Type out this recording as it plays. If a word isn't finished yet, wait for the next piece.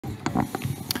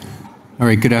All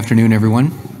right, good afternoon,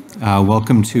 everyone.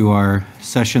 Welcome to our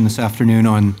session this afternoon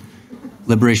on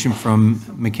liberation from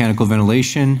mechanical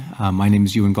ventilation. My name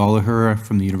is Ewan Goligher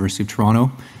from the University of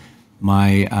Toronto.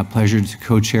 My pleasure to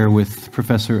co-chair with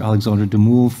Professor Alexandre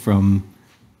Demoule from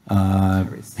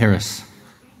Paris,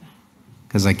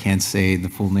 because I can't say the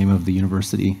full name of the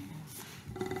university.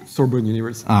 Sorbonne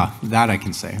University. Ah, that I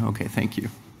can say. Okay, thank you.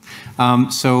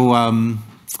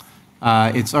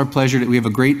 It's our pleasure that we have a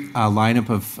great lineup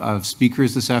of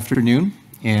speakers this afternoon,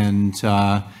 and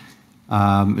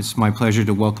it's my pleasure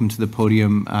to welcome to the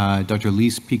podium Dr.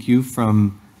 Lise Piquilloud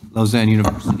from Lausanne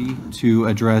University to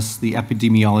address the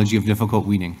epidemiology of difficult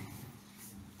weaning.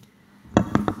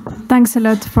 Thanks a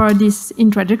lot for this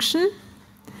introduction.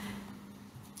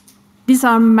 These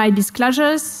are my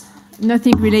disclosures,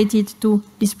 nothing related to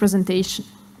this presentation.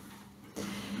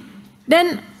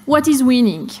 Then, what is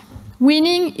weaning?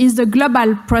 Weaning is the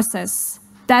global process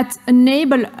that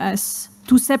enables us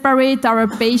to separate our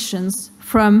patients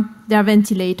from their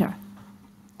ventilator.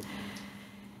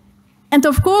 And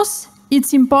of course,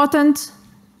 it's important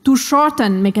to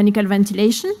shorten mechanical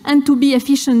ventilation and to be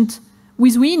efficient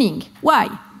with weaning. Why?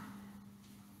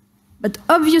 But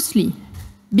obviously,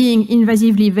 being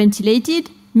invasively ventilated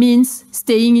means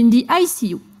staying in the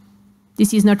ICU.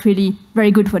 This is not really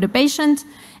very good for the patient,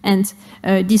 and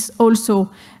this also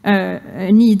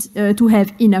needs to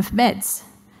have enough beds.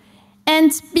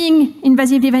 And being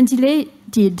invasively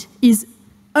ventilated is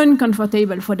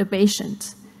uncomfortable for the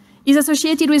patient. It's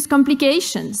associated with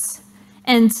complications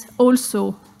and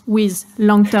also with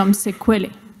long-term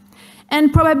sequelae.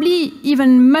 And probably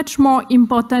even much more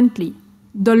importantly,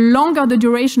 the longer the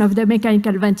duration of the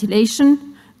mechanical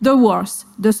ventilation, the worse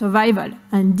the survival.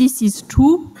 And this is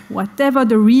true, whatever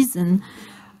the reason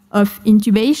of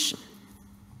intubation.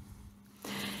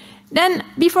 Then,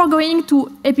 before going to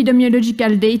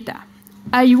epidemiological data,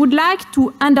 I would like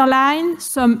to underline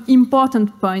some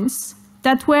important points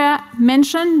that were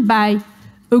mentioned by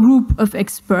a group of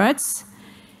experts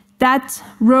that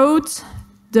wrote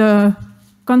the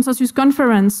consensus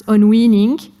conference on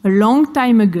weaning a long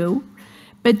time ago,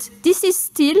 but this is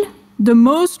still the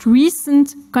most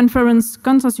recent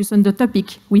consensus on the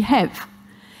topic we have.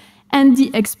 And the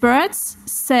experts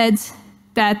said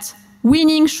that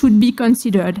weaning should be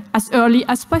considered as early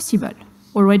as possible,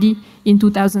 already in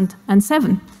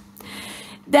 2007.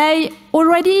 They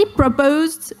already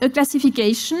proposed a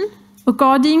classification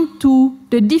according to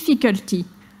the difficulty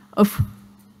of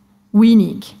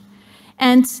weaning.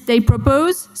 And they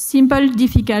propose simple,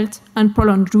 difficult, and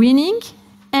prolonged weaning.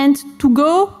 And to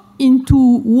go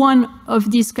into one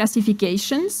of these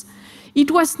classifications,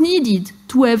 it was needed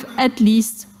to have at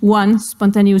least one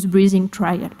spontaneous breathing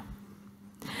trial.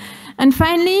 And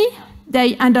finally,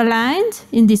 they underlined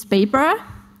in this paper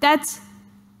that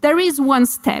there is one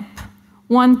step,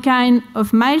 one kind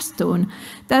of milestone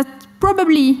that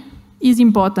probably is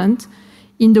important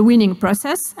in the weaning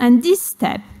process, and this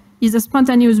step is a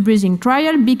spontaneous breathing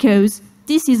trial because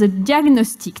this is a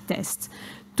diagnostic test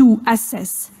to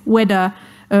assess whether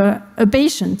a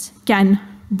patient can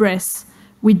breathe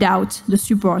without the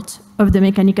support of the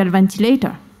mechanical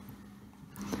ventilator.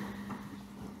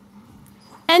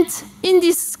 And in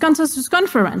this consensus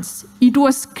conference, it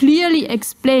was clearly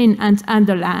explained and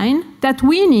underlined that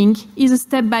weaning is a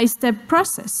step-by-step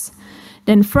process.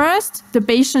 Then first, the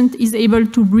patient is able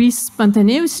to breathe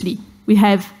spontaneously. We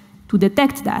have to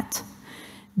detect that.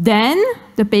 Then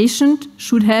the patient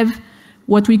should have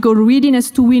what we call readiness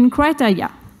to wean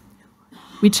criteria,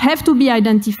 which have to be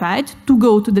identified to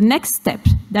go to the next step,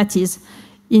 that is,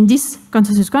 in this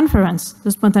consensus conference,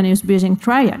 the spontaneous breathing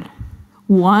trial.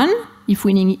 1, if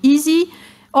weaning is easy,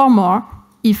 or more,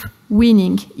 if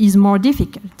weaning is more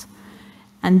difficult.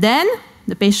 And then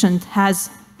the patient has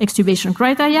extubation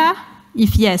criteria,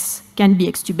 if yes, can be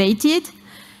extubated,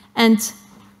 and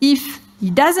if he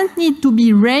doesn't need to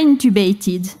be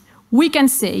re-intubated, we can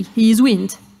say he is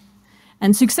weaned.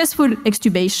 And successful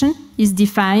extubation is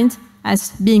defined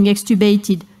as being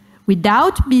extubated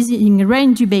without being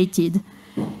re-intubated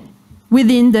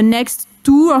within the next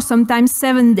 2 or sometimes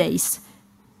 7 days.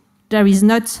 There is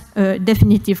not a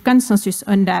definitive consensus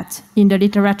on that in the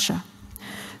literature.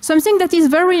 Something that is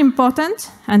very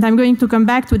important, and I'm going to come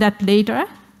back to that later,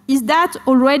 is that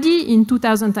already in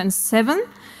 2007,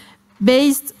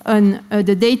 based on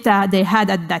the data they had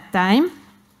at that time,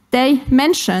 they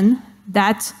mentioned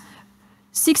that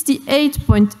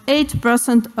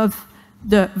 68.8% of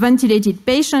the ventilated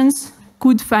patients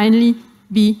could finally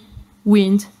be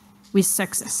weaned with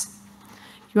success.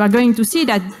 You are going to see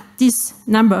that this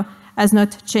number has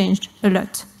not changed a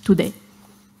lot today.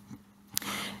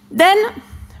 Then,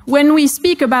 when we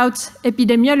speak about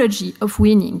epidemiology of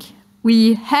weaning,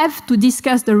 we have to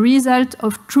discuss the result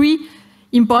of 3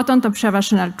 important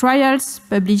observational trials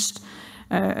published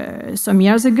some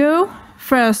years ago.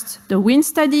 First, the WEAN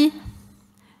study,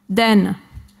 then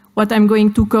what I'm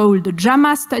going to call the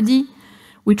JAMA study,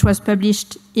 which was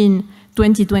published in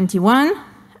 2021,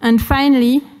 and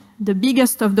finally, the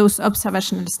biggest of those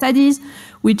observational studies,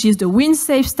 which is the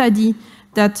WEAN-SAFE study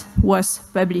that was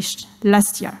published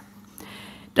last year.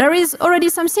 There is already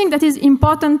something that is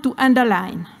important to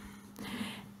underline,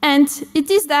 and it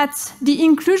is that the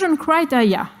inclusion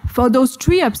criteria for those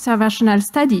 3 observational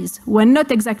studies were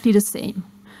not exactly the same.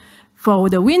 For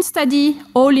the WEAN study,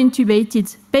 all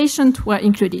intubated patients were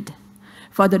included.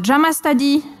 For the JAMA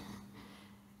study,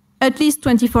 at least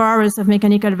 24 hours of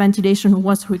mechanical ventilation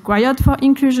was required for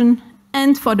inclusion,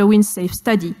 and for the WEAN-SAFE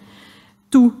study,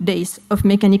 2 days of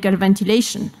mechanical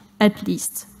ventilation, at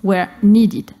least, were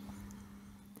needed.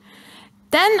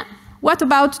 Then, what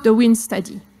about the WEAN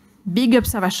study? Big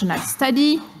observational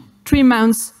study, 3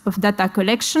 months of data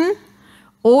collection,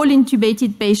 all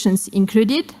intubated patients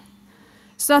included,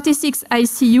 36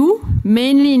 ICU,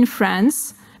 mainly in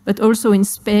France, but also in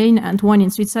Spain and 1 in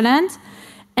Switzerland,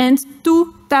 and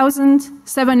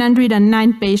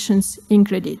 2,709 patients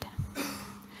included.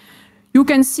 You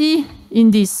can see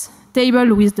in this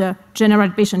table with the general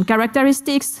patient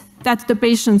characteristics that the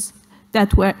patients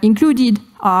that were included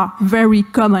are very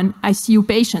common ICU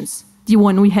patients, the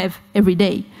one we have every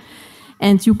day.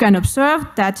 And you can observe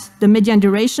that the median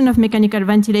duration of mechanical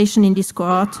ventilation in this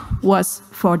cohort was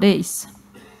 4 days.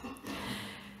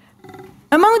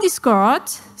 Among this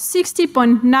cohort,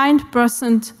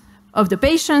 60.9% of the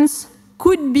patients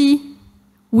could be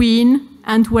weaned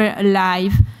and were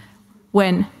alive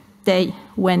when they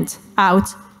went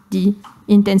out the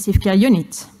intensive care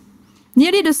unit.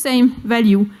 Nearly the same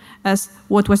value as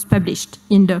what was published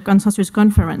in the consensus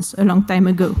conference a long time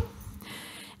ago.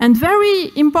 And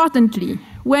very importantly,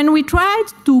 when we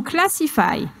tried to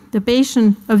classify the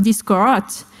patient of this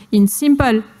cohort in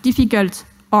simple, difficult,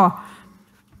 or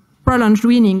prolonged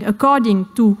weaning according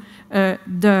to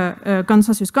the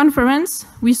consensus conference,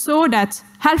 we saw that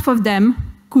half of them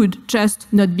could just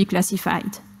not be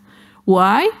classified.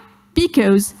 Why?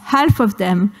 Because half of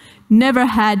them never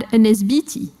had an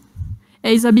SBT,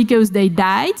 either because they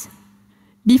died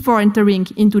before entering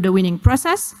into the weaning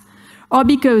process, or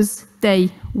because they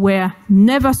were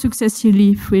never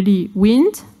successfully fully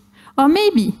weaned, or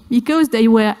maybe because they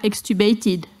were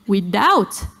extubated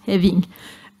without having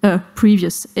a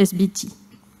previous SBT.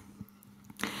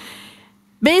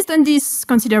 Based on this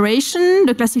consideration,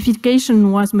 the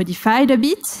classification was modified a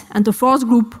bit, and a 4th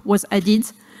group was added,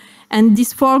 and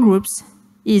these 4 groups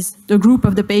is the group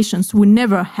of the patients who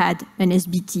never had an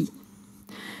SBT.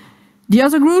 The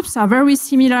other groups are very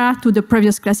similar to the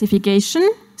previous classification.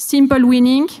 Simple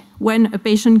weaning, when a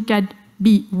patient can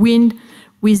be weaned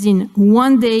within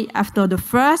 1 day after the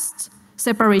first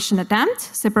separation attempt.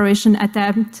 Separation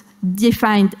attempt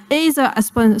defined either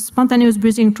as spontaneous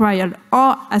breathing trial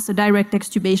or as a direct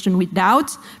extubation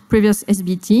without previous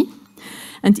SBT.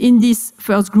 And in this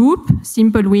first group,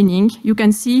 simple weaning, you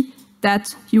can see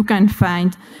that you can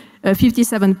find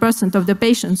 57% of the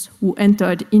patients who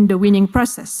entered in the weaning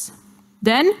process.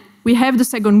 Then we have the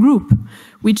second group,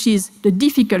 which is the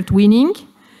difficult weaning,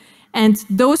 and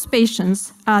those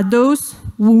patients are those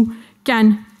who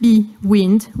can be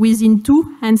weaned within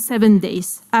 2 and 7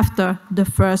 days after the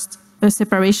first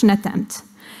separation attempt.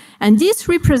 And this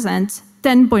represents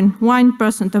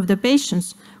 10.1% of the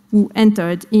patients who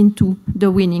entered into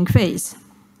the weaning phase.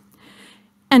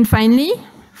 And finally,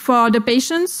 for the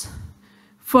patients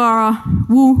for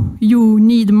who you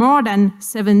need more than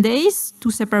 7 days to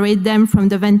separate them from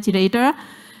the ventilator,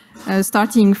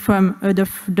 starting from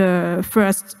the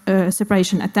first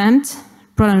separation attempt,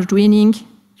 prolonged weaning,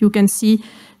 you can see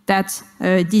that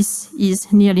this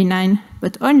is nearly 9,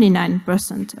 but only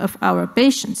 9% of our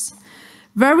patients.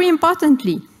 Very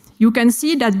importantly, you can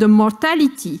see that the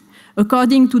mortality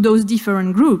according to those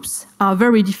different groups are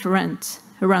very different.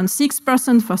 Around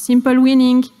 6% for simple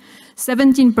weaning,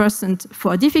 17%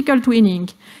 for difficult weaning,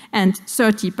 and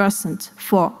 30%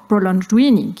 for prolonged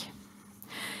weaning.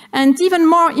 And even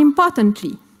more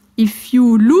importantly, if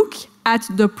you look at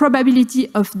the probability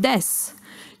of death,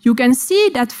 you can see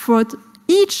that for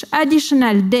each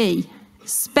additional day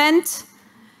spent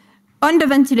on the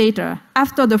ventilator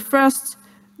after the first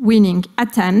weaning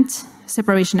attempt,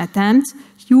 separation attempt,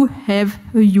 you have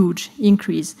a huge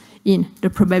increase in the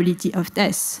probability of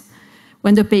death.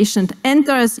 When the patient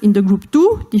enters in the group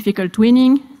 2, difficult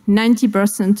weaning,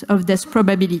 90% of death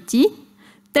probability.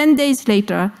 10 days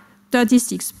later,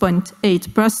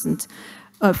 36.8%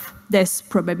 of death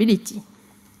probability.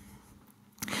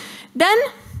 Then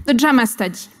the JAMA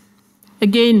study.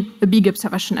 Again, a big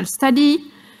observational study,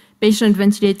 patient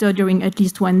ventilator during at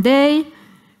least 1 day,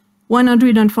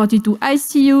 142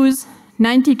 ICUs,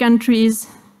 90 countries,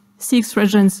 6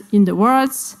 regions in the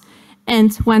world,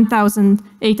 and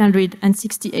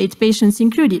 1,868 patients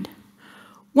included.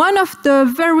 One of the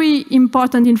very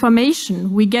important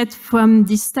information we get from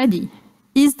this study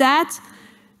is that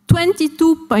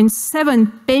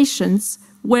 22.7 patients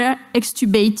were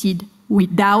extubated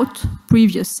without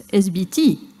previous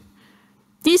SBT.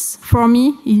 This, for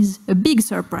me, is a big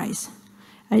surprise.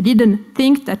 I didn't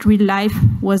think that real life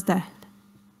was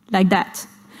like that.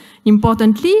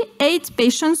 Importantly, 8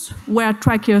 patients were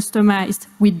tracheostomized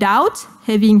without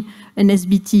having an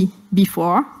SBT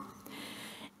before,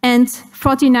 and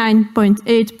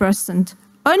 49.8%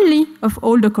 only of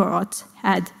all the cohorts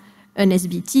had an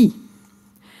SBT.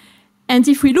 And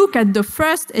if we look at the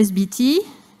first SBT,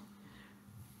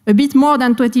 a bit more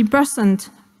than 20%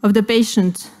 of the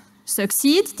patients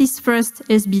succeed this first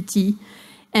SBT,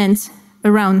 and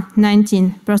around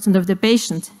 19% of the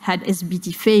patients had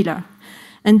SBT failure.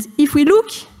 And if we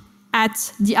look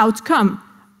at the outcome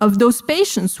of those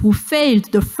patients who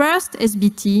failed the first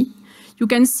SBT, you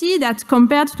can see that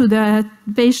compared to the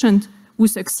patient who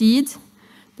succeed,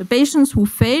 the patients who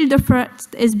failed the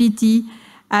first SBT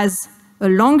has a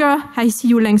longer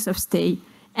ICU length of stay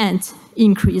and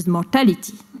increased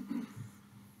mortality.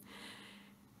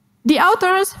 The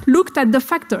authors looked at the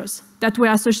factors that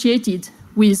were associated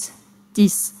with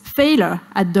this failure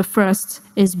at the first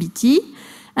SBT,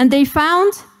 and they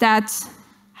found that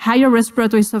higher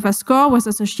respiratory surface score was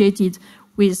associated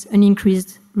with an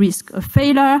increased risk of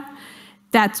failure,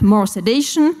 that more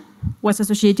sedation was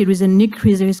associated with an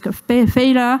increased risk of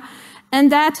failure,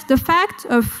 and that the fact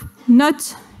of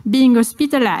not being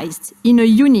hospitalized in a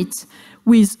unit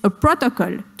with a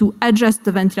protocol to adjust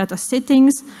the ventilator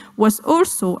settings was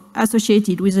also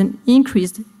associated with an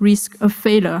increased risk of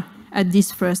failure at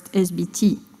this first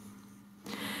SBT.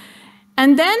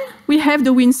 And then we have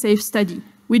the WinSafe study,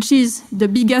 which is the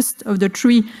biggest of the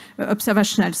 3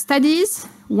 observational studies,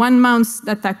 1 month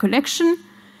data collection,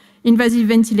 invasive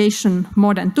ventilation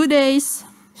more than 2 days,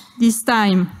 this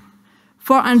time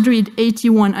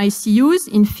 481 ICUs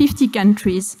in 50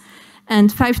 countries,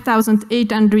 and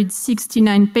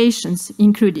 5,869 patients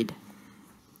included.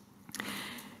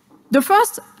 The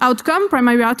first outcome,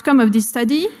 primary outcome of this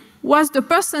study, was the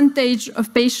percentage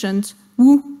of patients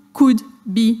who could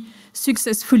be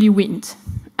successfully weaned.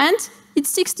 And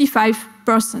it's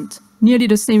 65%, nearly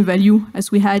the same value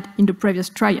as we had in the previous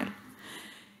trial.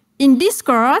 In this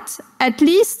cohort, at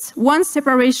least 1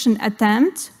 separation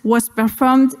attempt was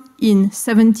performed in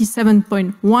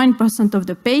 77.1% of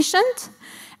the patients,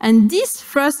 and this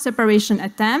first separation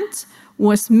attempt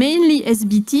was mainly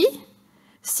SBT,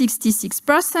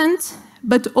 66%,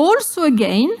 but also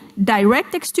again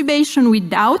direct extubation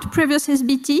without previous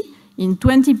SBT in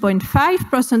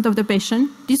 20.5% of the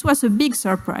patients. This was a big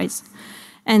surprise.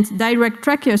 And direct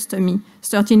tracheostomy,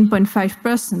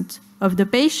 13.5% of the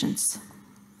patients.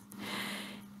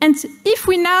 And if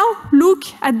we now look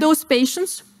at those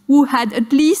patients who had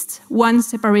at least 1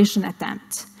 separation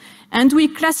attempt, and we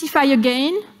classify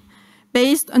again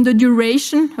based on the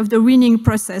duration of the weaning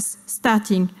process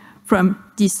starting from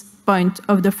this point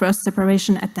of the first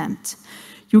separation attempt.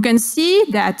 You can see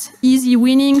that easy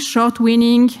weaning, short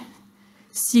weaning,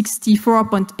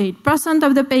 64.8%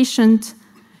 of the patient,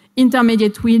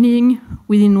 intermediate weaning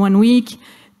within 1 week,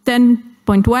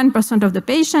 10.1% of the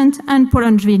patient, and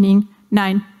prolonged weaning,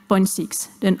 9.6%.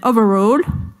 Then overall,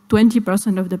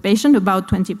 20% of the patient, about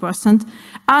 20%,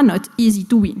 are not easy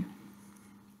to wean.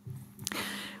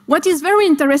 What is very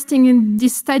interesting in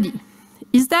this study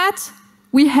is that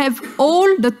we have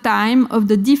all the time of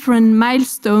the different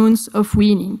milestones of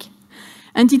weaning.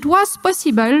 And it was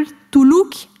possible to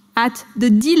look at the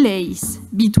delays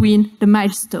between the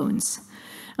milestones.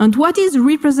 And what is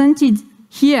represented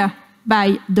here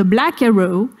by the black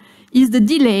arrow is the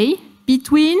delay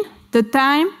between the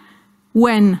time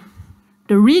when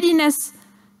the readiness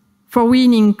for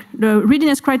weaning, the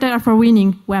readiness criteria for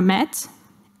weaning were met,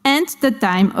 and the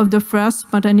time of the first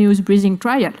spontaneous breathing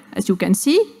trial. As you can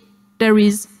see, there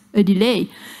is a delay.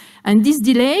 And this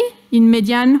delay in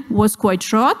median was quite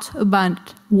short,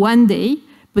 about 1 day,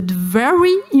 but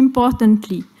very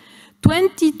importantly,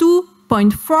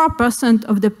 22.4%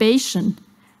 of the patients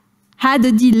had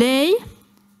a delay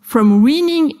from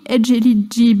weaning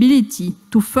eligibility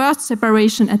to first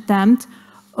separation attempt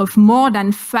of more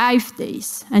than 5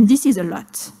 days. And this is a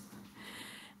lot.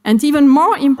 And even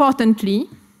more importantly,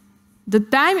 the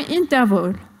time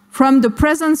interval from the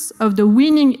presence of the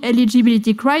weaning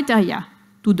eligibility criteria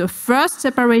to the first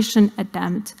separation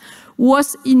attempt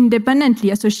was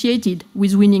independently associated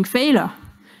with weaning failure.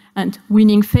 And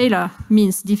weaning failure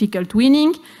means difficult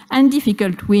weaning, and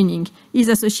difficult weaning is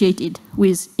associated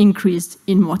with increased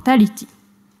in mortality.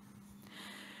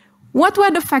 What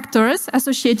were the factors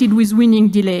associated with weaning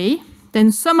delay?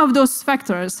 Then some of those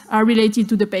factors are related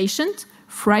to the patient: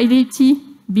 frailty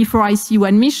before ICU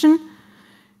admission,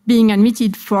 being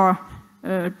admitted for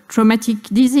traumatic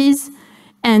disease,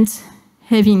 and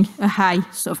having a high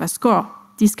SOFA score.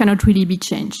 This cannot really be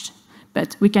changed,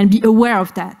 but we can be aware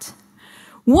of that.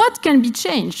 What can be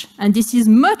changed, and this is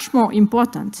much more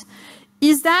important,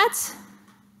 is that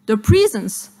the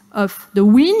presence of the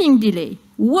weaning delay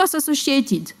was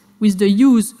associated with the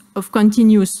use of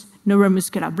continuous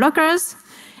neuromuscular blockers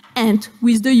and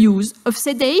with the use of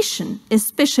sedation,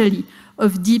 especially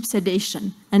of deep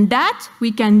sedation. And that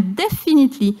we can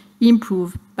definitely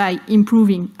improve by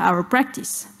improving our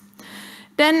practice.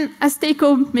 Then, as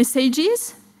take-home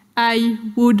messages, I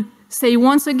would say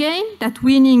once again that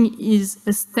weaning is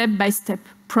a step-by-step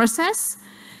process,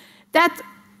 that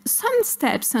some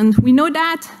steps, and we know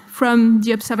that from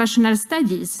the observational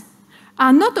studies,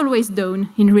 are not always done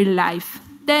in real life.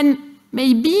 Then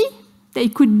maybe they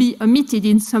could be omitted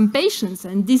in some patients,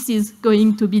 and this is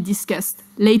going to be discussed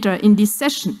later in this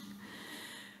session.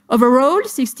 Overall,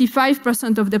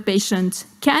 65% of the patients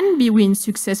can be weaned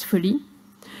successfully.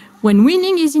 When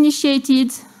weaning is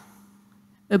initiated,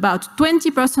 about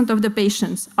 20% of the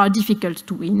patients are difficult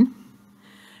to wean.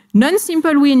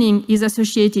 Non-simple weaning is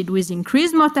associated with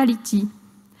increased mortality,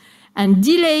 and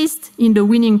delays in the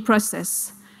weaning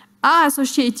process are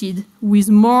associated with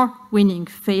more weaning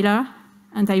failure.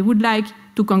 And I would like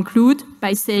to conclude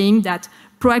by saying that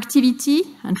proactivity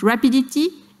and rapidity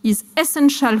is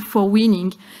essential for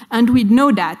weaning, and we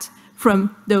know that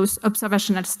from those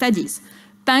observational studies.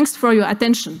 Thanks for your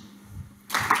attention.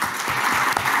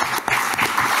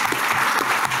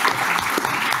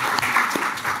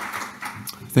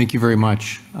 Thank you very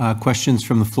much. Questions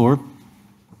from the floor?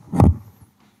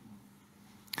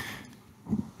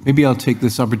 Maybe I'll take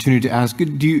this opportunity to ask,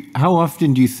 how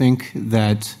often do you think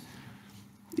that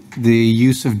the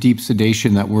use of deep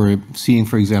sedation that we're seeing,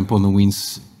 for example, in the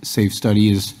WeanSafe study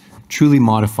is truly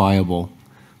modifiable?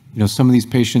 You know, some of these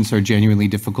patients are genuinely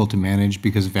difficult to manage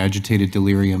because of agitated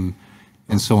delirium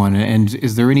and so on. And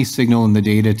is there any signal in the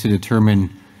data to determine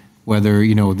whether,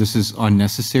 you know, this is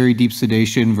unnecessary deep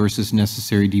sedation versus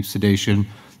necessary deep sedation?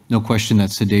 No question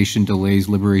that sedation delays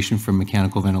liberation from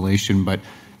mechanical ventilation, but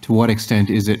to what extent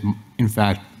is it, in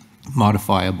fact,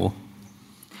 modifiable?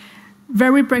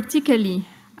 Very practically,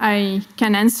 I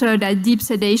can answer that deep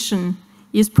sedation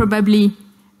is probably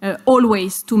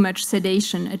always too much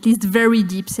sedation, at least very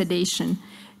deep sedation.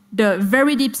 The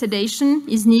very deep sedation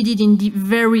is needed in the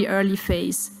very early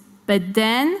phase. But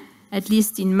then, at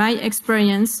least in my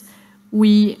experience,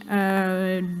 we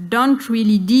don't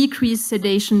really decrease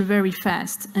sedation very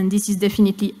fast. And this is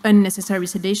definitely unnecessary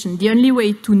sedation. The only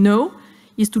way to know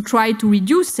is to try to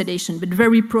reduce sedation, but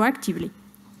very proactively.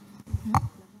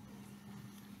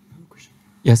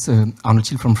 Yes, Arnaud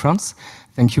Thille from France.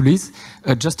 Thank you, Lise.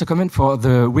 Just a comment for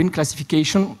the WIN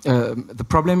classification. The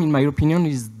problem, in my opinion,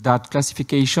 is that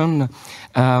classification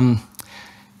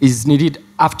is needed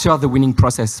after the weaning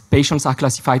process. Patients are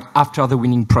classified after the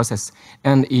weaning process,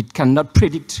 and it cannot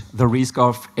predict the risk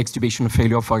of extubation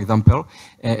failure, for example.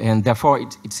 And therefore,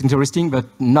 it's interesting, but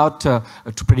not to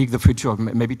predict the future,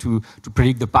 maybe to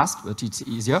predict the past, but it's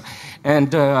easier.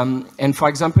 And for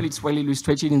example, it's well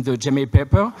illustrated in the JAMA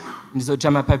paper. In the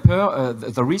JAMA paper,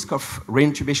 the risk of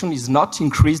reintubation is not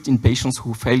increased in patients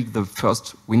who failed the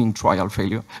first weaning trial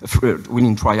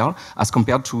as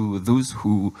compared to those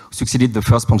who succeeded the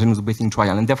first spontaneous breathing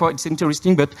trial. And therefore, it's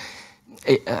interesting, but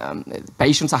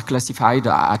patients are classified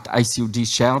at ICU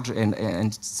discharge, and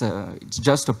it's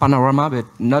just a panorama,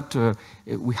 but not.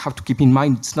 We have to keep in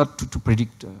mind it's not to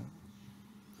predict.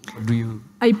 Do you?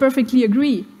 I perfectly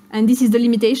agree, and this is the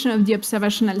limitation of the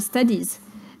observational studies.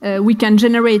 We can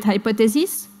generate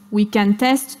hypotheses, we can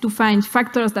test to find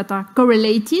factors that are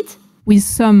correlated with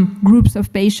some groups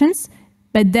of patients,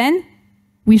 but then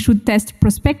we should test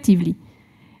prospectively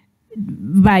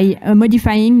by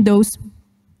modifying those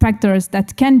factors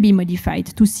that can be modified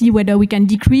to see whether we can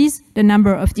decrease the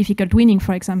number of difficult weaning,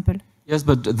 for example. Yes,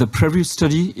 but the previous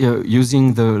study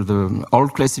using the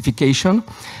old classification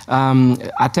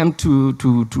attempt to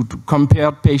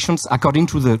compare patients according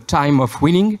to the time of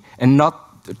weaning and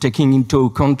not taking into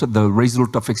account the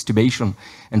result of extubation.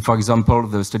 And for example,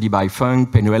 the study by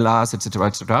Funk, Penuelas,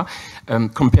 etc.,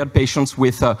 compared patients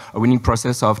with a weaning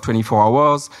process of 24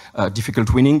 hours,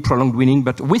 difficult weaning, prolonged weaning,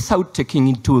 but without taking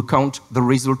into account the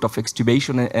result of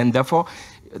extubation. And therefore,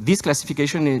 this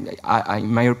classification is,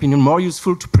 in my opinion, more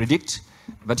useful to predict,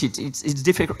 but it's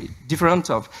different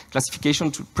of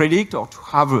classification to predict or to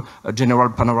have a general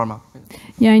panorama.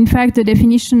 Yeah, in fact, the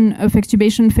definition of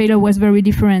extubation failure was very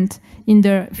different in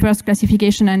the first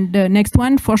classification and the next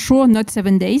one. For sure, not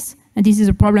 7 days, and this is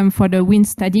a problem for the WIN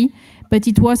study, but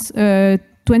it was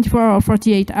 24 or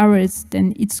 48 hours,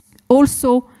 then it's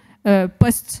also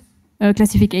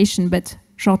post-classification, but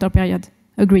shorter period.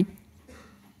 Agree.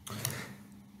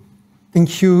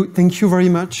 Thank you very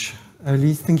much,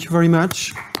 Lise. Thank you very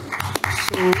much.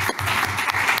 So,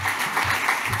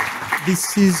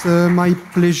 this is my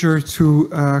pleasure to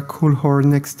call our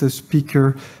next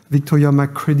speaker, Victoria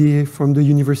McCredie from the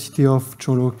University of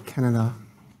Toronto, Canada.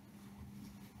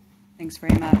 Thanks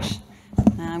very much.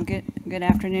 Good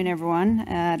afternoon, everyone.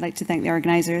 I'd like to thank the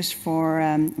organizers for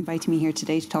inviting me here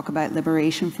today to talk about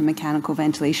liberation from mechanical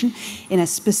ventilation in a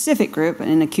specific group,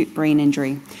 an acute brain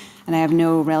injury. And I have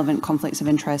no relevant conflicts of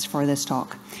interest for this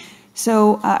talk.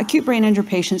 So acute brain injury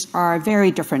patients are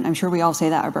very different. I'm sure we all say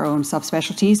that of our own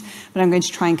subspecialties, but I'm going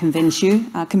to try and convince you.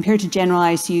 Compared to general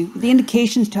ICU, the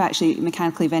indications to actually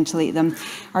mechanically ventilate them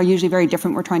are usually very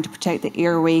different. We're trying to protect the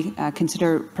airway,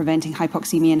 consider preventing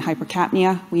hypoxemia and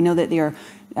hypercapnia. We know that they are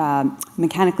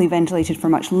mechanically ventilated for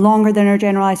much longer than our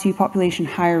general ICU population,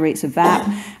 higher rates of VAP,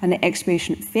 and the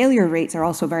extubation failure rates are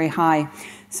also very high.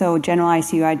 So general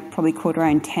ICU, I'd probably quote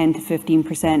around 10 to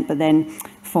 15%, but then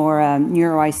for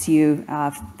neuro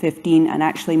ICU, 15, and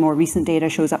actually more recent data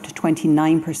shows up to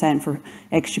 29% for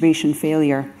extubation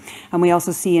failure. And we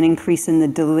also see an increase in the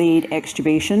delayed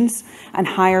extubations and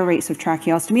higher rates of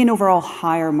tracheostomy and overall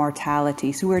higher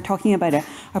mortality. So we're talking about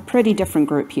a pretty different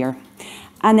group here.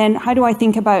 And then how do I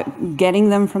think about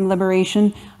getting them from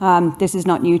liberation? This is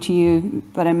not new to you,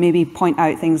 but I maybe point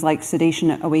out things like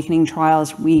sedation awakening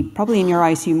trials. We probably in your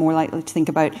ICU more likely to think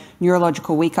about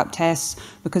neurological wake-up tests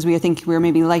because we think we're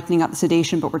maybe lightening up the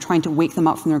sedation, but we're trying to wake them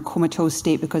up from their comatose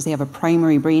state because they have a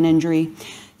primary brain injury.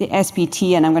 The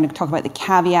SPT, and I'm going to talk about the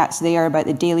caveats there about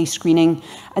the daily screening.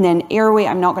 And then airway,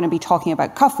 I'm not going to be talking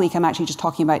about cuff leak, I'm actually just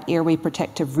talking about airway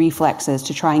protective reflexes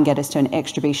to try and get us to an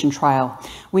extubation trial.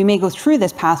 We may go through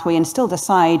this pathway and still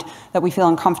decide that we feel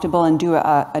uncomfortable and do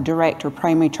a direct or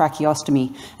primary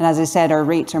tracheostomy. And as I said, our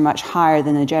rates are much higher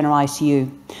than the general ICU.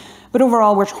 But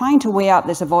overall, we're trying to weigh up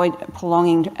this avoid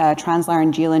prolonging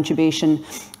translaryngeal intubation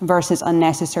versus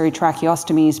unnecessary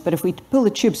tracheostomies. But if we pull the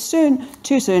tube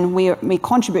too soon, we may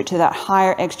contribute to that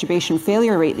higher extubation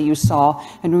failure rate that you saw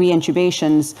and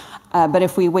reintubations. But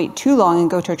if we wait too long and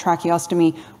go to a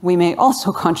tracheostomy, we may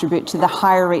also contribute to the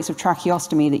higher rates of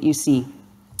tracheostomy that you see.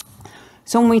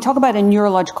 So when we talk about a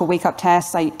neurological wake-up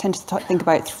test, I tend to think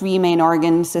about three main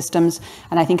organ systems,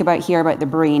 and I think about the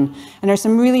brain. And there's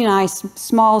some really nice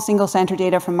small single-center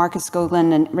data from Marcus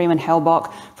Skoglund and Raymond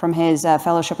Helbach from his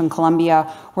fellowship in Columbia,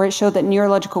 where it showed that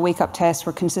neurological wake-up tests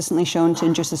were consistently shown to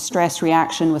induce a stress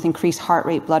reaction with increased heart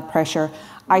rate, blood pressure,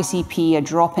 ICP, a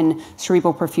drop in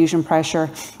cerebral perfusion pressure,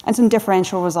 and some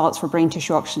differential results for brain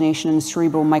tissue oxygenation and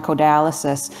cerebral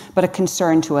microdialysis, but a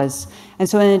concern to us. And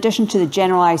so in addition to the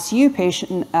general ICU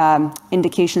patient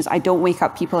indications, I don't wake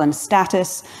up people in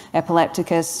status,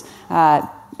 epilepticus,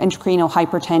 intracranial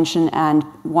hypertension, and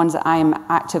ones that I am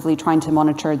actively trying to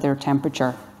monitor their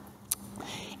temperature.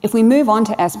 If we move on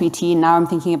to SPT, now I'm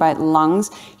thinking about lungs,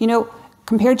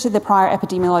 compared to the prior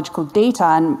epidemiological data,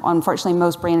 and unfortunately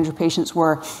most brain injury patients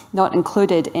were not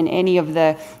included in any of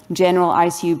the general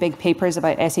ICU big papers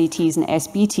about SATs and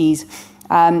SBTs,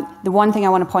 the one thing I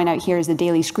want to point out here is the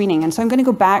daily screening. And so I'm going to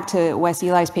go back to Wes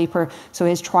Eli's paper, so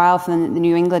his trial from the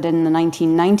New England in the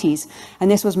 1990s.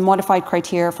 And this was modified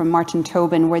criteria from Martin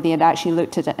Tobin, where they had actually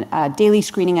looked at daily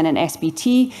screening and an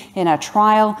SBT in a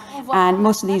trial. And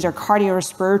most of these are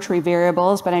cardiorespiratory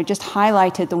variables, but I just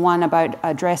highlighted the one about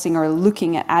addressing or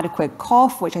looking at adequate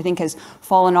cough, which I think has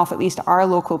fallen off at least our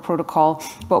local protocol,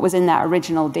 but was in that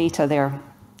original data there.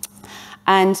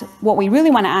 And what we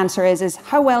really want to answer is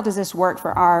how well does this work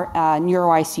for our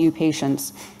neuro-ICU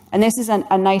patients? And this is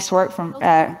a nice work from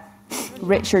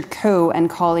Richard Coe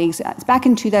and colleagues. It's back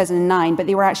in 2009, but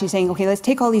they were actually saying, okay, let's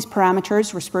take all these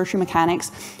parameters, respiratory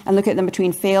mechanics, and look at them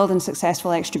between failed and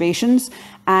successful extubations.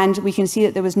 And we can see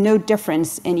that there was no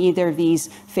difference in either of these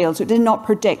failed. So it did not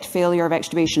predict failure of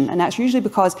extubation. And that's usually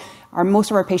because most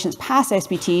of our patients pass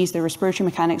SBTs, their respiratory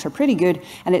mechanics are pretty good,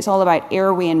 and it's all about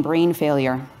airway and brain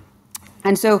failure.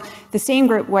 And so the same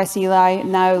group, Wes Eli,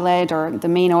 now led, or the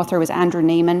main author was Andrew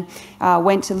Naiman,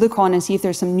 went to look on and see if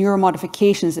there's some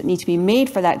neuromodifications that need to be made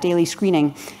for that daily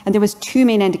screening. And there was two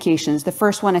main indications. The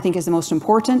first one I think is the most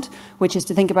important, which is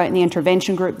to think about in the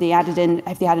intervention group, they added in,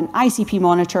 if they had an ICP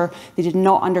monitor, they did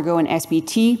not undergo an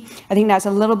SBT. I think that's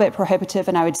a little bit prohibitive,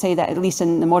 and I would say that at least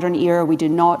in the modern era, we do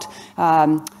not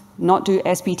do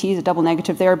SBTs, a double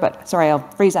negative there, but sorry, I'll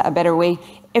phrase that a better way.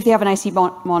 If they have an IC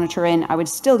monitor in, I would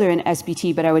still do an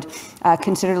SBT, but I would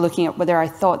consider looking at whether I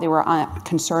thought they were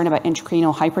concerned about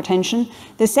intracranial hypertension.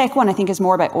 The second one, I think, is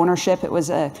more about ownership. It was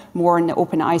more in the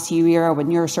open ICU era when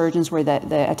neurosurgeons were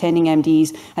the attending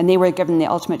MDs, and they were given the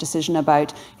ultimate decision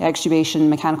about extubation,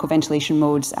 mechanical ventilation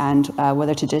modes, and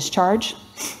whether to discharge.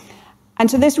 And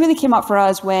so this really came up for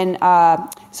us when, a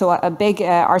big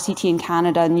RCT in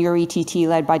Canada, NeuroETT,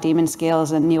 led by Damon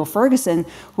Scales and Neil Ferguson,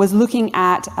 was looking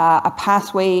at a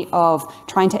pathway of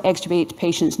trying to extubate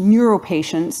patients, neuro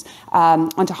patients,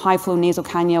 onto high-flow nasal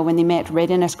cannula when they met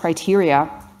readiness criteria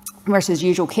versus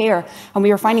usual care. And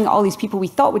we were finding all these people we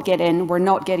thought would get in were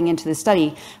not getting into the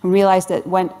study, and realized that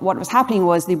what was happening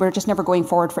was they were just never going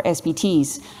forward for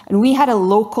SBTs. And we had a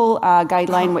local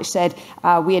guideline which said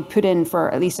we had put in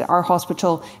for, at least at our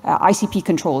hospital, ICP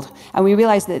controlled. And we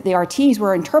realized that the RTs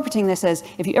were interpreting this as,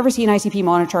 if you ever see an ICP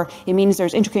monitor, it means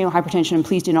there's intracranial hypertension, and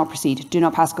please do not proceed. Do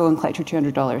not pass go and collect your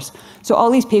 $200. So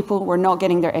all these people were not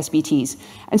getting their SBTs.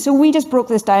 And so we just broke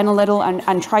this down a little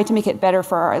and tried to make it better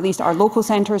for at least our local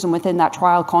centres and within that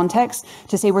trial context,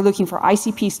 to say we're looking for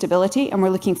ICP stability and we're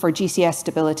looking for GCS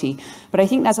stability. But I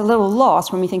think that's a little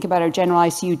lost when we think about our general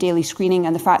ICU daily screening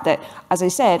and the fact that, as I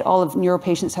said, all of neuro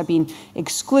patients have been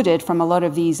excluded from a lot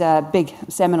of these big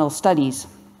seminal studies.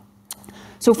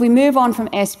 So if we move on from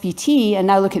SBT and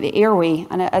now look at the airway,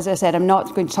 and as I said, I'm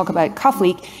not going to talk about cuff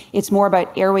leak, it's more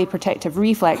about airway protective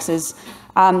reflexes.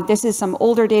 This is some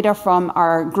older data from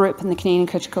our group in the Canadian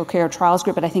Critical Care Trials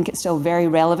group, but I think it's still very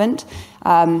relevant.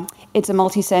 It's a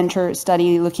multi-centre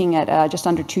study looking at just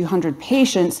under 200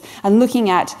 patients and looking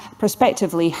at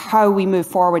prospectively how we move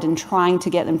forward in trying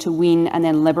to get them to wean and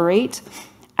then liberate.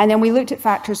 And then we looked at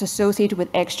factors associated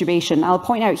with extubation. I'll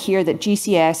point out here that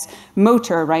GCS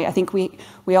motor, right, I think we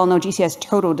all know GCS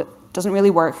total doesn't really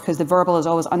work because the verbal is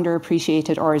always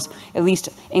underappreciated or is at least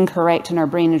incorrect in our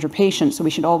brain injury patients. So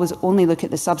we should always only look at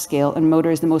the subscale, and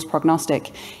motor is the most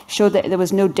prognostic. Showed that there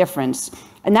was no difference.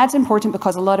 And that's important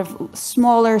because a lot of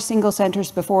smaller single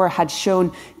centres before had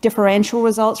shown differential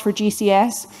results for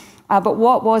GCS. But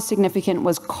what was significant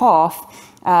was cough.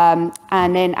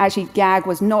 And then actually gag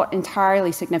was not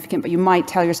entirely significant, but you might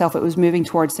tell yourself it was moving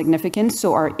towards significance.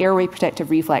 So our airway protective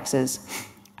reflexes.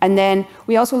 And then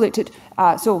we also looked at,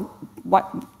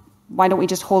 why don't we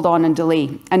just hold on and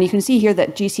delay? And you can see here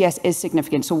that GCS is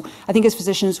significant. So I think as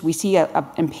physicians, we see a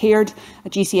impaired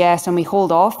GCS and we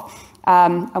hold off.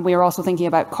 And we are also thinking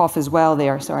about cough as well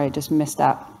there. Sorry, I just missed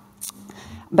that.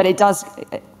 But it does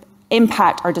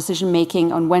impact our decision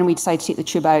making on when we decide to take the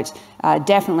tube out.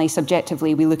 Definitely,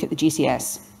 subjectively, we look at the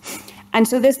GCS. And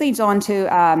so this leads on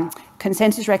to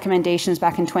consensus recommendations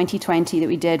back in 2020 that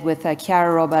we did with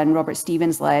Chiara Roba and Robert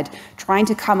Stevens led, trying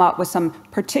to come up with some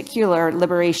particular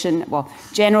liberation, well,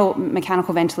 general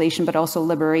mechanical ventilation, but also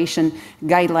liberation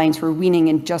guidelines for weaning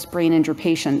in just brain injury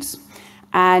patients.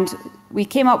 And we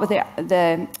came up with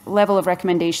the level of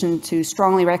recommendation to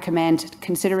strongly recommend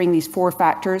considering these 4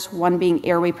 factors, one being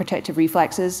airway protective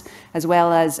reflexes, as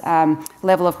well as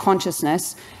level of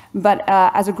consciousness. But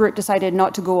as a group decided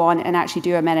not to go on and actually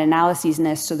do a meta-analysis in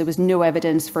this, so there was no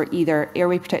evidence for either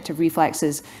airway protective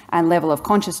reflexes and level of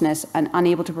consciousness, and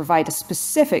unable to provide a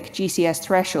specific GCS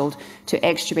threshold to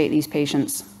extubate these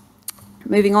patients.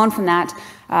 Moving on from that,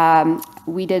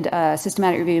 we did a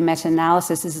systematic review and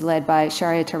meta-analysis. This is led by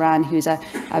Sharia Taran, who's a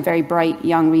very bright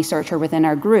young researcher within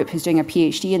our group who's doing a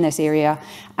PhD in this area.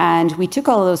 And we took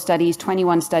all of those studies,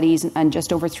 21 studies, and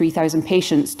just over 3,000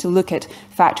 patients to look at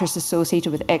factors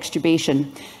associated with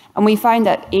extubation. And we find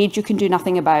that age you can do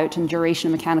nothing about, and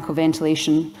duration of mechanical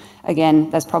ventilation, again,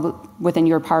 that's probably within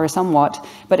your power somewhat,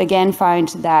 but again found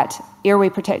that airway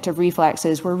protective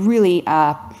reflexes were really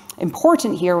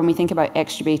important here when we think about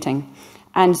extubating.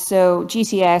 And so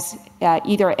GCS,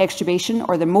 either extubation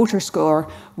or the motor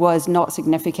score, was not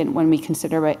significant when we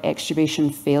consider about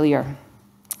extubation failure.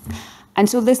 And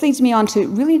so this leads me on to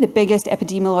really the biggest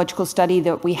epidemiological study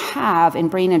that we have in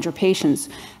brain injury patients,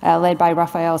 led by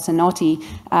Raphael Sanotti.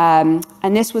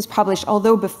 And this was published,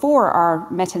 although before our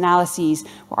meta-analyses,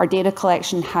 our data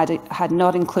collection had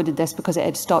not included this because it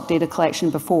had stopped data collection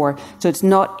before. So it's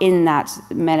not in that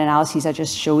meta-analyses I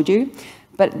just showed you.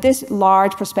 But this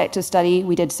large prospective study,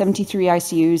 we did 73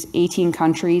 ICUs, 18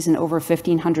 countries, and over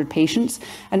 1,500 patients.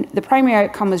 And the primary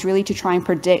outcome was really to try and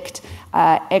predict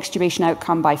extubation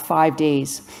outcome by 5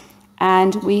 days.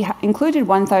 And we included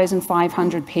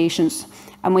 1,500 patients,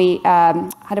 and we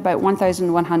had about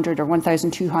 1,100 or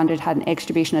 1,200 had an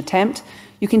extubation attempt.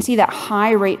 You can see that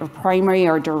high rate of primary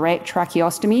or direct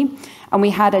tracheostomy, and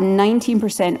we had a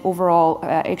 19% overall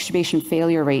extubation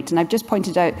failure rate. And I've just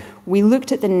pointed out, we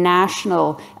looked at the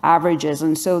national averages,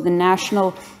 and so the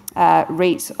national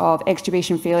rates of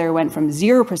extubation failure went from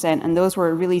 0%, and those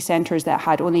were really centres that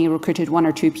had only recruited 1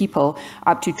 or 2 people,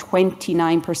 up to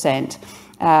 29%.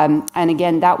 And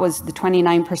again, that was the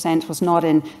 29% was not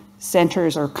in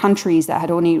centres or countries that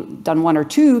had only done 1 or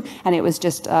 2, and it was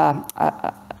just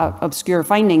obscure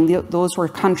finding. Those were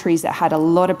countries that had a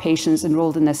lot of patients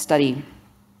enrolled in this study.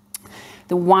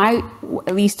 The why,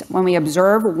 at least when we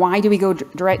observe, why do we go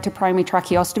direct to primary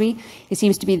tracheostomy? It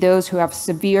seems to be those who have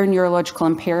severe neurological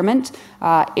impairment,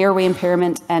 airway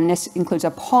impairment, and this includes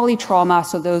a polytrauma,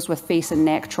 so those with face and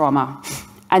neck trauma.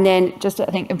 And then just, I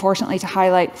think, unfortunately to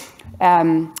highlight,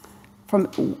 from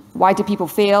why do people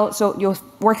fail? So you'll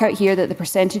work out here that the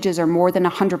percentages are more than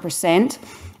 100%.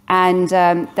 And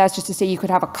that's just to say you could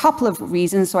have a couple of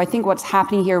reasons. So I think what's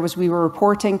happening here was we were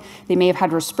reporting they may have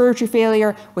had respiratory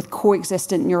failure with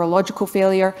coexistent neurological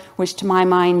failure, which to my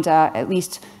mind, at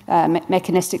least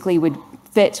mechanistically, would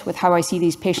fit with how I see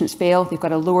these patients fail. They've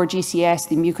got a lower GCS,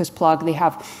 the mucus plug, they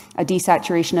have a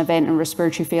desaturation event and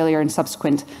respiratory failure and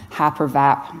subsequent HAP or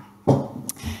VAP.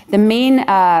 The main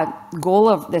goal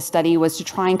of this study was to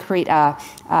try and create a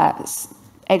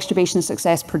extubation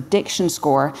success prediction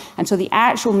score. And so the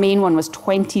actual main one was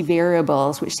 20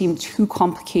 variables, which seemed too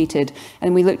complicated.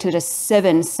 And we looked at a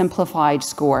 7 simplified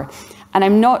score. And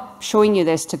I'm not showing you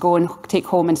this to go and take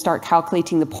home and start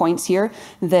calculating the points here.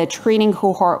 The training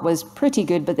cohort was pretty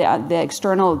good, but the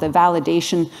external, the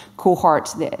validation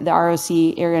cohort, the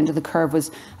ROC area under the curve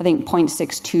was, I think,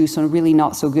 0.62, so really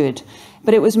not so good.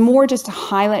 But it was more just to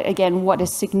highlight, again, what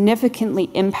is significantly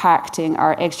impacting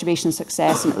our extubation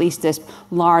success in at least this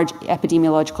large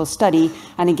epidemiological study.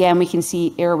 And again, we can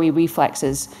see airway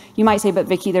reflexes. You might say, but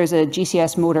Vicky, there's a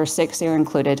GCS motor 6 there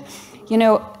included. You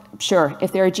know, sure,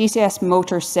 if they're a GCS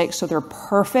motor 6, so they're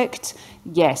perfect,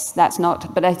 yes, that's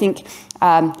not, but I think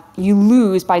you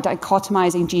lose by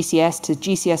dichotomizing GCS to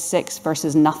GCS 6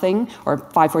 versus nothing, or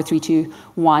 5, 4, 3, 2,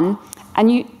 1.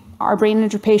 And our brain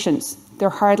injury patients, they're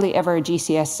hardly ever a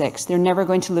GCS 6. They're never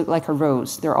going to look like a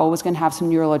rose. They're always going to have some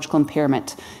neurological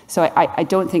impairment. So I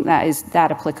don't think that is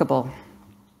that applicable.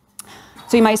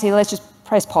 So you might say, let's just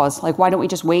press pause. Like, why don't we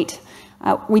just wait?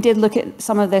 We did look at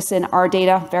some of this in our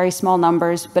data, very small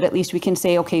numbers, but at least we can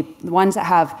say, okay, the ones that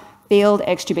have failed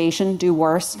extubation do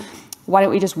worse. Why don't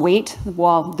we just wait?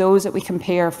 Well, those that we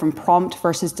compare from prompt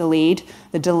versus delayed,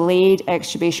 the delayed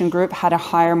extubation group had a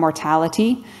higher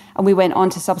mortality. And we went on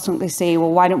to subsequently say,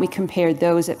 well, why don't we compare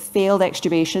those that failed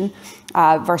extubation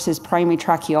versus primary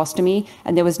tracheostomy?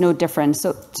 And there was no difference.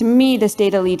 So to me, this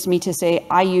data leads me to say,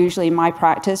 I usually, in my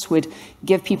practice, would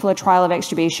give people a trial of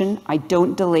extubation. I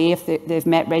don't delay if they've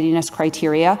met readiness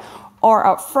criteria. Or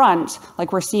up front,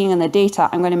 like we're seeing in the data,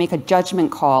 I'm going to make a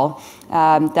judgment call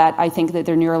that I think that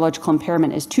their neurological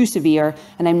impairment is too severe,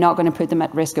 and I'm not going to put them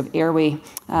at risk of airway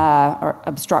or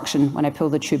obstruction when I pull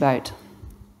the tube out.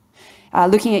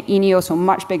 Looking at ENEO, so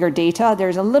much bigger data,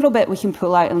 there's a little bit we can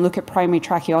pull out and look at primary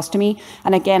tracheostomy.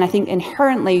 And again, I think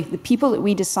inherently, the people that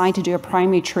we decide to do a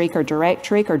primary trach or direct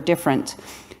trach are different.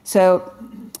 So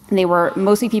they were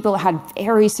mostly people that had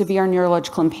very severe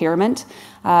neurological impairment.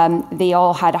 They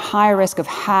all had a higher risk of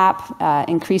HAP,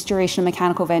 increased duration of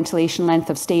mechanical ventilation, length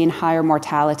of stay, and higher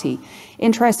mortality.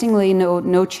 Interestingly,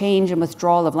 no change in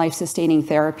withdrawal of life-sustaining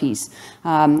therapies.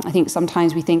 I think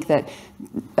sometimes we think that,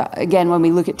 again, when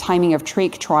we look at timing of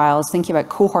trach trials, thinking about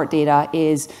cohort data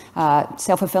is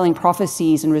self-fulfilling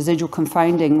prophecies and residual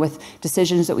confounding with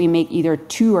decisions that we make either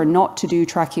to or not to do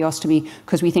tracheostomy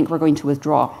because we think we're going to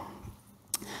withdraw.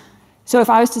 So if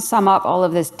I was to sum up all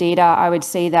of this data, I would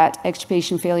say that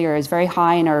extubation failure is very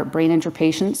high in our brain injury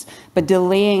patients, but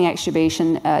delaying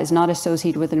extubation is not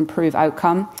associated with an improved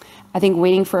outcome. I think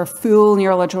waiting for a full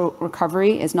neurological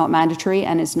recovery is not mandatory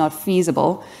and it's not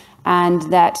feasible, and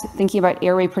that thinking about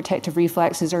airway protective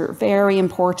reflexes are very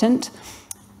important.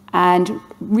 And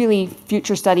really,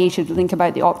 future studies should think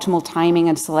about the optimal timing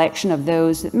and selection of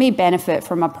those that may benefit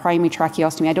from a primary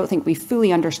tracheostomy. I don't think we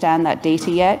fully understand that data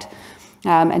yet.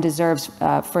 And deserves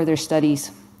further studies.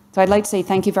 So I'd like to say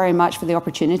thank you very much for the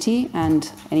opportunity and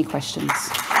any questions.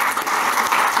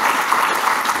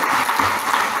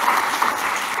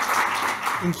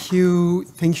 Thank you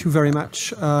very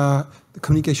much. The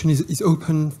communication is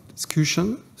open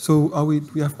discussion. So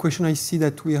we have questions. I see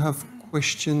that we have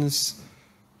questions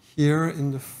here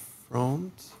in the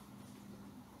front.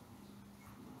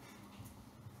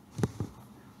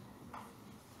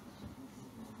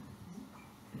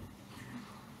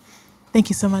 Thank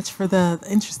you so much for the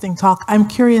interesting talk. I'm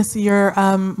curious, your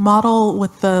model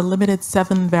with the limited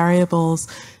 7 variables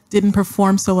didn't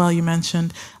perform so well, you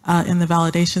mentioned, in the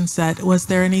validation set. Was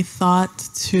there any thought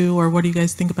to, or what do you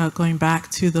guys think about going back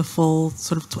to the full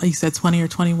sort of, you said 20 or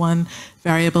 21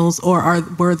 variables, or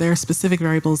were there specific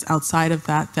variables outside of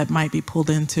that that might be pulled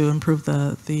in to improve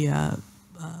the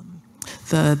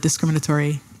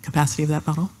discriminatory capacity of that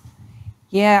model?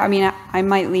 Yeah, I mean, I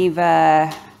might leave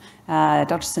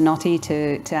Dr. Sanotti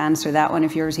to answer that one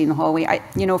if you're in the hallway.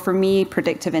 For me,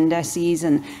 predictive indices,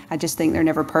 and I just think they're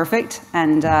never perfect.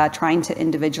 And trying to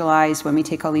individualize when we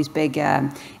take all these big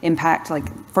impact, like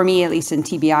for me, at least in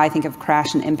TBI, I think of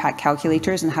crash and impact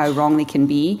calculators and how wrong they can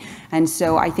be. And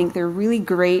so I think they're really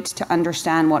great to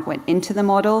understand what went into the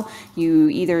model. You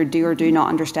either do or do not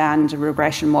understand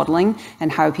regression modeling and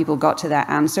how people got to that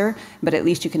answer, but at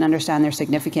least you can understand they're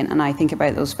significant. And I think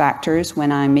about those factors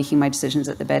when I'm making my decisions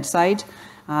at the bedside.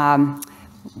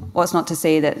 What's not to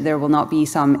say that there will not be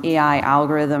some AI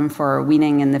algorithm for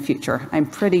weaning in the future? I'm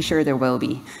pretty sure there will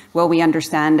be. Will we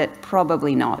understand it?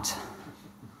 Probably not.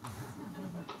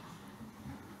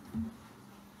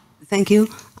 Thank you.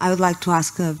 I would like to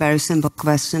ask a very simple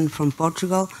question from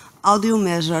Portugal. How do you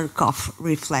measure cough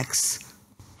reflex?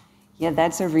 Yeah,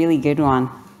 that's a really good one.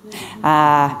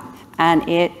 And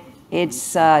it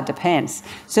depends.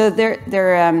 So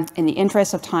in the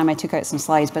interest of time, I took out some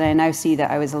slides, but I now see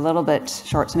that I was a little bit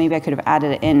short, so maybe I could have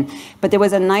added it in. But there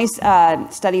was a nice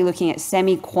study looking at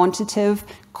semi-quantitative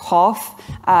cough,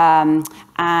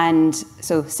 and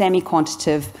so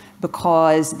semi-quantitative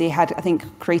because they had, I think,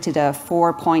 created a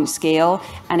 4-point scale,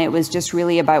 and it was just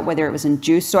really about whether it was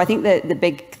induced. So I think that the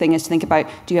big thing is to think about,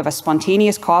 do you have a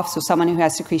spontaneous cough? So someone who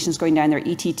has secretions going down their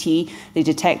ETT, they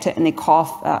detect it and they cough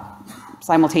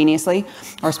simultaneously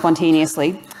or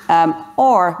spontaneously.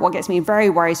 Or what gets me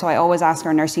very worried, so I always ask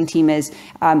our nursing team is,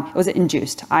 was it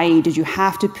induced? I.e., did you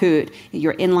have to put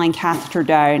your inline catheter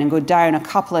down and go down a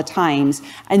couple of times,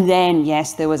 and then,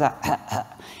 yes, there was a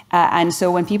and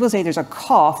so when people say there's a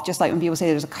cough, just like when people say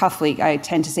there's a cuff leak, I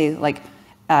tend to say, like,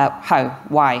 how,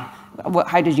 why?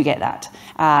 How did you get that?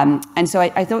 And so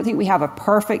I don't think we have a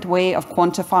perfect way of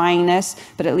quantifying this,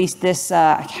 but at least this,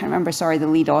 I can't remember, sorry, the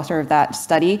lead author of that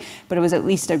study, but it was at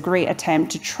least a great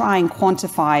attempt to try and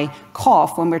quantify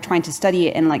cough when we're trying to study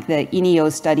it in like the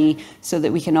INEO study so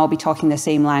that we can all be talking the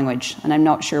same language. And I'm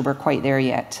not sure we're quite there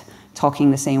yet,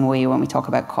 talking the same way when we talk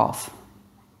about cough.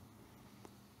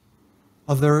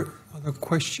 Other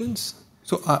questions?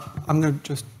 So I'm going to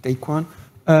just take one.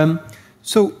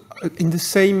 So in the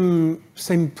same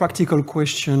practical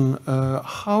question,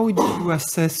 how do you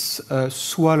assess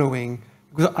swallowing?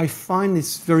 Because I find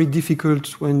it's very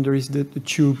difficult when there is the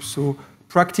tube. So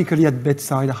practically at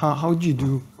bedside, how do you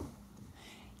do?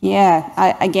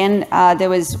 Yeah, again, there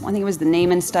was, I think it was the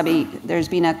Naaman study. There's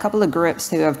been a couple of groups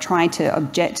who have tried to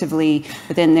objectively,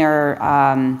 within their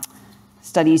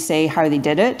studies, say how they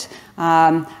did it.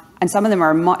 And some of them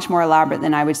are much more elaborate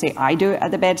than I would say I do at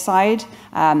the bedside.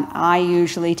 I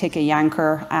usually take a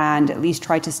yanker and at least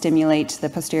try to stimulate the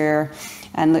posterior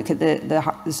and look at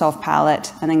the soft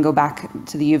palate, and then go back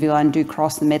to the uvula and do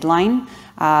cross the midline,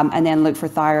 and then look for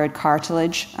thyroid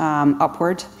cartilage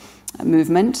upward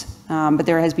movement. But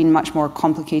there has been much more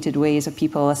complicated ways of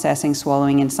people assessing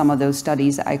swallowing in some of those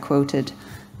studies that I quoted.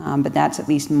 But that's at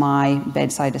least my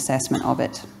bedside assessment of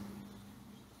it.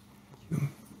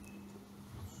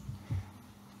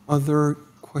 Other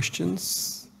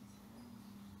questions?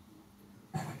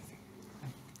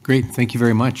 Great, thank you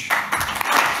very much.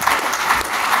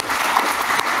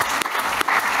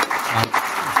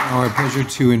 Now our pleasure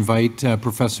to invite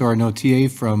Professor Arnaud Thille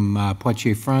from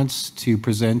Poitiers, France, to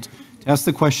present, to ask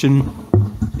the question,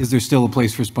 is there still a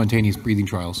place for spontaneous breathing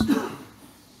trials?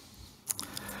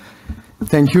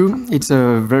 Thank you. It's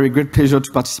a very great pleasure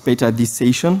to participate at this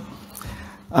session.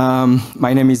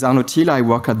 My name is Arnaud Thille. I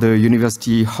work at the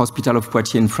University Hospital of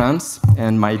Poitiers in France,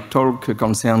 and my talk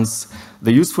concerns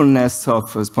the usefulness of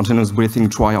spontaneous breathing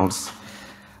trials.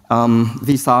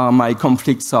 These are my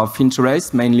conflicts of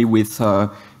interest, mainly with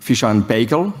Fisher and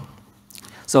Bagel.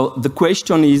 So the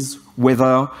question is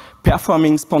whether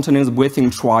performing spontaneous breathing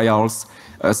trials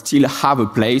still have a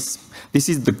place. This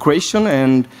is the question,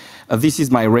 and this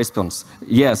is my response.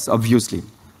 Yes, obviously.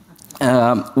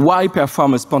 Why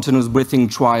perform a spontaneous breathing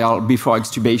trial before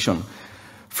extubation?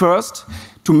 First,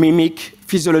 to mimic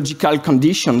physiological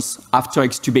conditions after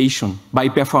extubation by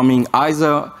performing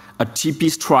either a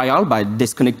TPIS trial by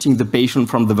disconnecting the patient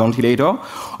from the ventilator,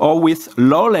 or with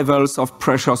low levels of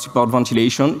pressure support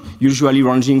ventilation, usually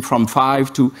ranging from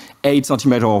 5 to 8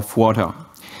 centimeters of water.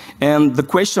 And the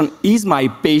question, is my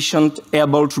patient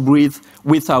able to breathe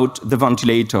without the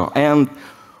ventilator? And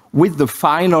with the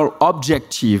final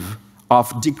objective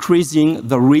of decreasing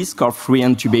the risk of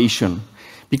reintubation,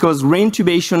 because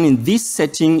reintubation in this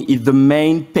setting is the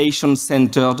main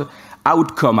patient-centered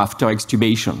outcome after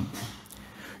extubation.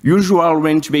 Usual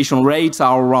reintubation rates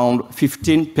are around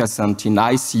 15% in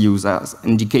ICUs, as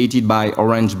indicated by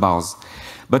orange bars.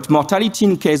 But mortality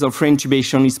in case of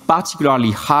reintubation is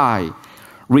particularly high,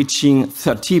 reaching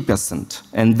 30%.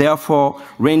 And therefore,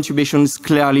 reintubation is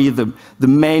clearly the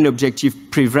main objective: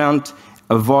 prevent,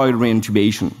 avoid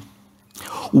reintubation.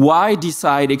 Why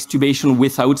decide extubation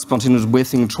without spontaneous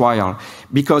breathing trial?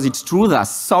 Because it's true that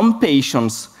some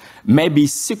patients may be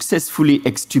successfully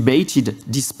extubated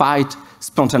despite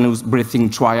spontaneous breathing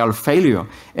trial failure,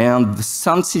 and the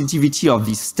sensitivity of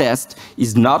this test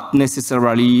is not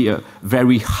necessarily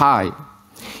very high.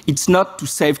 It's not to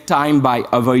save time by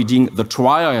avoiding the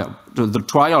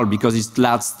trial because it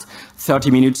lasts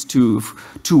 30 minutes to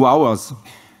 2 hours,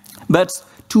 but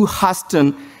to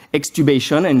hasten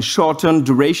extubation and shorten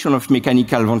duration of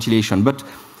mechanical ventilation. But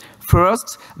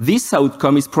first, this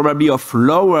outcome is probably of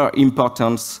lower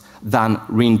importance than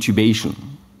reintubation.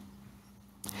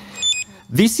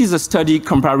 This is a study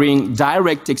comparing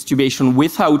direct extubation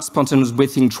without spontaneous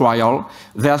breathing trial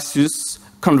versus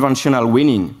conventional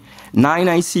weaning. 9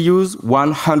 ICUs,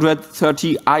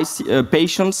 130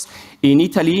 patients in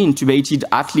Italy intubated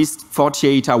at least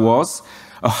 48 hours,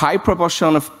 a high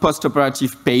proportion of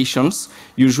postoperative patients,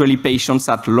 usually patients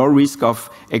at low risk of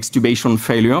extubation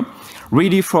failure,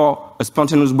 ready for a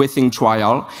spontaneous breathing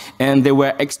trial, and they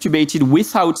were extubated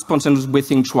without spontaneous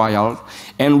breathing trial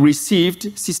and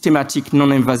received systematic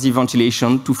non-invasive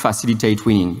ventilation to facilitate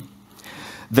weaning.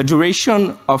 The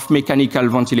duration of mechanical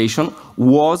ventilation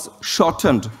was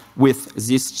shortened with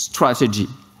this strategy,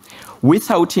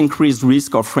 without increased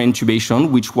risk of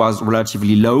reintubation, which was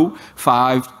relatively low,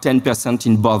 5–10%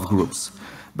 in both groups.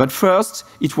 But first,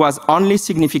 it was only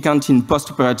significant in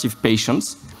postoperative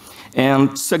patients.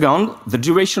 And second, the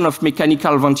duration of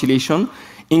mechanical ventilation,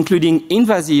 including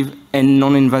invasive and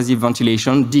non-invasive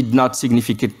ventilation, did not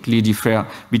significantly differ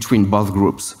between both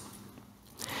groups.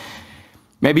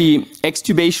 Maybe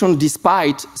extubation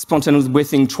despite spontaneous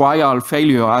breathing trial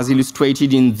failure, as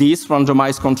illustrated in these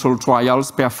randomized control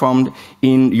trials performed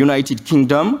in United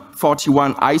Kingdom,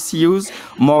 41 ICUs,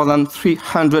 more than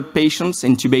 300 patients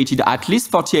intubated at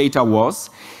least 48 hours,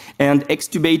 and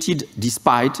extubated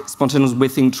despite spontaneous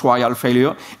breathing trial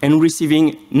failure and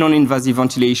receiving non-invasive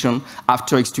ventilation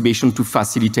after extubation to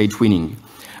facilitate weaning.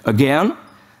 Again,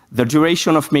 the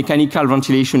duration of mechanical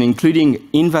ventilation, including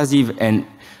invasive and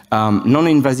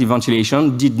non-invasive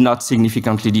ventilation, did not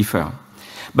significantly differ.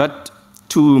 But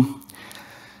to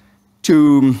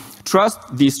trust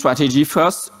this strategy,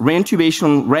 first,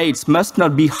 reintubation rates must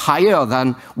not be higher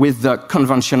than with the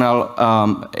conventional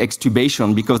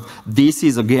extubation, because this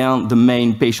is, again, the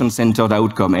main patient-centered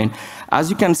outcome. And as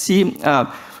you can see,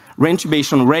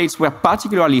 reintubation rates were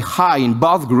particularly high in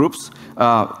both groups,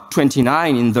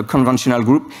 29 in the conventional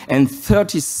group and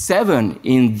 37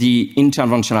 in the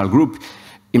interventional group.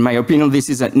 In my opinion, this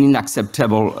is an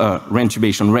unacceptable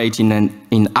reintubation rate in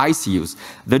ICUs.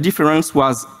 The difference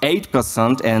was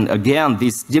 8%, and again,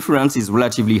 this difference is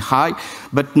relatively high,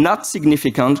 but not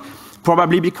significant,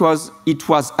 probably because it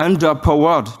was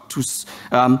underpowered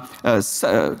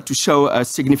to show a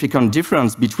significant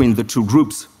difference between the two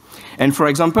groups. And for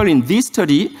example, in this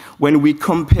study, when we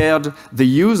compared the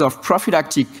use of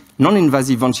prophylactic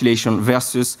non-invasive ventilation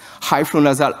versus high-flow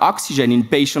nasal oxygen in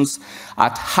patients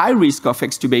at high risk of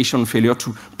extubation failure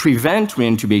to prevent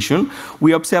reintubation,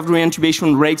 we observed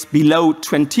reintubation rates below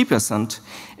 20%.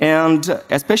 And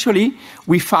especially,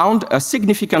 we found a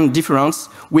significant difference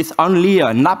with only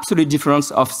an absolute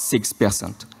difference of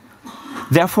 6%.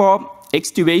 Therefore,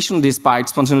 extubation despite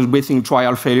spontaneous breathing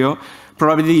trial failure,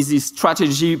 probably this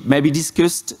strategy may be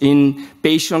discussed in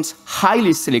patients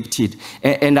highly selected.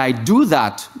 And I do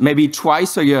that maybe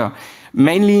twice a year,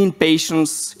 mainly in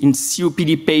patients, in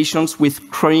COPD patients with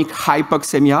chronic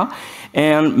hypoxemia,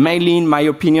 and mainly, in my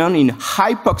opinion, in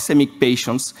hypoxemic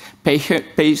patients,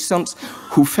 patients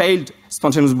who failed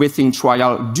spontaneous breathing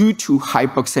trial due to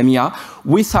hypoxemia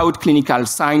without clinical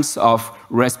signs of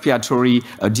respiratory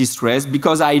distress,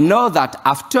 because I know that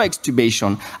after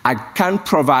extubation, I can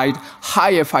provide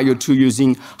high FiO2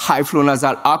 using high-flow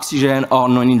nasal oxygen or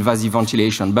non-invasive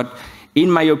ventilation. But in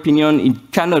my opinion,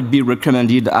 it cannot be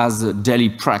recommended as a daily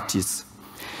practice.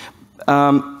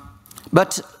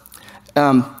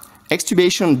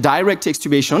 Extubation, direct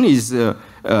extubation is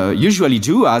usually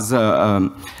due, as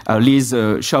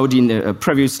Lise showed in a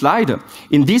previous slide.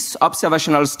 In this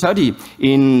observational study,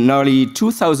 in nearly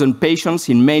 2,000 patients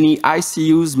in many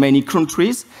ICUs, many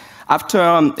countries,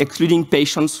 after excluding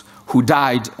patients who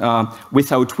died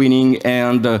without weaning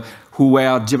and who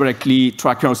were directly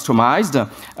tracheostomized,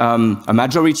 a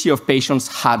majority of patients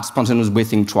had spontaneous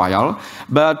breathing trial,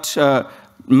 but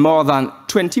more than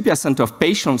 20% of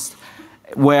patients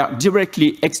were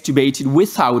directly extubated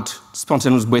without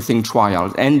spontaneous breathing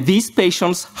trial. And these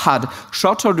patients had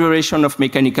shorter duration of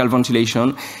mechanical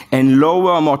ventilation and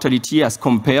lower mortality as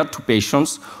compared to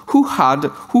patients who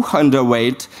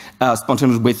underwent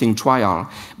spontaneous breathing trial.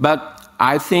 But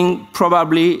I think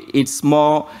probably it's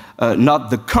more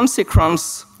not the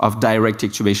consequence of direct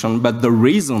extubation, but the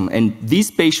reason. And these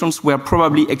patients were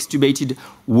probably extubated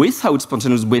without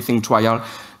spontaneous breathing trial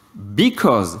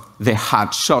because they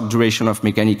had short duration of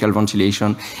mechanical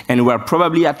ventilation and were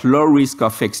probably at low risk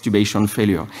of extubation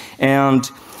failure. And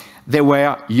they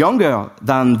were younger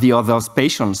than the other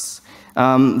patients.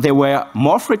 They were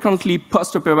more frequently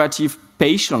postoperative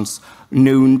patients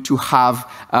known to have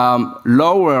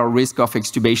lower risk of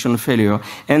extubation failure,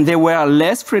 and they were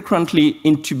less frequently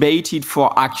intubated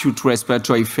for acute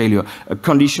respiratory failure, a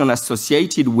condition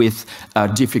associated with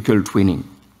difficult weaning.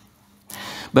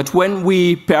 But when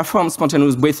we perform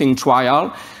spontaneous breathing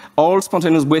trial, all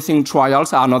spontaneous breathing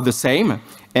trials are not the same,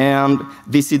 and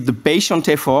this is the patient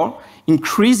effort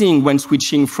increasing when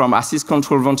switching from assist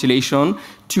control ventilation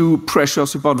to pressure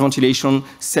support ventilation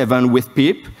 7 with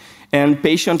PEEP, and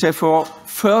patient effort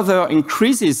further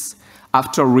increases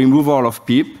after removal of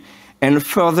PEEP and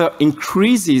further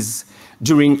increases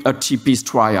during a TPIS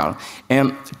trial.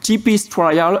 And TPIS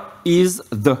trial is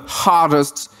the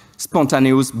hardest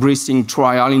spontaneous breathing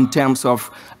trial in terms of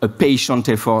a patient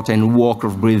effort and work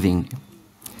of breathing.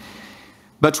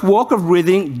 But work of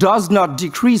breathing does not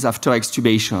decrease after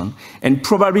extubation, and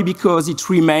probably because it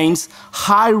remains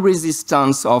high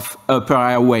resistance of upper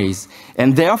airways.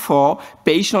 And therefore,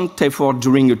 patient effort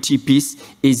during a TPIS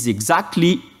is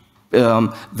exactly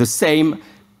the same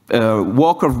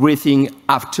work of breathing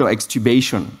after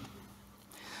extubation.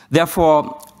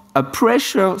 Therefore, a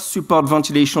pressure support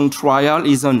ventilation trial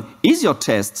is an easier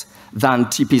test than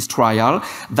TPIS trial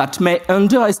that may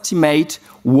underestimate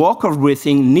work of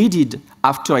breathing needed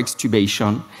after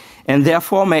extubation, and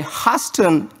therefore may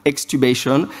hasten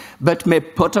extubation, but may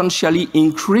potentially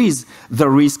increase the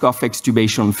risk of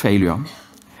extubation failure.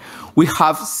 We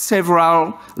have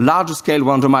several large-scale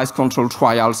randomized control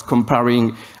trials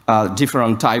comparing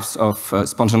different types of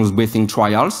spontaneous breathing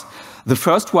trials. The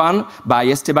first one by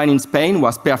Esteban in Spain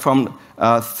was performed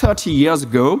 30 years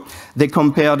ago. They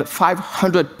compared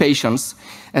 500 patients,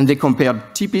 and they compared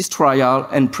TPIS trial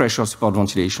and pressure support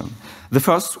ventilation. The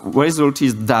first result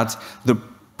is that the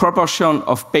proportion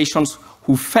of patients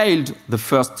who failed the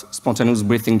first spontaneous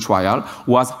breathing trial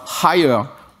was higher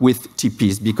with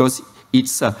TPIS because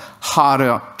it's a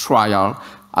harder trial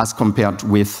as compared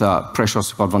with pressure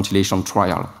support ventilation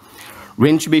trial.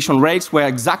 Reintubation rates were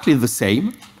exactly the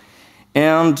same,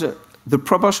 and the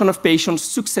proportion of patients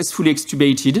successfully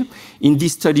extubated. In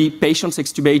this study, patients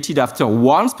extubated after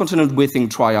one spontaneous breathing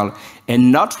trial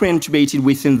and not reintubated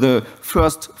within the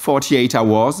first 48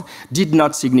 hours did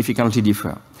not significantly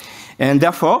differ. And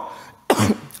therefore,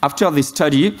 after this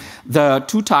study, the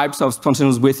two types of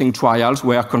spontaneous breathing trials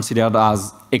were considered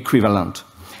as equivalent.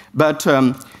 But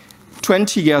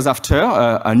 20 years after,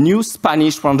 a new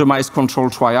Spanish randomized control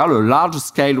trial, a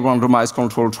large-scale randomized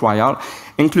control trial,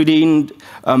 including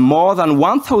more than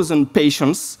 1,000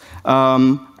 patients,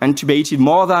 intubated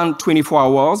more than 24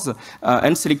 hours,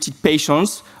 and selected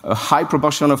patients, a high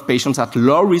proportion of patients at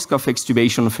low risk of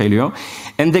extubation failure.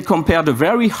 And they compared a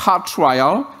very hard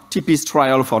trial, TPIS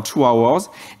trial for 2 hours,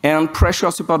 and pressure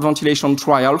support ventilation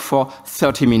trial for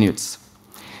 30 minutes.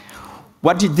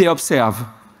 What did they observe?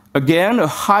 Again, a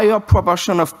higher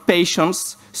proportion of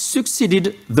patients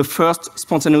succeeded the first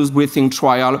spontaneous breathing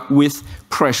trial with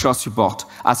pressure support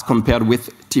as compared with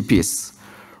TPIS.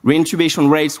 Reintubation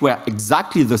rates were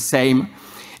exactly the same,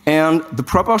 and the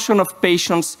proportion of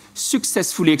patients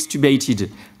successfully extubated,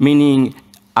 meaning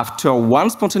after one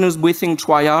spontaneous breathing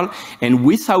trial and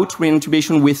without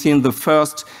reintubation within the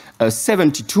first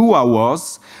 72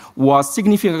 hours, was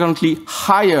significantly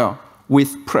higher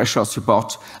with pressure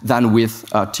support than with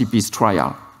TPIS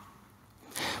trial.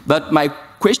 But my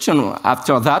question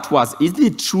after that was, is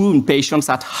it true in patients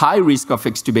at high risk of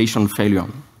extubation failure?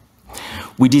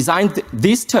 We designed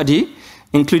this study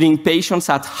including patients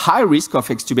at high risk of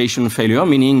extubation failure,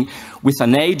 meaning with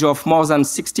an age of more than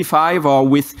 65 or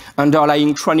with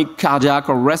underlying chronic cardiac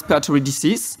or respiratory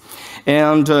disease.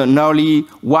 And nearly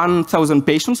 1,000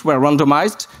 patients were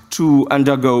randomized to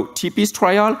undergo TPIS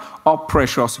trial or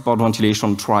pressure support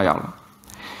ventilation trial.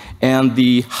 And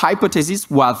the hypothesis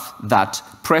was that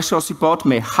pressure support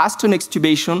may hasten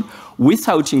extubation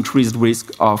without increased risk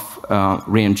of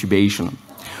reintubation.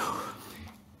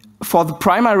 For the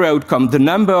primary outcome, the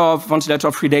number of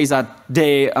ventilator-free days at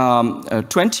day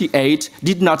 28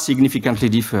 did not significantly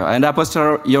differ. And a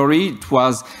posteriori, it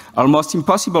was almost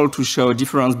impossible to show a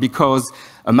difference because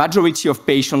a majority of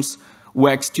patients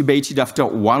were extubated after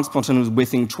one spontaneous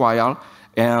breathing trial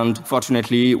and,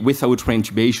 fortunately, without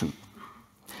reintubation.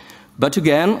 But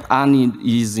again, and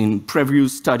in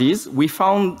previous studies, we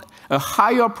found a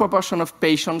higher proportion of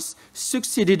patients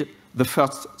succeeded the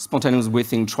first spontaneous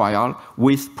breathing trial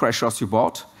with pressure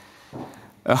support.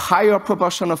 A higher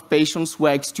proportion of patients were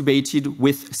extubated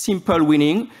with simple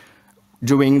weaning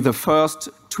during the first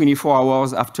 24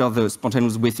 hours after the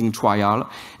spontaneous breathing trial,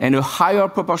 and a higher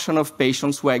proportion of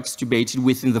patients were extubated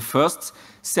within the first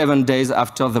 7 days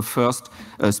after the first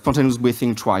spontaneous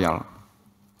breathing trial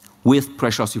with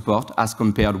pressure support as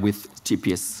compared with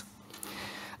TPIS.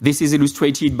 This is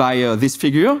illustrated by this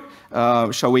figure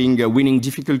showing weaning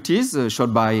difficulties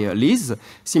showed by Lise,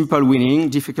 simple weaning,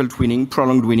 difficult weaning,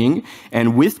 prolonged weaning,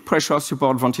 and with pressure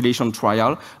support ventilation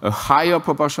trial, a higher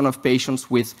proportion of patients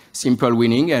with simple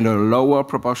weaning and a lower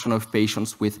proportion of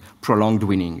patients with prolonged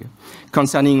weaning.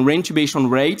 Concerning reintubation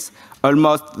rates,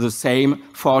 almost the same,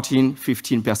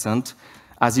 14–15%,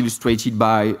 as illustrated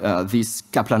by these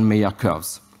Kaplan-Meier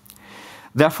curves.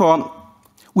 Therefore,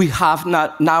 we have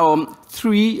now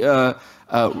three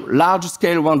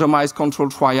large-scale randomized control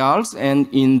trials, and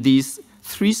in these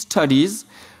 3 studies,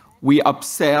 we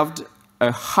observed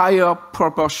a higher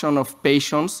proportion of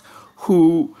patients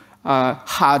who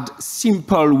had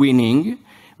simple weaning,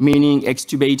 meaning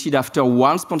extubated after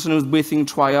one spontaneous breathing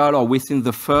trial or within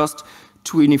the first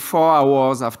 24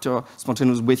 hours after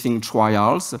spontaneous breathing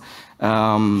trials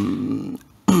in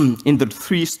the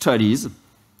 3 studies.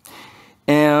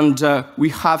 And we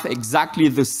have exactly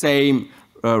the same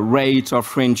rate of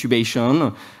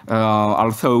reintubation,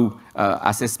 although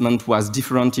assessment was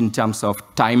different in terms of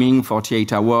timing,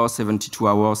 48 hours, 72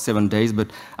 hours, 7 days. But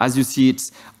as you see,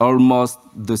 it's almost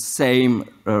the same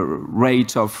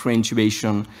rate of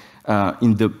reintubation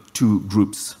in the 2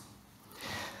 groups.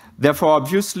 Therefore,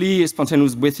 obviously,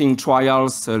 spontaneous breathing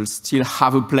trials still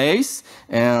have a place,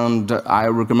 and I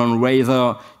recommend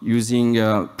rather using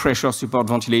pressure support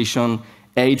ventilation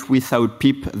 8 without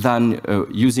PIP than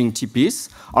using TPIS,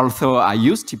 although I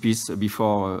used TPIS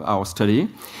before our study,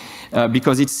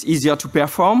 because it's easier to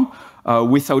perform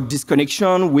without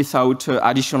disconnection, without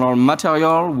additional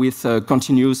material, with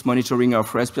continuous monitoring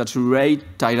of respiratory rate,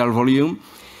 tidal volume,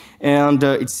 and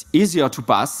it's easier to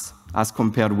pass as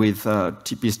compared with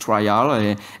TPIS trial,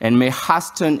 and may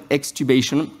hasten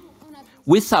extubation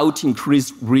without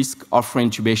increased risk of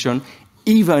reintubation,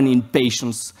 even in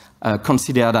patients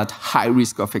considered at high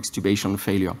risk of extubation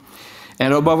failure.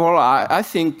 And above all, I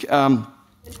think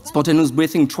spontaneous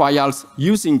breathing trials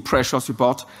using pressure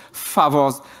support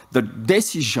favors the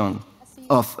decision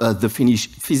of the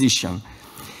physician.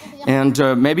 And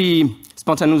maybe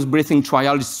spontaneous breathing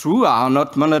trials, true, are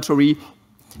not mandatory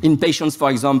in patients,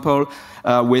 for example,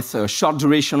 with a short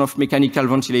duration of mechanical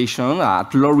ventilation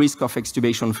at low risk of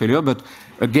extubation failure. But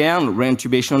again,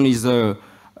 reintubation is a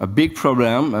big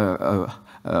problem,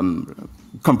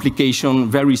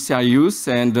 complication very serious,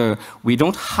 and we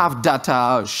don't have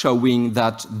data showing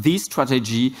that this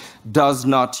strategy does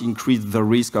not increase the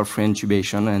risk of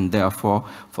reintubation, and therefore,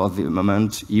 for the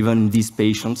moment, even these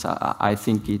patients, I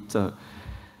think it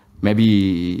may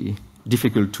be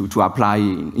difficult to apply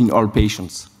in all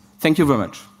patients. Thank you very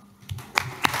much.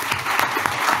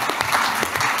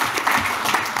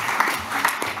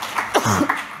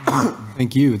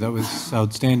 Thank you. That was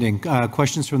outstanding.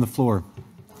 Questions from the floor?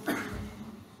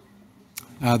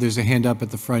 There's a hand up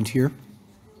at the front here.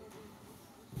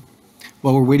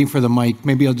 While we're waiting for the mic,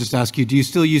 maybe I'll just ask you, do you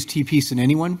still use T-piece in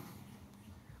anyone?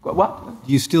 What?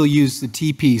 Do you still use the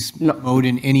T-piece mode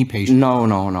in any patient?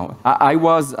 No.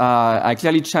 I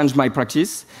clearly changed my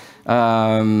practice.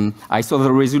 I saw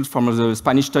the results from the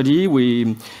Spanish study.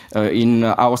 In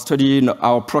our study,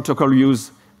 our protocol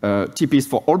used TPIS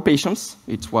for all patients.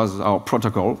 It was our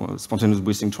protocol, spontaneous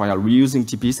breathing trial. We're using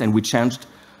TPIS, and we changed.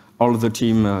 All the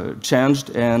team changed,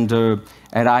 and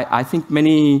I think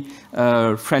many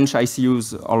French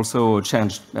ICUs also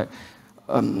changed.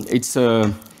 It's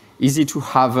easy to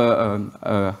have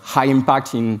a high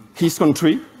impact in his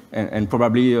country, and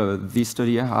probably this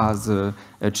study has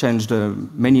changed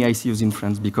many ICUs in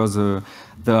France, because the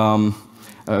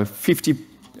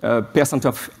 50%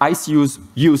 of ICUs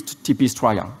used TP's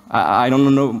trial. I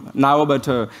don't know now, but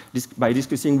by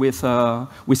discussing with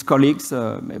colleagues,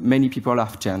 many people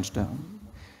have changed.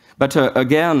 But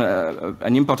again,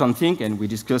 an important thing, and we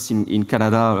discussed in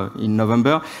Canada in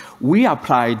November, we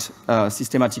applied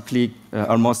systematically,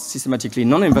 almost systematically,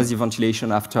 non-invasive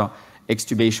ventilation after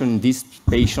extubation in these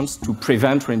patients to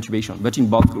prevent reintubation, but in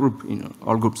both groups, in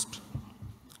all groups.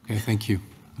 Okay, thank you.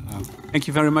 Thank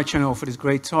you very much, Arnaud, for this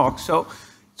great talk. So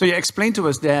you explained to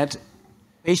us that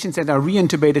patients that are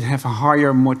reintubated have a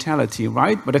higher mortality,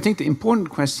 right? But I think the important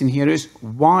question here is,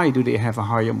 why do they have a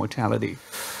higher mortality?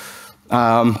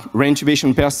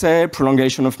 Reintubation per se,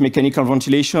 prolongation of mechanical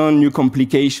ventilation, new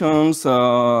complications.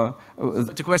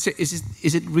 But the question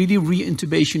is it really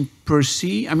reintubation per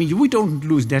se? I mean, we don't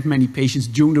lose that many patients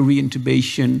during the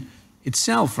reintubation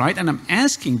itself, right? And I'm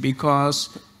asking because...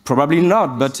 Probably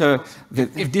not, but...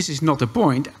 if this is not the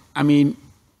point, I mean,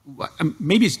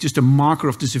 maybe it's just a marker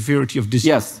of the severity of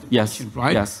disease. Yes,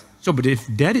 right? Yes. So, but if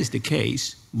that is the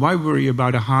case, why worry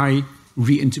about a high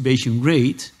reintubation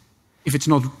rate if it's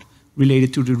not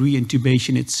related to the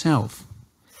reintubation itself?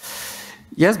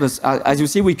 Yes, but as you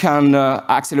see, we can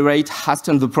accelerate,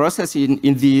 hasten the process in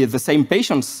the same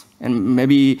patients. And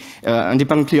maybe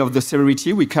independently of the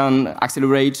severity, we can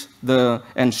accelerate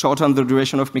and shorten the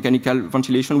duration of mechanical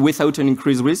ventilation without an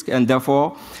increased risk. And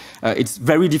therefore, it's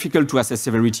very difficult to assess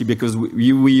severity, because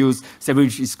we use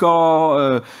severity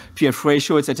score, PF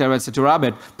ratio, etc.,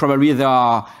 but probably there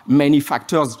are many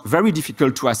factors very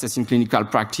difficult to assess in clinical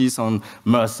practice on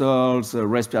muscles,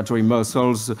 respiratory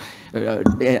muscles,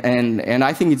 and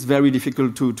I think it's very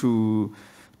difficult to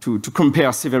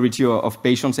compare severity of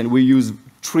patients, and we use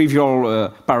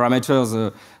trivial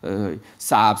parameters,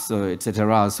 SAPS,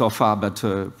 etc., so far, but...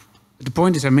 The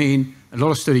point is, I mean, a lot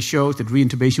of studies show that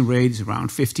reintubation rate is around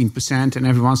 15%, and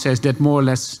everyone says that more or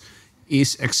less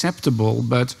is acceptable,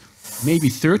 but maybe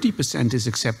 30% is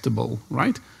acceptable,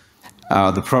 right?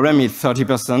 The problem is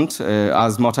 30%,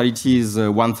 as mortality is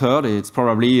 1/3, it's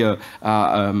probably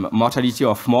mortality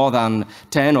of more than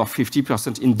 10 or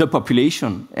 50% in the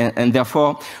population. And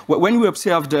therefore, when we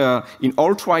observed in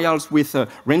all trials with a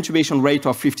reintubation rate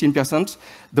of 15%,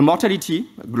 the mortality,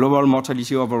 global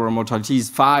mortality, overall mortality is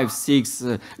 5, 6,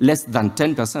 less than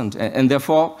 10%. And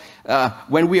therefore,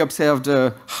 when we observed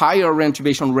higher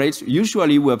reintubation rates,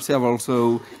 usually we observe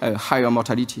also higher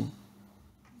mortality.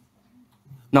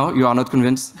 No, you are not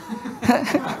convinced?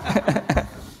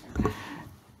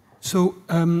 So,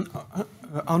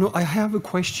 Arnaud, I have a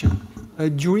question.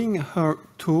 During her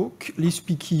talk, Lise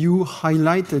Piquilloud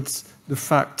highlighted the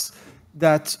fact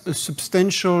that a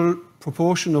substantial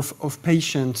proportion of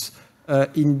patients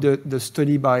in the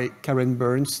study by Karen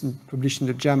Burns, published in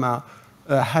the JAMA,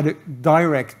 had a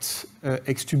direct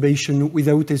extubation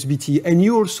without SBT. And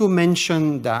you also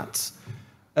mentioned that.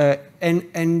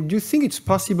 And do you think it's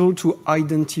possible to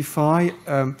identify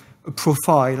a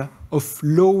profile of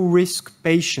low-risk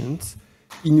patients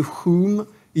in whom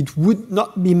it would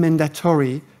not be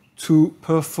mandatory to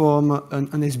perform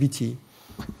an SBT?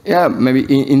 Yeah, maybe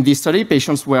in this study,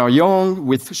 patients were young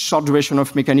with short duration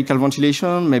of mechanical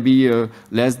ventilation, maybe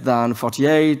less than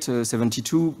 48,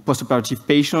 72, postoperative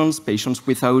patients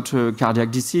without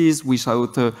cardiac disease,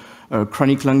 without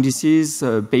chronic lung disease,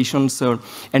 patients,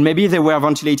 and maybe they were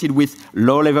ventilated with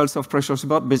low levels of pressure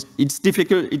support, but it's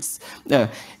difficult, it's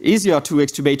easier to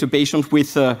extubate a patient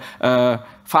with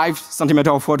 5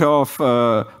 centimeters of water of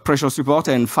pressure support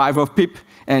and 5 of PIP,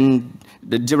 and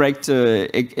direct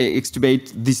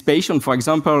extubate this patient, for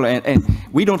example, and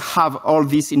we don't have all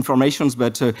these informations,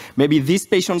 but maybe these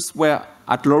patients were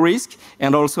at low risk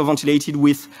and also ventilated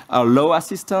with low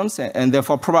assistance, and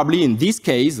therefore probably in this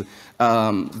case,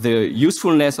 the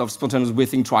usefulness of spontaneous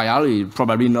breathing trial is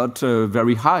probably not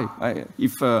very high.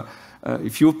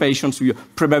 If your patients, your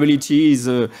probability is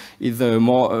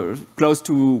more close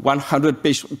to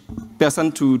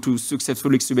 100% to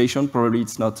successful extubation, probably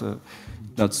it's not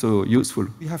so useful.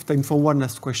 We have time for one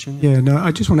last question. Yeah, no,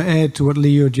 I just want to add to what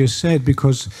Leo just said,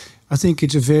 because I think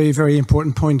it's a very, very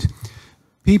important point.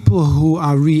 People who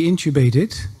are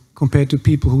re-intubated compared to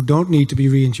people who don't need to be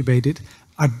re-intubated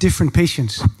are different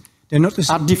patients. They're not the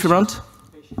same. Are different?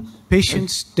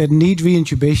 Patients that need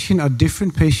re-intubation are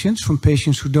different patients from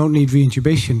patients who don't need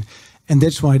re-intubation. And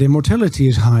that's why their mortality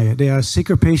is higher. They are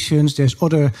sicker patients, there's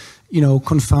other,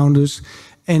 confounders.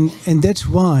 And that's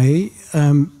why,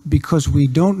 because we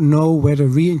don't know whether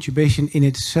re-intubation in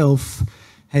itself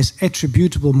has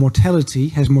attributable mortality,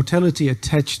 has mortality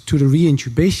attached to the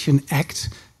re-intubation act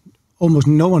almost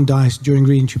no one dies during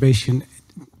reintubation,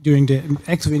 during the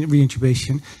active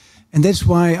reintubation. And that's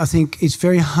why I think it's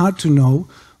very hard to know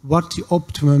what the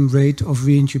optimum rate of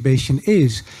reintubation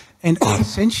is. And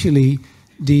essentially,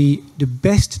 the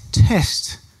best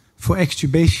test for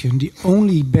extubation, the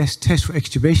only best test for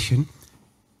extubation,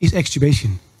 is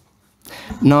extubation.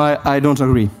 No, I don't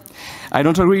agree. I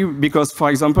don't agree because, for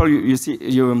example,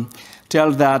 you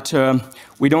tell that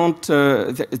we don't,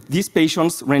 these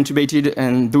patients reintubated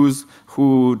and those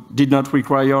who did not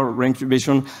require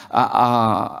reintubation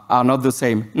are not the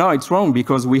same. No, it's wrong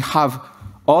because we have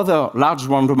other large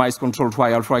randomized control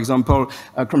trials, for example,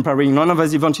 comparing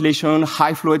non-invasive ventilation,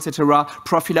 high flow, etc.,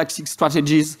 prophylactic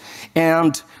strategies,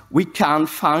 and we can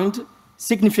find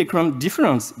significant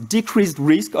difference, decreased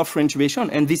risk of reintubation,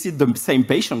 and this is the same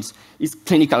patients. It's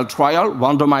clinical trial,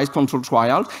 randomized control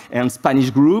trial, and Spanish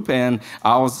group, and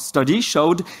our study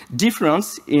showed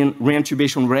difference in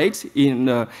reintubation rates in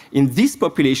this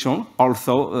population,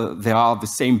 although they are the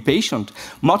same patient.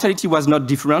 Mortality was not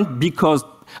different because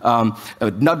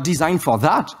not designed for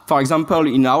that. For example,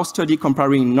 in our study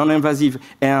comparing non-invasive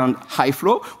and high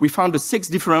flow, we found a 6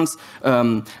 difference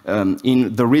in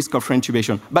the risk of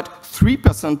reintubation, but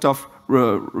 3% of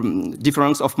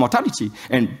difference of mortality.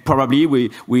 And probably we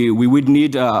would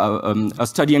need a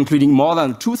study including more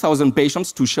than 2,000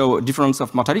 patients to show a difference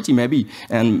of mortality, maybe.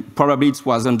 And probably it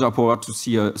was underpowered to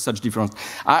see such difference.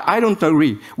 I don't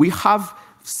agree. We have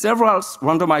several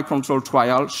randomized control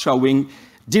trials showing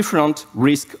different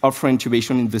risk of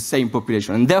reintubation in the same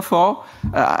population. And therefore,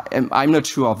 I'm not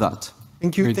sure of that.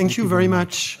 Thank you. Thank you very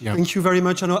much. Yeah. Thank you very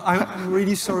much. I'm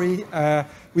really sorry.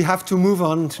 We have to move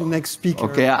on to next speaker.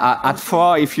 Okay, at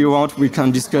 4, if you want, we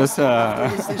can discuss. Thank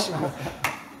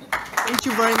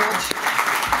you very much.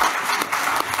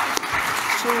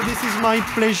 So this is my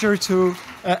pleasure to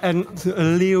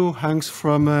Leo Heunks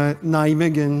from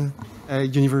Nijmegen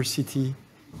University.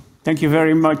 Thank you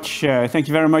very much. Thank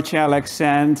you very much, Alex.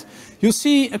 And you'll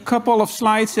see a couple of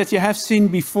slides that you have seen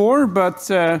before, but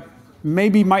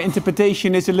maybe my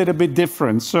interpretation is a little bit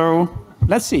different. So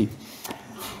let's see.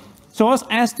 So I was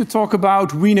asked to talk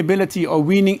about weanability or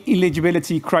weaning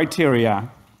eligibility criteria.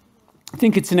 I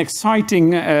think it's an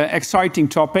exciting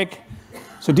topic.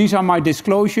 So these are my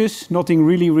disclosures, nothing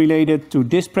really related to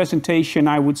this presentation,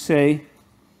 I would say.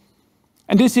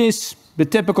 And this is the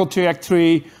typical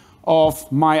trajectory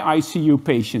of my ICU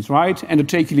patients, right?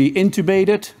 Endotracheally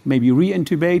intubated, maybe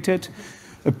re-intubated,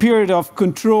 a period of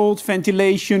controlled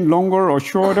ventilation, longer or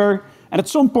shorter, and at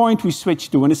some point we switch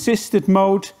to an assisted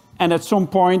mode, and at some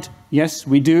point, yes,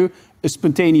 we do a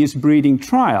spontaneous breathing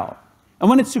trial. And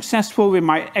when it's successful, we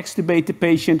might extubate the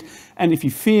patient, and if he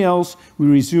fails, we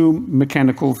resume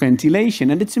mechanical ventilation.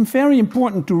 And it's very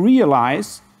important to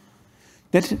realize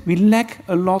that we lack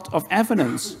a lot of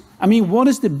evidence. I mean, what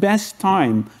is the best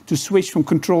time to switch from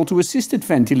controlled to assisted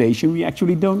ventilation? We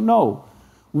actually don't know.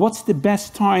 What's the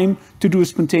best time to do a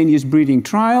spontaneous breathing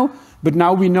trial? But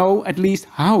now we know at least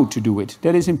how to do it.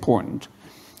 That is important.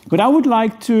 But I would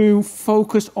like to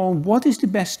focus on what is the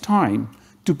best time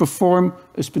to perform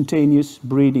a spontaneous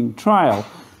breathing trial.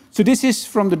 So this is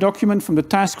from the document from the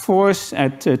task force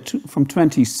from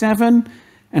 27,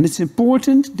 and it's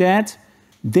important that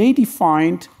they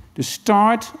defined the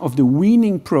start of the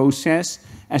weaning process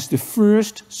as the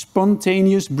first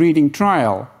spontaneous breathing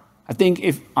trial. I think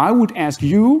if I would ask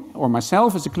you or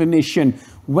myself as a clinician,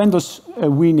 when does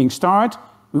weaning start?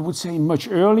 We would say much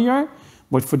earlier.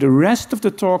 But for the rest of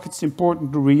the talk, it's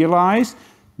important to realize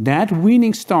that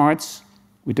weaning starts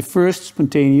with the first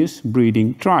spontaneous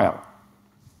breathing trial.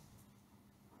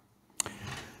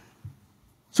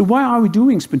 So why are we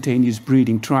doing spontaneous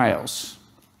breathing trials?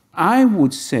 I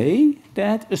would say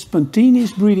that a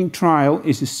spontaneous breathing trial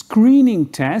is a screening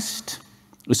test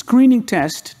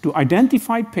to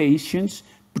identify patients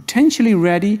potentially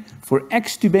ready for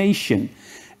extubation.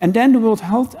 And then the World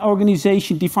Health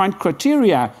Organization defined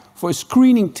criteria for a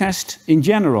screening test in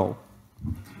general.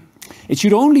 It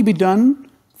should only be done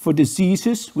for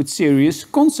diseases with serious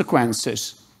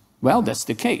consequences. Well, that's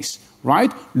the case,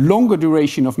 right? Longer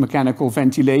duration of mechanical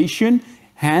ventilation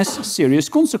has serious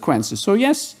consequences. So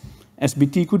yes,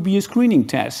 SBT could be a screening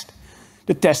test.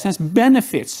 The test has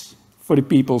benefits for the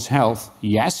people's health.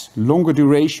 Yes, longer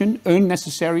duration,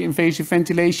 unnecessary invasive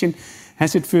ventilation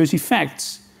has adverse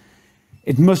effects.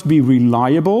 It must be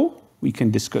reliable. We can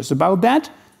discuss about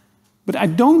that. But I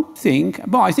don't think,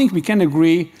 well, I think we can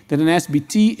agree that an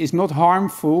SBT is not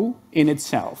harmful in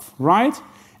itself, right?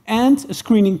 And a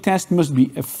screening test must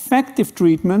be effective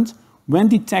treatment when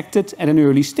detected at an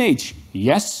early stage.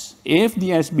 Yes, if the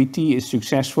SBT is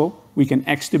successful, we can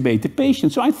extubate the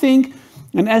patient. So I think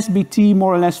And SBT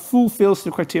more or less fulfills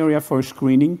the criteria for a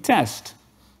screening test.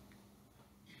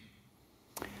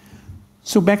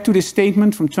 So back to this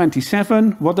statement from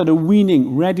 27, what are the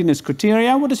weaning readiness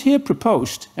criteria? What is here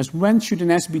proposed? As when should an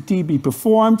SBT be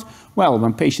performed? Well,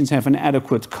 when patients have an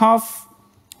adequate cough,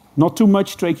 not too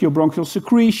much tracheobronchial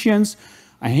secretions,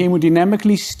 are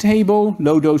hemodynamically stable,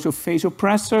 low dose of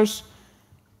vasopressors,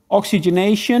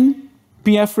 oxygenation,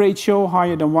 PF ratio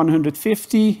higher than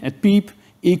 150 at PEEP,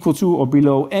 equal to or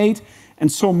below 8,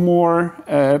 and some more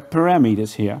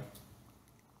parameters here.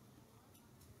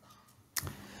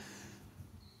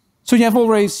 So you have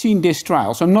already seen this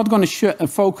trial, so I'm not going to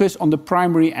focus on the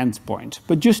primary endpoint.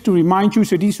 But just to remind you,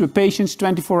 so these were patients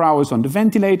 24 hours on the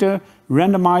ventilator,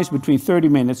 randomized between 30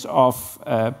 minutes of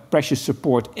pressure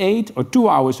support aid or 2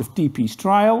 hours of TP's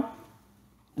trial.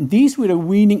 And these were the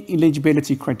weaning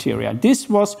eligibility criteria. This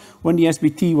was when the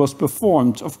SBT was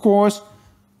performed. Of course,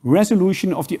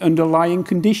 resolution of the underlying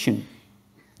condition.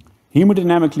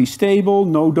 Hemodynamically stable,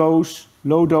 no dose,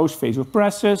 low dose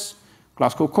vasopressors,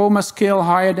 Glasgow Coma Scale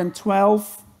higher than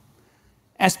 12,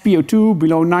 SpO2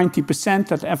 below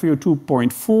 90% at FeO2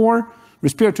 0.4,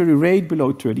 respiratory rate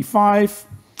below 35,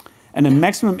 and a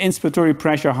maximum inspiratory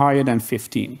pressure higher than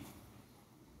 15.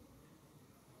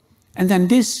 And then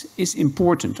this is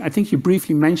important. I think you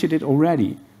briefly mentioned it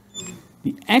already.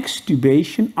 The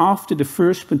extubation after the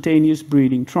first spontaneous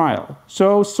breathing trial.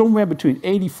 So somewhere between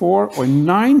 84 or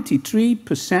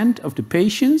 93% of the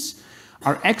patients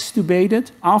are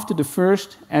extubated after the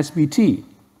first SBT.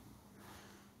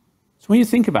 So when you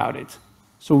think about it,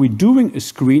 so we're doing a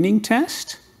screening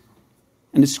test,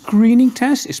 and the screening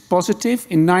test is positive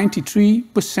in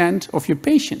 93% of your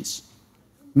patients.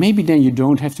 Maybe then you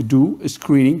don't have to do a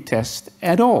screening test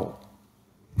at all.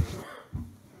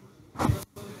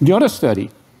 The other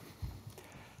study.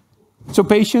 So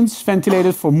patients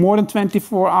ventilated for more than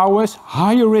 24 hours,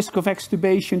 higher risk of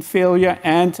extubation failure,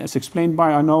 and, as explained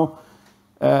by Arnaud,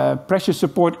 pressure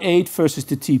support aid versus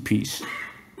the TPs.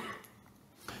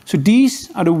 So these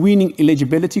are the weaning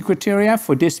eligibility criteria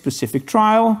for this specific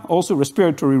trial. Also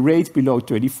respiratory rate below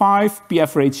 35,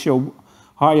 PF ratio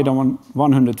higher than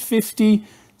 150,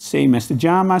 same as the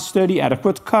JAMA study,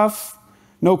 adequate cough,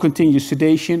 no continuous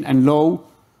sedation, and low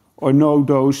or no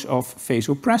dose of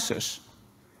vasopressors.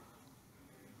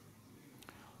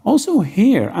 Also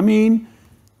here, I mean,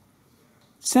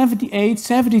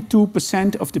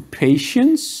 72% of the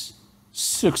patients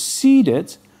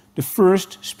succeeded the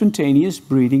first spontaneous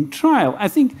breathing trial.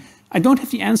 I don't have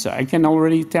the answer, I can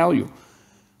already tell you.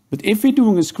 But if we're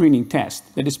doing a screening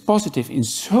test that is positive in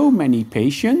so many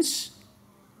patients,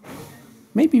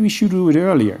 maybe we should do it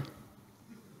earlier.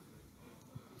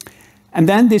 And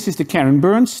then this is the Karen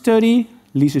Burns study.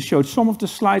 Lise showed some of the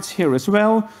slides here as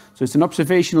well. So it's an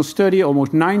observational study,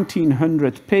 almost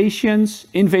 1,900 patients,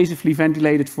 invasively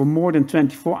ventilated for more than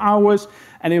 24 hours,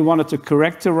 and they wanted to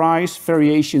characterize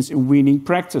variations in weaning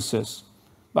practices.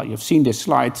 Well, you've seen this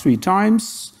slide 3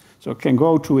 times, so I can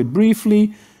go through it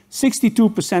briefly.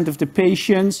 62% of the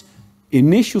patients,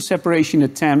 initial separation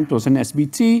attempt was an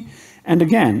SBT, and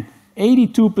again,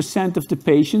 82% of the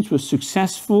patients were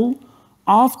successful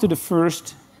after the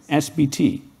first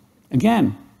SBT.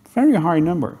 Again, very high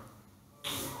number.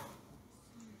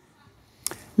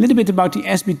 A little bit about the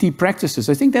SBT practices.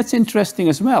 I think that's interesting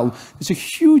as well. There's a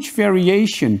huge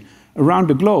variation around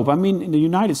the globe. I mean, in the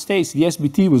United States, the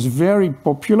SBT was very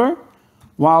popular,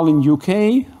 while in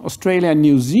UK, Australia, and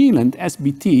New Zealand,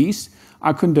 SBTs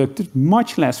are conducted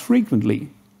much less frequently.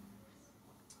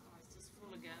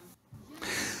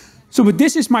 So, but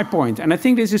this is my point, and I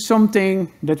think this is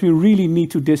something that we really need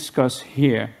to discuss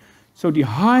here. So the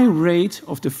high rate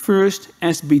of the first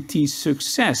SBT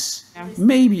success,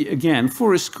 maybe again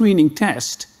for a screening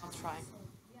test,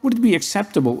 would it be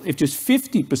acceptable if just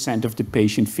 50% of the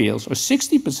patient fails or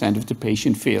 60% of the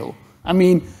patient fail? I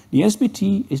mean, the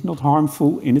SBT is not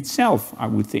harmful in itself, I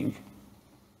would think.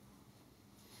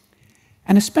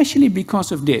 And especially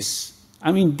because of this.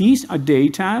 I mean, these are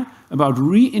data about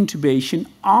re-intubation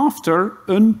after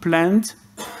unplanned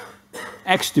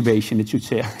extubation, it should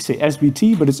say. I say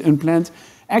SBT, but it's unplanned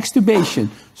extubation.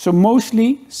 So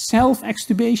mostly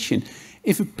self-extubation.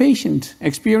 If a patient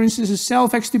experiences a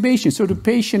self-extubation, so the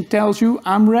patient tells you,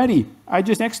 I'm ready, I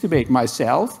just extubate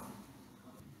myself,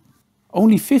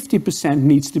 only 50%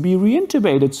 needs to be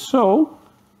re-intubated. So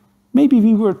maybe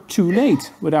we were too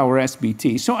late with our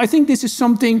SBT. So I think this is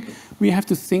something we have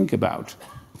to think about.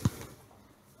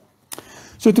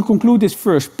 So to conclude this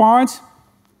first part,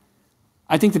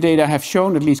 I think the data have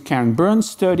shown, at least Karen Burns'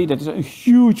 study, that there's a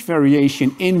huge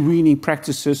variation in weaning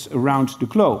practices around the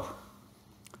globe.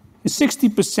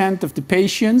 60% of the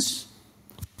patients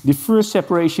the first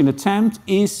separation attempt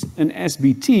is an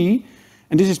SBT,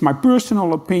 and this is my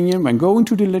personal opinion. When going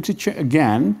to the literature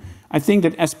again, I think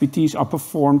that SBTs are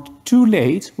performed too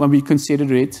late when we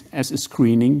consider it as a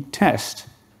screening test.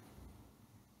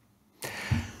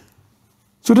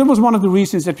 So that was one of the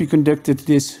reasons that we conducted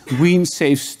this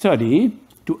WeanSafe study,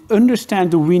 to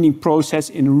understand the weaning process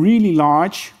in a really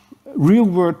large,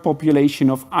 real-world population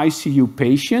of ICU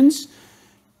patients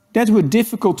that were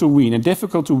difficult to wean. And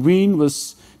difficult to wean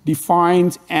was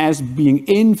defined as being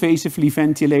invasively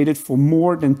ventilated for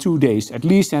more than 2 days, at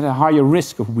least at a higher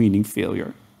risk of weaning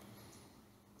failure.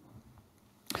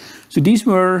 So these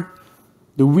were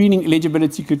the weaning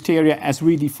eligibility criteria as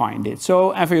we defined it.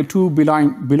 So FiO2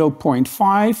 below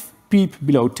 0.5, PEEP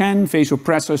below 10,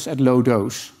 vasopressors at low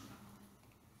dose.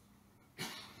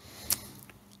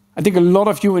 I think a lot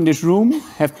of you in this room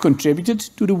have contributed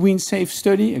to the WeanSafe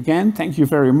study. Again, thank you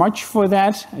very much for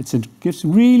that. It gives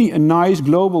really a nice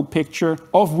global picture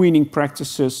of weaning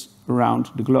practices around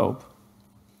the globe.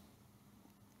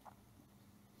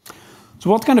 So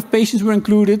what kind of patients were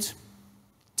included?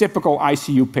 Typical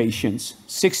ICU patients,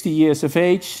 60 years of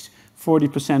age,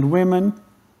 40% women,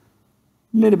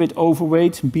 a little bit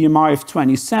overweight, BMI of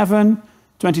 27,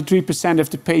 23% of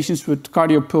the patients with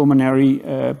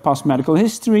cardiopulmonary past medical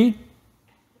history,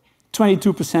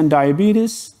 22%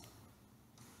 diabetes,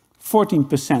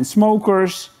 14%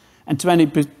 smokers, and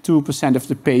 22% of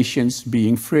the patients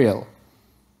being frail.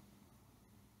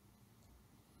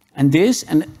 And this,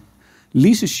 and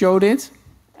Lise showed it,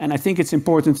 and I think it's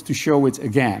important to show it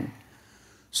again.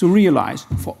 So realize,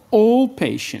 for all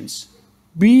patients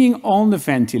being on the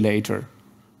ventilator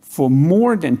for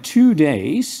more than 2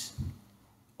 days,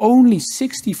 only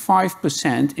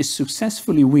 65% is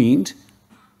successfully weaned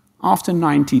after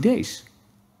 90 days.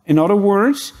 In other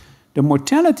words, the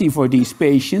mortality for these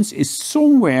patients is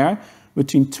somewhere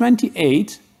between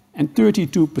 28 and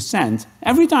 32%.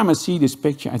 Every time I see this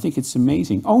picture, I think it's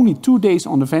amazing. Only 2 days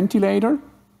on the ventilator,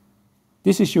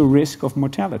 this is your risk of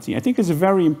mortality. I think it's a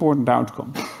very important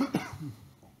outcome.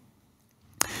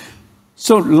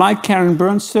 So, like Karen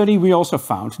Burns' study, we also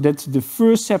found that the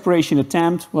first separation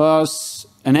attempt was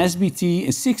an SBT in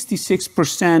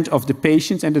 66% of the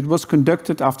patients, and it was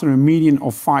conducted after a median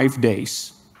of 5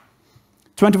 days.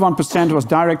 21% was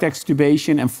direct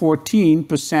extubation, and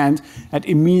 14% had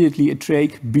immediately a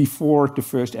trach before the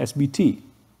first SBT.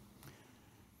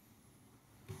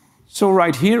 So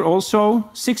right here also,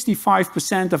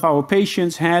 65% of our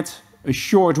patients had a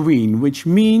short wean, which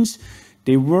means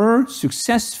they were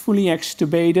successfully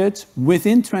extubated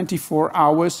within 24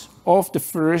 hours of the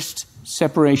first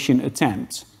separation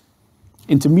attempt.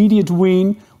 Intermediate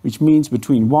wean, which means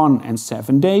between 1 and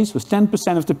 7 days, was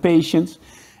 10% of the patients,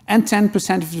 and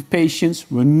 10% of the patients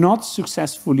were not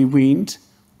successfully weaned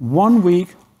 1 week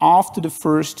after the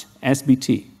first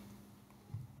SBT.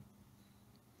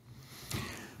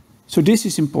 So this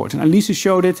is important, and Lise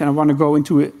showed it, and I want to go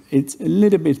into it a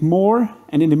little bit more.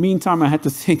 And in the meantime, I had to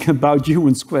think about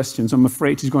Ewan's questions. I'm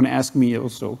afraid he's going to ask me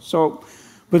also.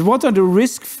 But what are the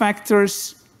risk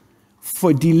factors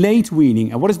for delayed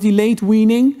weaning? And what is delayed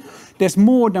weaning? There's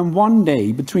more than 1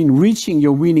 day between reaching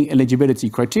your weaning eligibility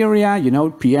criteria, you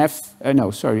know,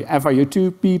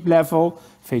 FiO2, PEEP level,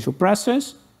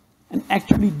 vasopressors, and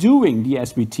actually doing the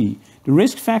SBT. The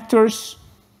risk factors: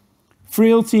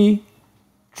 frailty,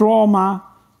 trauma,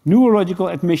 neurological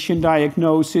admission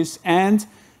diagnosis, and,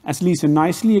 as Lise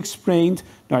nicely explained,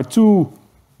 there are 2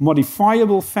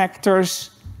 modifiable factors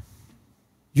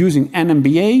using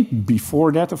NMBA,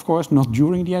 before that, of course, not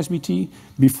during the SBT,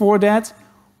 before that,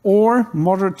 or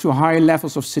moderate to high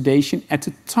levels of sedation at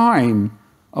the time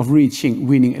of reaching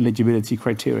weaning eligibility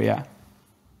criteria.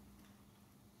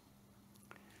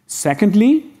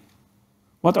 Secondly,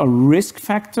 what are risk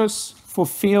factors for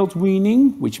failed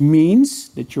weaning, which means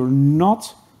that you're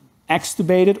not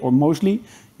extubated, or mostly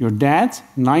you're dead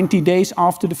 90 days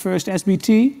after the first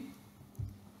SBT?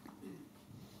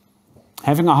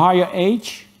 Having a higher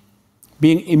age,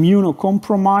 being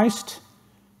immunocompromised,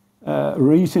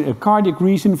 a cardiac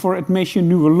reason for admission,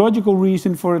 neurological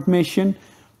reason for admission,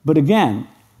 but again,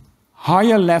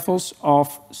 higher levels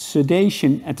of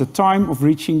sedation at the time of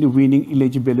reaching the weaning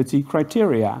eligibility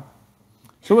criteria.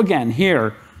 So again,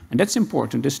 here, and that's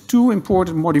important, there's 2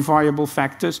 important modifiable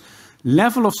factors: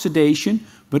 level of sedation,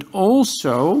 but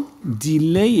also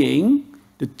delaying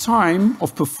the time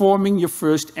of performing your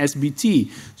first SBT.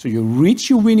 So you reach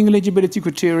your weaning eligibility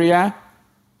criteria,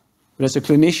 but as a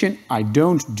clinician, I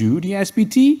don't do the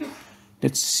SBT.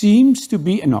 That seems to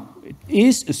be, no, it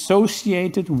is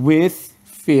associated with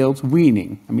failed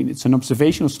weaning. I mean, it's an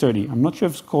observational study. I'm not sure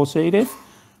if it's causative,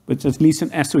 but it's at least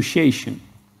an association.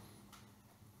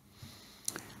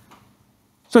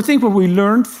 So I think what we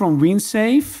learned from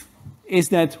WeanSafe is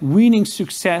that weaning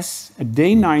success at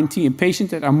day 90 in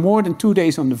patients that are more than 2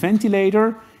 days on the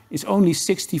ventilator is only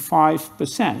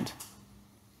 65%.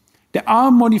 There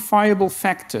are modifiable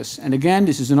factors, and again,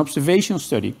 this is an observational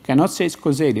study, cannot say it's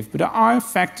causative, but there are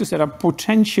factors that are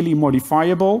potentially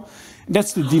modifiable.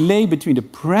 That's the delay between the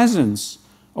presence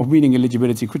of weaning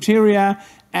eligibility criteria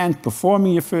and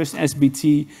performing your first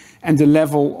SBT and the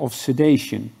level of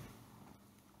sedation.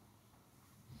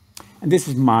 And this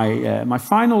is my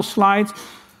final slide.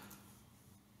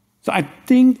 So I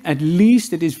think at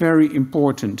least it is very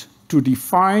important to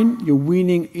define your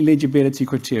weaning eligibility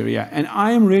criteria. And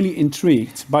I am really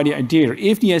intrigued by the idea,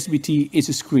 if the SBT is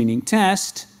a screening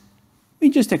test, we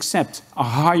just accept a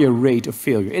higher rate of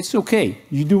failure. It's okay.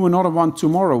 You do another one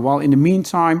tomorrow, while in the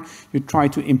meantime, you try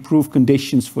to improve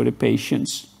conditions for the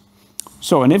patients.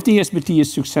 So, and if the SBT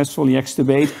is successfully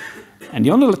extubate, and the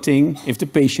other thing, if the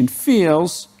patient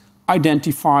fails,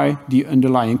 identify the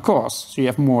underlying cause, so you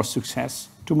have more success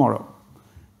tomorrow.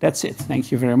 That's it.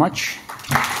 Thank you very much.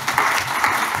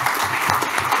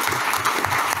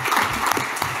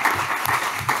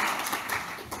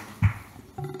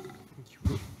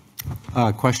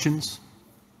 Questions?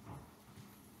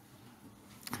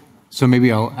 So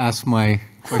maybe I'll ask my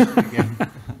question again.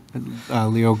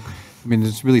 Leo, I mean,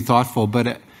 it's really thoughtful,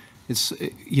 but it's,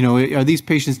 you know, are these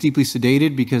patients deeply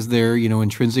sedated because they're, you know,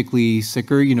 intrinsically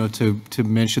sicker, you know, to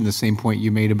mention the same point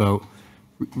you made about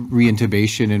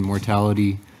reintubation and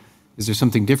mortality? Is there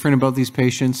something different about these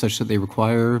patients such that they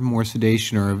require more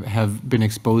sedation or have been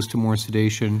exposed to more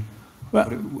sedation?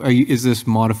 Well, is this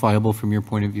modifiable from your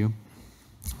point of view?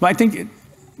 Well, I think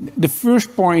the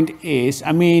first point is,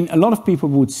 I mean, a lot of people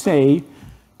would say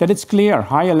that it's clear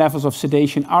higher levels of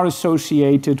sedation are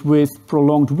associated with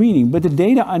prolonged weaning, but the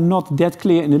data are not that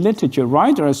clear in the literature,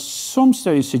 right? There are some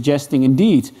studies suggesting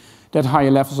indeed that higher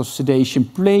levels of sedation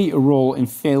play a role in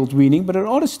failed weaning, but there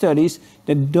are other studies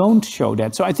that don't show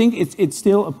that. So I think it's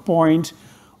still a point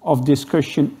of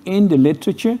discussion in the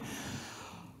literature.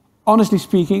 Honestly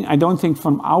speaking, I don't think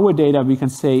from our data we can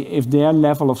say if their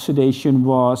level of sedation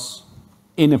was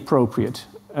inappropriate.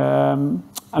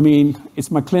 I mean, it's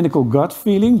my clinical gut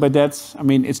feeling, but that's, I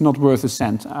mean, it's not worth a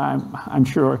cent, I'm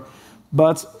sure.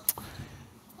 But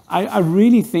I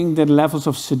really think that levels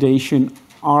of sedation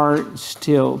are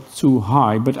still too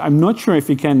high, but I'm not sure if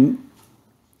we can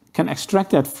extract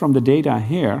that from the data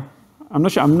here. I'm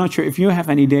not sure if you have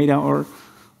any data or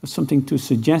something to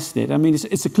suggest it. I mean,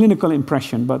 it's a clinical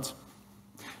impression, but...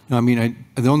 No, I mean,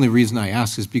 the only reason I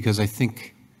ask is because I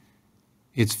think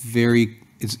it's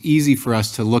easy for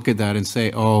us to look at that and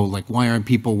say, oh, like, why aren't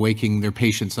people waking their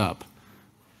patients up?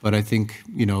 But I think,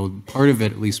 you know, part of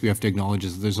it, at least we have to acknowledge,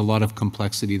 is there's a lot of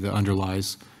complexity that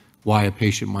underlies why a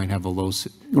patient might have a low,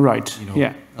 right, you know,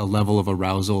 yeah, a level of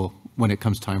arousal when it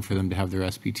comes time for them to have their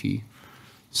SBT.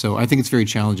 So I think it's very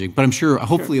challenging, but I'm sure,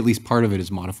 hopefully, at least part of it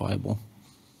is modifiable.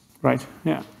 Right,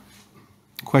 yeah.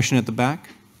 Question at the back?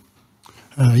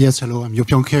 Yes, hello. I'm Joop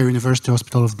Jonker, University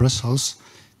Hospital of Brussels.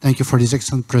 Thank you for this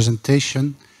excellent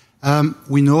presentation.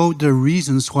 We know the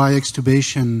reasons why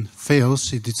extubation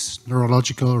fails. It's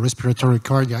neurological, respiratory,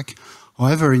 cardiac.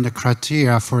 However, in the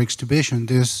criteria for extubation,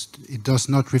 it does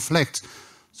not reflect.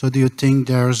 So do you think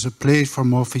there's a place for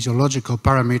more physiological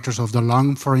parameters of the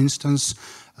lung, for instance,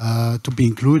 to be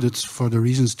included for the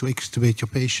reasons to extubate your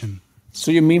patient? So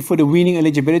you mean for the weaning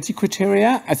eligibility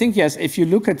criteria? I think, yes, if you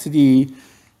look at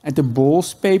the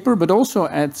Bowles paper, but also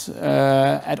at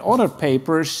other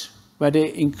papers where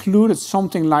they included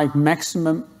something like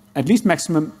at least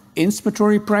maximum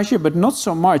inspiratory pressure, but not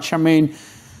so much. I mean,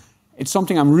 it's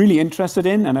something I'm really interested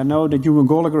in, and I know that Ewan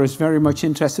Goligher is very much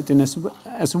interested in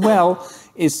as well,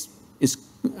 is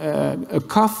a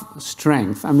cuff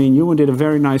strength. I mean, Ewan did a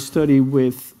very nice study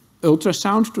with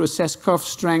ultrasound to assess cuff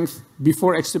strength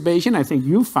before extubation. I think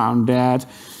you found that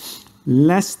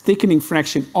less thickening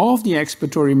fraction of the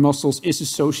expiratory muscles is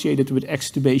associated with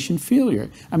extubation failure.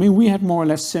 I mean, we had more or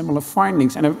less similar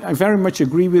findings, and I very much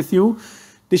agree with you.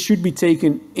 This should be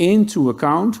taken into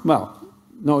account. Well,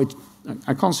 no,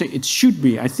 I can't say it should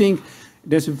be. I think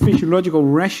there's a physiological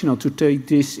rationale to take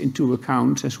this into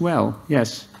account as well.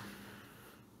 Yes.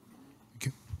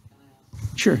 Okay.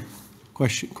 Sure.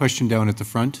 Question down at the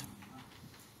front.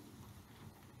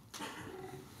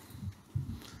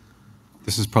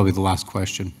 This is probably the last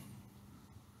question.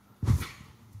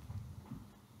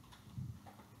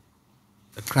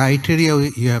 The criteria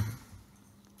you have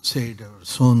said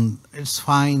soon, it's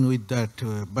fine with that,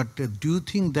 but do you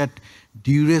think that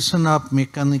duration of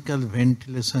mechanical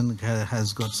ventilation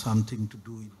has got something to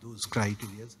do with those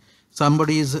criteria?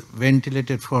 Somebody is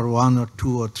ventilated for 1 or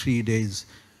 2 or 3 days.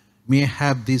 may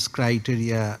have this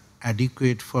criteria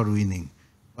adequate for weaning.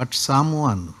 But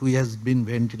someone who has been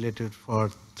ventilated for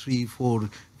 3, 4,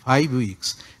 5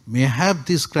 weeks may have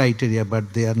this criteria,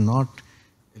 but they are not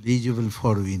eligible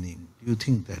for weaning. Do you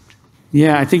think that?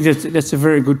 Yeah, I think that's a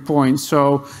very good point.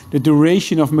 So the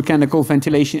duration of mechanical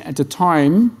ventilation at the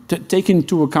time, taking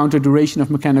into account the duration of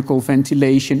mechanical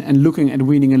ventilation and looking at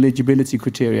weaning eligibility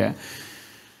criteria.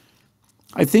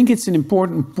 I think it's an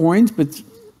important point, but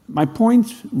my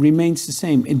point remains the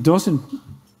same. It doesn't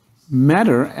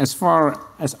matter as far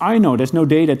as I know. There's no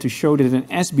data to show that an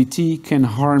SBT can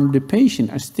harm the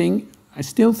patient. I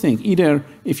still think either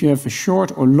if you have a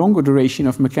short or longer duration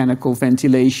of mechanical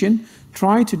ventilation,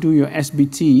 try to do your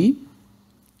SBT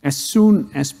as soon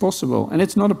as possible. And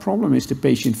it's not a problem if the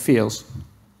patient fails,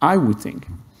 I would think.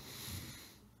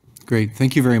 Great.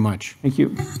 Thank you very much. Thank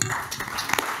you.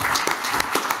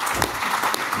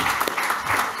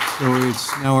 So it's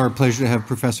now our pleasure to have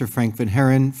Professor Frank van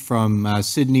Haren from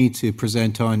Sydney to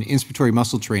present on inspiratory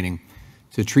muscle training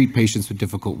to treat patients with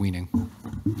difficult weaning.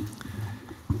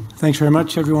 Thanks very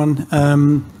much, everyone.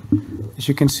 As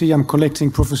you can see, I'm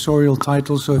collecting professorial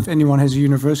titles, so if anyone has a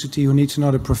university who needs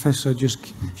another professor,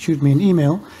 just shoot me an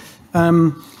email.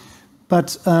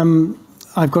 But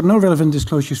I've got no relevant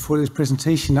disclosures for this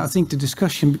presentation. I think the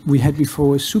discussion we had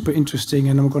before is super interesting,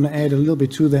 and I'm going to add a little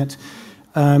bit to that.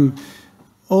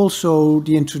 Also,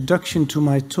 the introduction to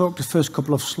my talk, the first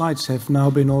couple of slides have now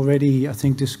been already, I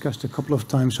think, discussed a couple of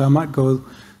times, so I might go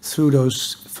through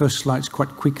those first slides quite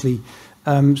quickly.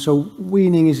 So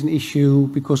weaning is an issue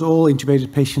because all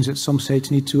intubated patients at some stage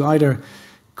need to either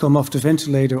come off the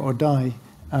ventilator or die.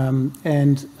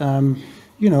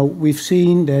 You know, we've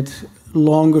seen that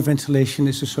longer ventilation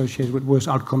is associated with worse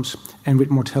outcomes and with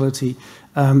mortality.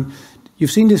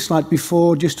 You've seen this slide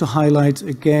before, just to highlight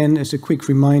again as a quick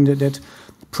reminder that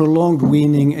prolonged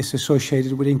weaning is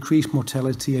associated with increased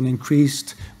mortality and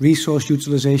increased resource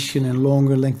utilization and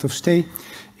longer length of stay.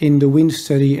 In the WIN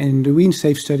study and in the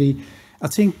WeanSafe study, I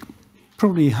think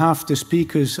probably half the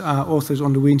speakers are authors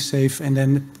on the WeanSafe, and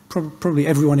then probably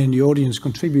everyone in the audience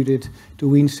contributed to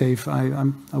WeanSafe,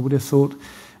 I would have thought.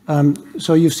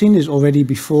 So you've seen this already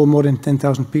before, more than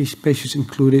 10,000 patients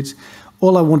included.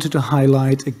 All I wanted to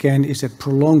highlight again is that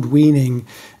prolonged weaning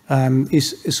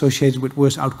is associated with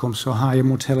worse outcomes, so higher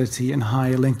mortality and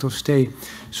higher length of stay.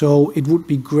 So it would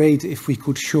be great if we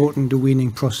could shorten the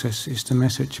weaning process, is the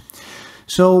message.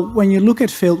 So when you look at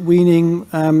failed weaning,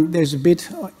 there's a bit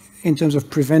in terms of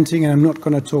preventing, and I'm not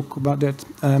going to talk about that.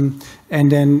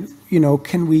 And then, you know,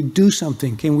 can we do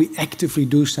something? Can we actively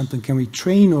do something? Can we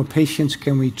train our patients?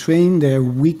 Can we train their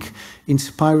weak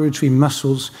inspiratory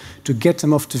muscles to get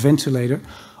them off the ventilator?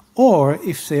 Or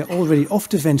if they're already off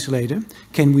the ventilator,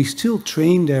 can we still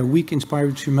train their weak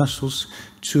inspiratory muscles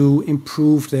to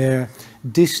improve their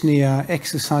dyspnea,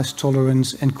 exercise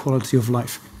tolerance, and quality of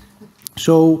life?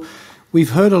 So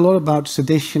we've heard a lot about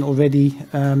sedation already,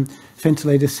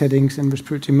 ventilator settings and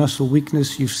respiratory muscle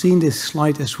weakness. You've seen this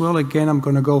slide as well. Again, I'm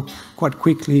going to go quite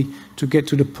quickly to get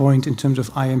to the point in terms of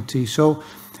IMT. So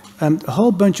a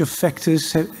whole bunch of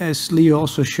factors, as Leo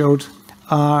also showed,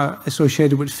 are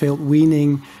associated with failed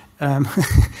weaning.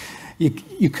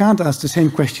 You can't ask the same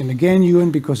question again,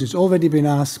 Ewan, because it's already been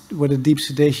asked whether deep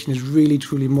sedation is really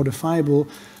truly modifiable.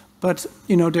 But,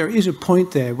 you know, there is a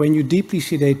point there. When you deeply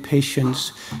sedate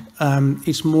patients,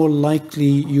 it's more likely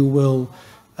you will,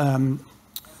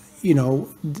 you know,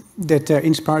 that their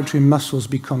inspiratory muscles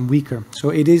become weaker.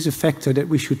 So it is a factor that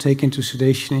we should take into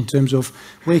sedation in terms of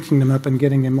waking them up and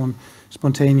getting them on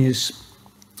spontaneous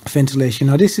ventilation.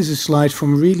 Now, this is a slide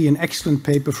from really an excellent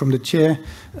paper from the chair,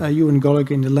 Ewan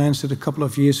Goligher in the Lancet a couple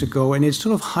of years ago, and it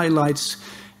sort of highlights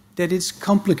that it's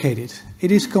complicated.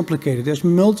 It is complicated. There's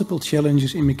multiple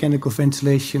challenges in mechanical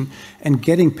ventilation and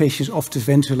getting patients off the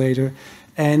ventilator,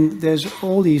 and there's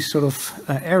all these sort of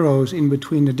arrows in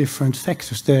between the different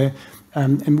factors there.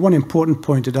 And one important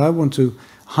point that I want to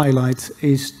highlight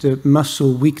is the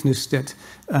muscle weakness that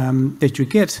you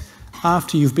get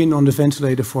after you've been on the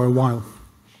ventilator for a while.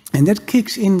 And that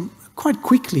kicks in quite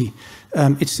quickly.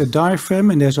 It's the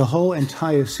diaphragm, and there's a whole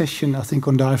entire session, I think,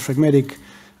 on diaphragmatic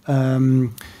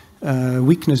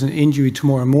weakness and injury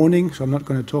tomorrow morning, so I'm not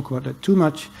going to talk about that too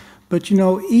much. But, you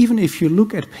know, even if you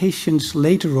look at patients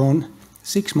later on,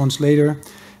 6 months later,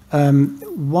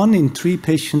 1 in 3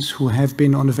 patients who have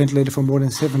been on the ventilator for more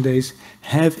than 7 days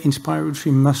have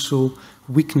inspiratory muscle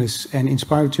weakness and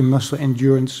inspiratory muscle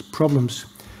endurance problems.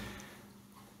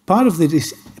 Part of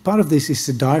this is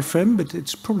the diaphragm, but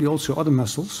it's probably also other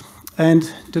muscles.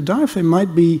 And the diaphragm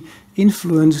might be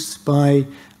influenced by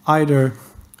either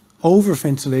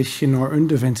overventilation or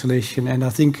underventilation. And I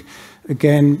think,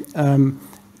 again,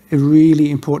 a really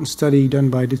important study done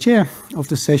by the chair of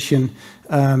the session.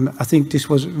 I think this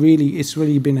was really, it's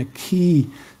really been a key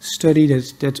study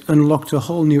that unlocked a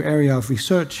whole new area of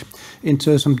research in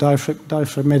terms of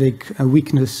diaphragmatic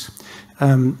weakness.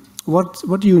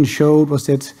 What Ewan showed was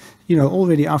that,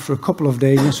 already after a couple of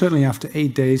days, and certainly after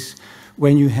 8 days,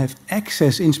 when you have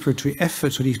excess inspiratory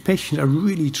effort, so these patients are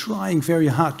really trying very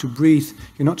hard to breathe,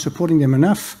 you're not supporting them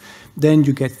enough, then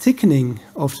you get thickening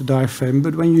of the diaphragm.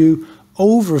 But when you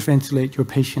overventilate your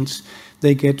patients,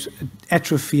 they get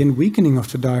atrophy and weakening of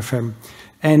the diaphragm.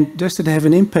 And does that have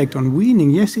an impact on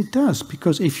weaning? Yes, it does,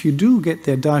 because if you do get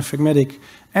that diaphragmatic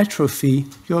atrophy,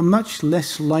 you're much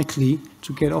less likely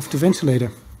to get off the ventilator.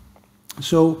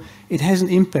 So it has an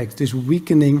impact, this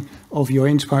weakening of your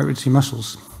inspiratory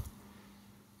muscles.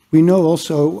 We know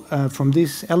also from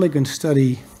this elegant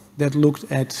study that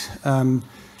looked at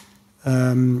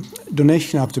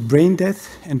donation after brain death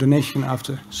and donation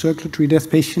after circulatory death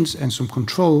patients and some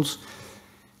controls,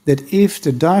 that if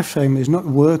the diaphragm is not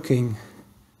working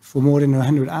for more than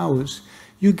 100 hours,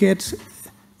 you get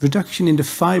reduction in the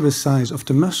fiber size of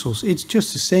the muscles. It's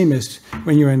just the same as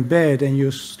when you're in bed and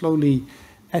you're slowly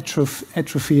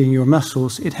atrophying your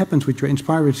muscles. It happens with your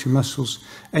inspiratory muscles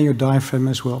and your diaphragm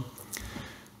as well.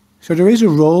 So there is a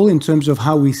role in terms of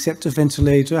how we set the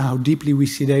ventilator, how deeply we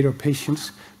sedate our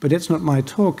patients, but that's not my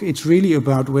talk. It's really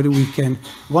about whether we can,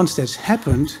 once that's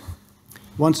happened,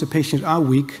 once the patients are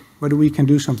weak, whether we can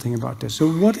do something about this.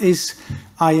 So what is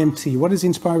IMT? What is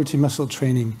inspiratory muscle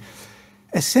training?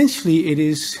 Essentially, it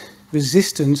is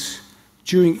resistance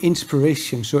during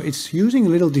inspiration. So it's using a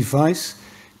little device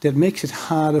that makes it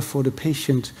harder for the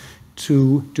patient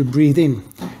to breathe in.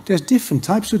 There's different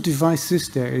types of devices.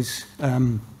 There is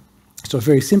so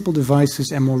very simple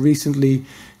devices, and more recently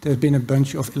there's been a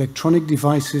bunch of electronic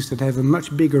devices that have a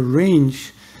much bigger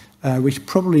range, which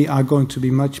probably are going to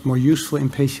be much more useful in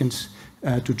patients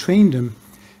to train them.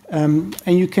 And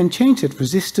you can change that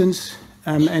resistance,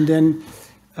 and then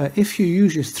if you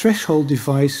use a threshold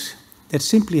device that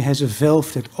simply has a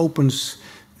valve that opens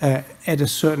at a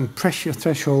certain pressure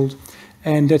threshold,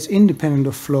 and that's independent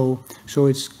of flow, so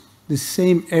it's the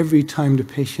same every time the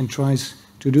patient tries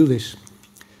to do this.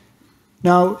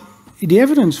 Now, the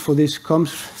evidence for this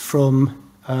comes from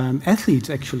athletes,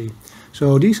 actually.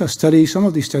 So these are studies, some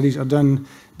of these studies are done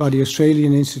by the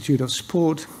Australian Institute of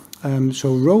Sport.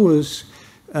 So rowers,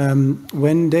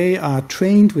 when they are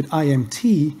trained with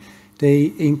IMT,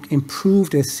 they improve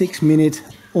their 6-minute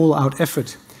all-out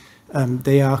effort.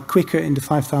 They are quicker in the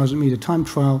 5,000-meter time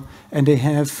trial, and they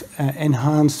have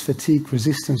enhanced fatigue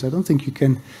resistance. I don't think you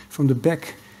can, from the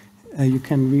back, you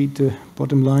can read the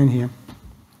bottom line here.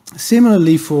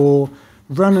 Similarly, for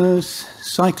runners,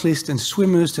 cyclists, and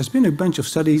swimmers, there's been a bunch of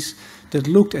studies that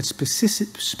looked at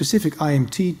specific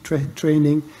IMT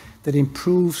training that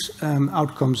improves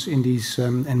outcomes in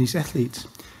these athletes.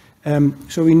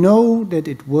 So we know that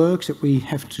it works, that we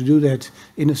have to do that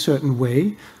in a certain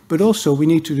way, but also we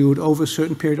need to do it over a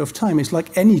certain period of time. It's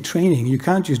like any training. You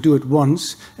can't just do it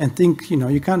once and think,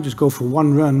 you can't just go for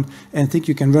one run and think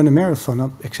you can run a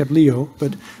marathon, except Leo,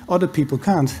 but other people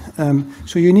can't.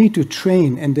 So you need to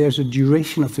train, and there's a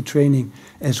duration of the training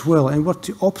as well. And what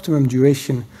the optimum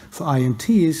duration for IMT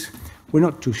is, we're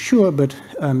not too sure, but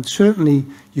certainly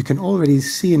you can already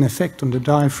see an effect on the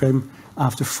diaphragm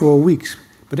after 4 weeks.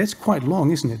 But that's quite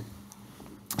long, isn't it?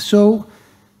 So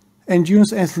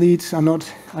endurance athletes are not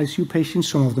ICU patients.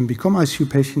 Some of them become ICU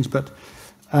patients, but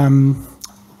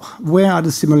where are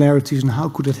the similarities and how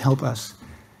could it help us?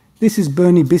 This is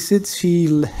Bernie Bissett.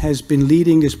 She has been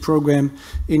leading this program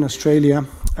in Australia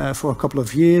for a couple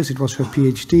of years. It was her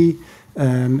PhD,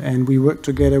 and we worked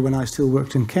together when I still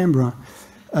worked in Canberra.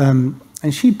 And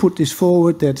she put this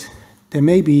forward that there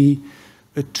may be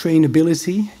a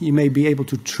trainability. You may be able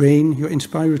to train your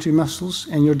inspiratory muscles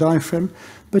and your diaphragm,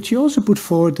 but she also put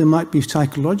forward there might be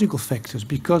psychological factors,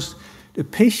 because the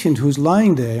patient who's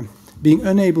lying there, being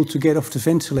unable to get off the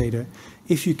ventilator,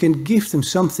 if you can give them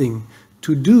something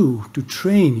to do, to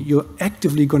train, you're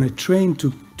actively going to train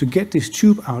to get this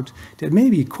tube out, that may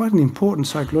be quite an important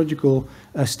psychological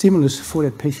stimulus for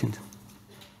that patient.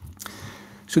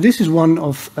 So this is one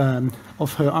of her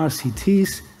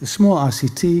RCTs, a small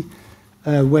RCT,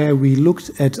 where we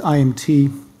looked at IMT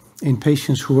in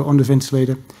patients who were on the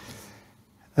ventilator.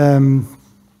 And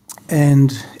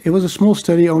it was a small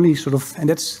study, only sort of, and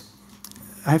that's,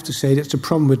 I have to say, that's the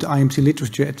problem with the IMT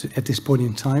literature at this point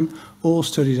in time. All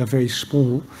studies are very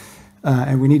small,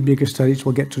 and we need bigger studies.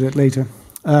 We'll get to that later.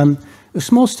 A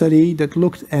small study that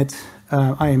looked at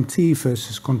IMT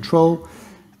versus control.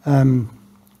 And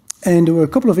there were a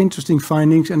couple of interesting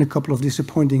findings and a couple of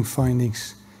disappointing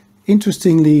findings.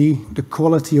 Interestingly, the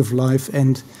quality of life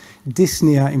and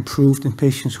dyspnea improved in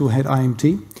patients who had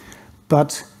IMT,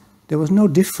 but there was no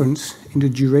difference in the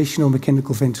duration of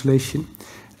mechanical ventilation.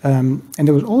 And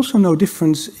there was also no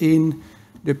difference in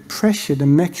the pressure, the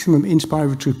maximum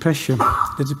inspiratory pressure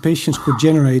that the patients could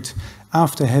generate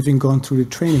after having gone through the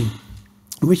training,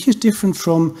 which is different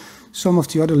from some of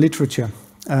the other literature.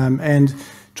 And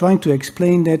trying to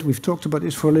explain that, we've talked about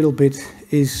this for a little bit,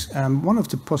 is one of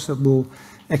the possible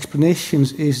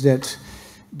explanations is that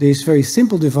this very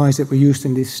simple device that we used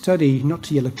in this study, not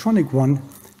the electronic one,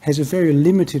 has a very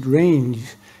limited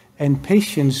range, and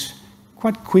patients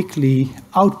quite quickly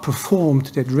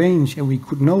outperformed that range, and we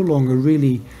could no longer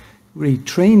really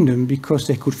train them because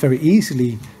they could very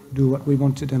easily do what we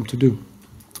wanted them to do.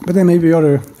 But there may be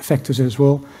other factors as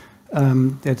well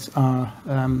that are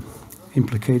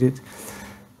implicated.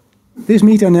 This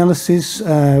meta-analysis,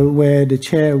 where the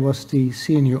chair was the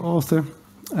senior author,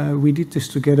 we did this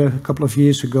together a couple of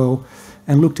years ago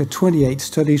and looked at 28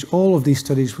 studies. All of these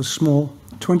studies were small,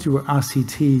 20 were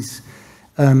RCTs.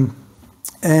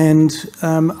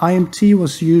 IMT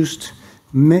was used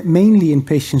mainly in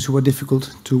patients who were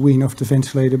difficult to wean off the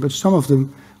ventilator, but some of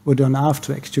them were done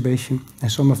after extubation, and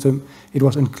some of them it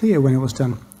was unclear when it was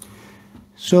done.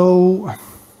 So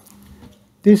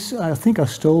this, I think I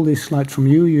stole this slide from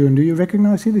you, Ewan. Do you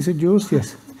recognize it? Is it yours?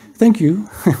 Yes. Thank you.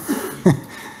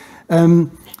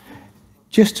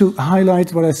 Just to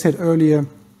highlight what I said earlier,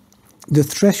 the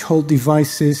threshold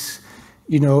devices,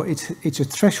 you know, it's a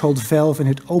threshold valve, and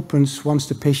it opens once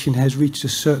the patient has reached a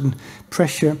certain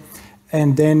pressure,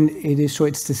 and then it is, so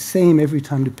it's the same every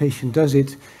time the patient does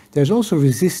it. There's also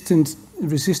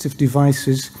resistive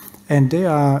devices, and they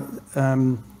are,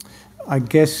 I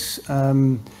guess,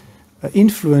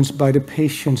 influenced by the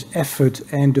patient's effort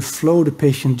and the flow the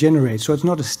patient generates. So it's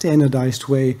not a standardized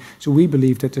way. So we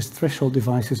believe that the threshold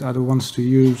devices are the ones to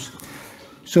use.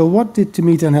 So what did the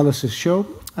meta-analysis show?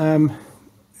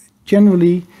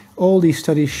 Generally, all these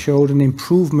studies showed an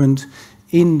improvement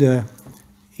in the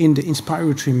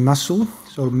inspiratory muscle.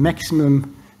 So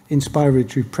maximum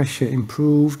inspiratory pressure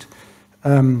improved.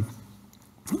 And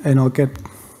I'll get...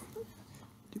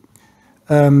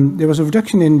 there was a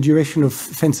reduction in duration of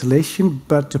ventilation,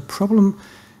 but the problem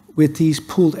with these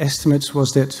pooled estimates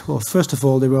was that, well, first of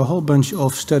all, there were a whole bunch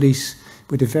of studies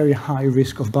with a very high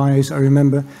risk of bias, I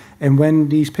remember, and when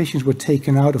these patients were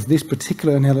taken out of this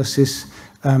particular analysis,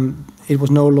 it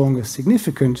was no longer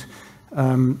significant.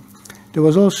 There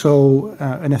was also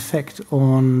an effect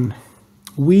on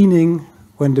weaning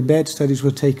when the bad studies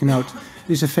were taken out.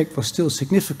 This effect was still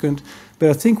significant, but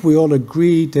I think we all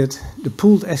agreed that the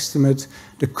pooled estimate,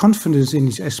 the confidence in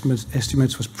these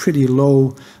estimates was pretty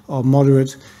low or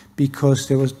moderate, because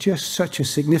there was just such a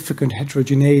significant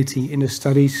heterogeneity in the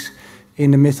studies,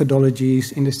 in the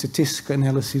methodologies, in the statistical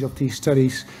analysis of these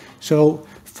studies. So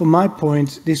from my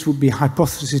point, this would be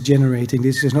hypothesis generating.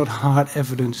 This is not hard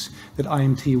evidence that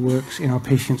IMT works in our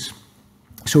patients.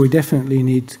 So we definitely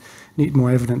need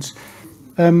more evidence.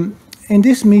 In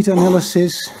this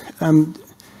meta-analysis,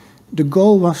 the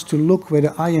goal was to look whether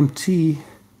IMT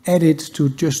added to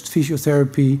just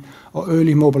physiotherapy or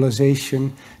early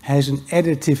mobilization has an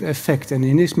additive effect. And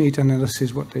in this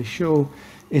meta-analysis, what they show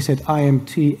is that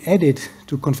IMT added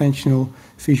to conventional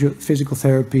physical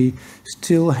therapy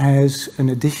still has an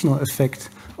additional effect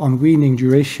on weaning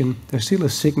duration. There's still a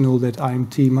signal that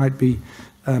IMT might be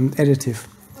additive.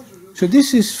 So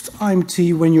this is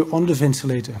IMT when you're on the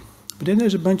ventilator. But then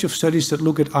there's a bunch of studies that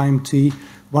look at IMT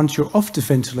once you're off the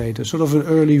ventilator, sort of an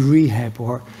early rehab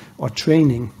or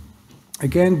training.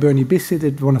 Again, Bernie Bissett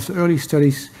did one of the early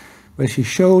studies where she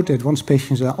showed that once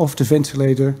patients are off the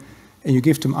ventilator and you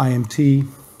give them IMT,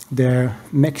 their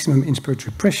maximum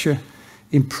inspiratory pressure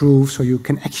improves, so you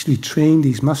can actually train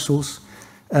these muscles.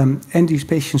 And these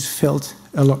patients felt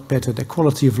a lot better. Their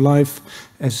quality of life,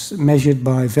 as measured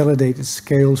by validated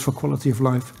scales for quality of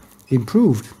life,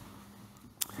 improved.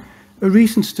 A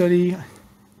recent study,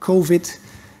 COVID,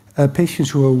 patients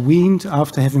who were weaned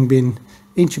after having been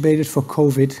intubated for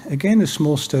COVID, again a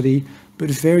small study, but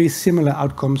very similar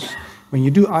outcomes. When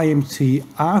you do IMT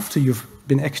after you've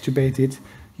been extubated,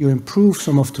 you improve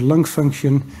some of the lung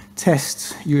function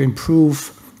tests, you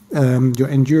improve your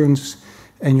endurance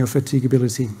and your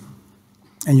fatigability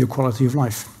and your quality of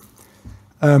life.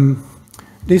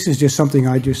 This is just something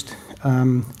I just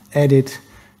added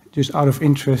just out of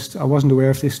interest. I wasn't aware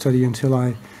of this study until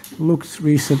I looked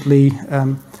recently.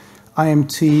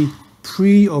 IMT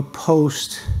pre or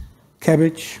post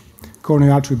CABG,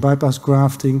 coronary artery bypass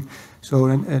grafting. So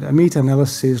a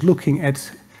meta-analysis looking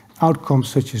at outcomes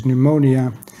such as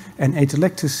pneumonia and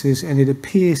atelectasis, and it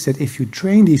appears that if you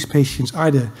train these patients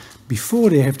either before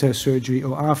they have their surgery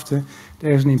or after,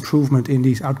 there's an improvement in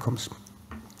these outcomes.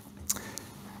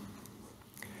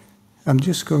 I'm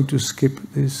just going to skip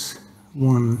this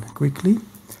one quickly.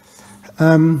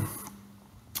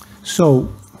 So,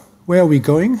 where are we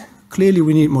going? Clearly,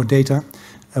 we need more data.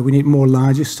 We need more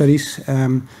larger studies.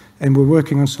 And we're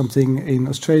working on something in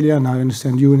Australia, and I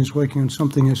understand Ewan is working on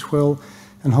something as well.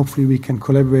 And hopefully, we can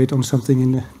collaborate on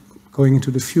something going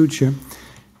into the future.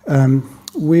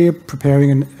 We're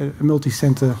preparing a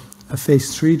multi-center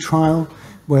phase 3 trial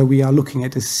where we are looking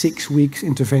at a 6 weeks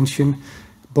intervention,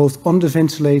 both on the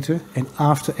ventilator and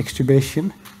after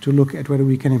extubation, to look at whether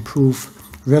we can improve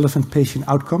relevant patient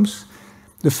outcomes.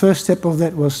 The first step of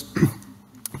that was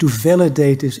to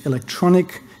validate this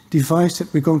electronic device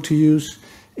that we're going to use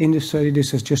in the study.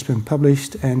 This has just been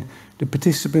published, and the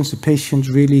participants, the patients,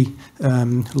 really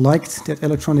liked that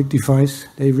electronic device.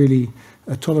 They really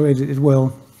tolerated it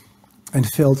well and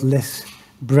felt less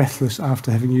breathless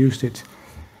after having used it.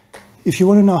 If you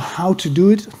want to know how to do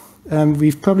it,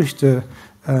 we've published a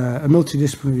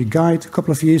multidisciplinary guide a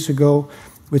couple of years ago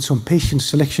with some patient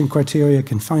selection criteria. You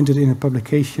can find it in a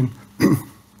publication.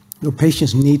 Your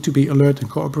patients need to be alert and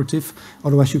cooperative,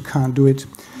 otherwise you can't do it.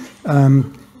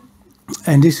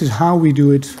 And this is how we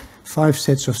do it: 5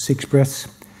 sets of 6 breaths,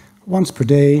 once per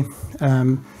day.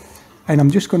 And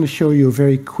I'm just going to show you a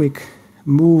very quick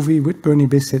movie with Bernie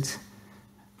Bissett,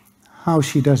 how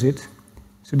she does it.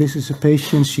 So this is a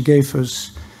patient. She gave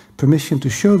us permission to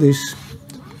show this.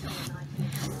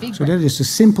 So that is a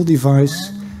simple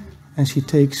device, and she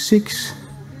takes 6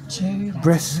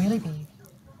 breaths. Really big.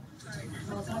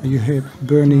 You hear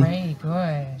Bernie. 3,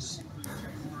 good.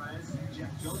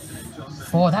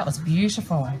 4, that was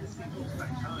beautiful.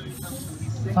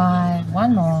 5,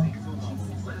 1 more.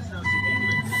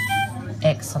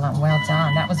 Excellent, well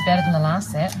done. That was better than the last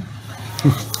set.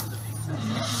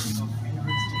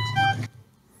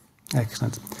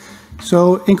 Excellent.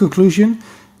 So, in conclusion,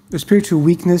 respiratory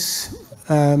weakness,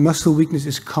 muscle weakness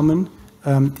is common.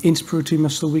 Inspiratory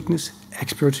muscle weakness,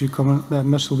 expiratory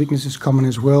muscle weakness is common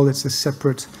as well. It's a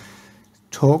separate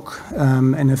talk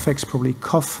and affects probably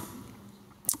cough.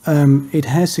 It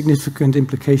has significant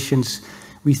implications.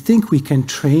 We think we can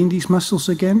train these muscles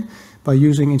again by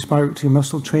using inspiratory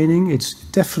muscle training. It's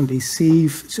definitely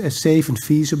safe and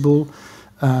feasible.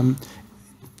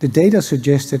 The data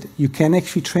suggests that you can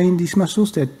actually train these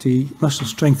muscles, that the muscle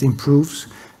strength improves.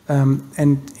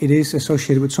 And it is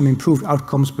associated with some improved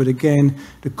outcomes, but again,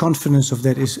 the confidence of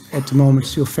that is at the moment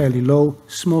still fairly low.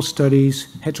 Small studies,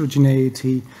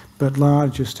 heterogeneity, but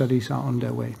larger studies are on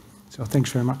their way. So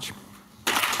thanks very much.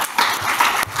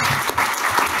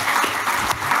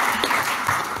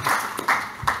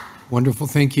 Wonderful,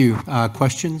 thank you.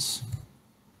 Questions?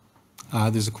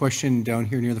 There's a question down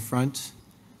here near the front.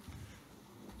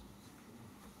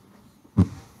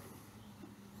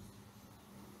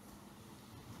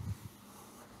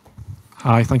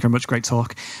 Hi, thank you very much. Great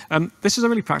talk. This is a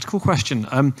really practical question.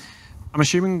 I'm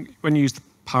assuming when you use the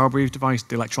PowerBreathe device,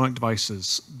 the electronic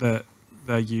devices, that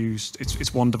they're used,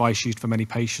 it's one device used for many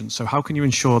patients. So how can you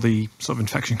ensure the sort of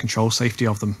infection control safety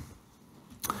of them?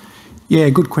 Yeah,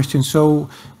 good question. So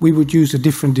we would use a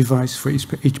different device for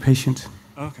each patient.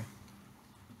 Okay.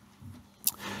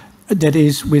 That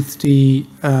is with the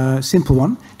simple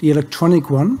one. The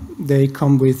electronic one, they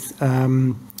come with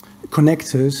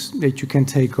connectors that you can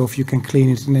take off, you can clean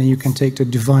it, and then you can take the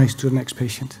device to the next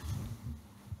patient.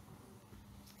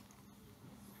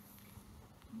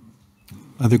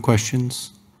 Other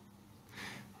questions?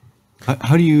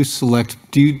 How do you select?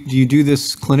 Do you do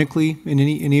this clinically in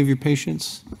any of your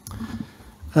patients?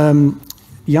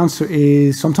 The answer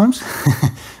is sometimes,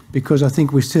 because I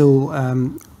think we still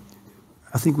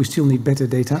need better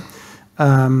data,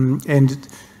 and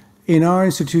in our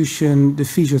institution, the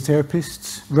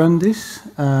physiotherapists run this,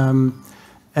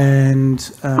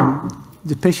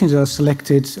 the patients are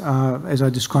selected, as I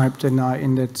described in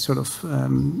that sort of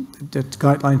that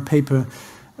guideline paper.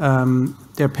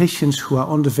 They're patients who are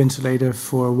on the ventilator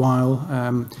for a while,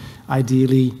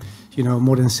 ideally,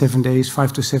 more than 7 days,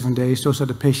 5 to 7 days. Those are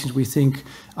the patients we think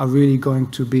are really going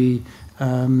to be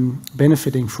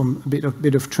benefiting from a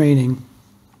bit of training.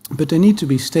 But they need to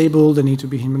be stable, they need to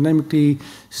be hemodynamically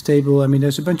stable. I mean,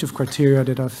 there's a bunch of criteria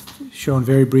that I've shown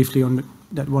very briefly on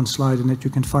that one slide and that you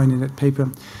can find in that paper.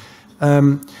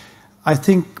 I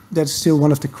think that's still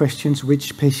one of the questions,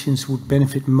 which patients would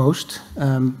benefit most.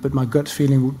 But my gut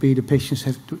feeling would be the patients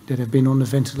that have been on the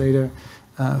ventilator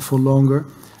for longer.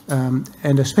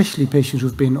 and especially patients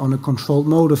who've been on a controlled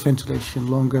mode of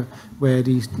ventilation longer, where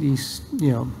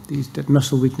that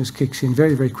muscle weakness kicks in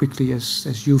very, very quickly,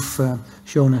 as you've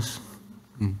shown us.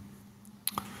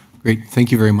 Great,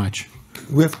 thank you very much.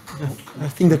 I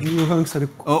think that Leo Heunks had a...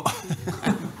 Oh,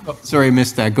 sorry, I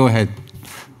missed that. Go ahead.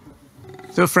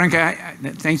 So, Frank,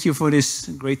 thank you for this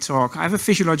great talk. I have a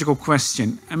physiological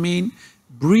question. I mean,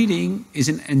 breathing is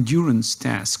an endurance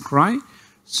task, right?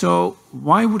 So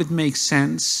why would it make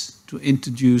sense to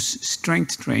introduce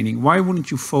strength training? Why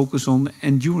wouldn't you focus on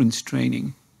endurance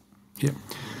training? Yeah,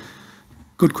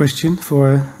 good question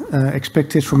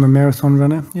expected from a marathon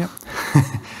runner. Yeah.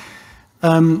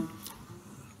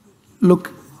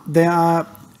 Look,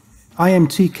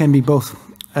 IMT can be both,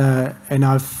 and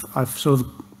I've sort of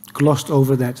glossed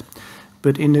over that.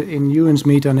 But in Ewan's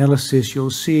meta-analysis, you'll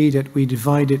see that we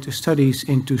divided the studies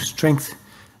into strength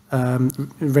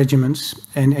regimens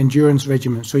and endurance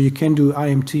regimens. So you can do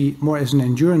IMT more as an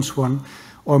endurance one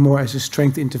or more as a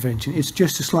strength intervention. It's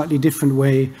just a slightly different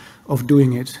way of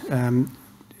doing it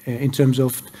in terms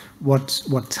of what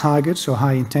target, so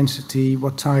high intensity,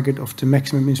 what target of the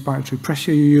maximum inspiratory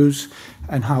pressure you use,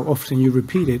 and how often you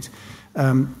repeat it.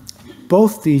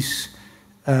 Both these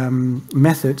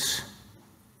methods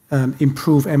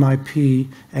improve MIP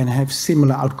and have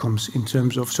similar outcomes in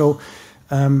terms of... So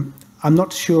I'm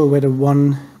not sure whether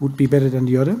one would be better than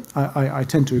the other. I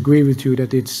tend to agree with you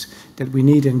that we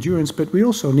need endurance, but we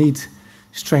also need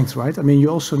strength, right? I mean,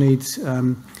 you also need,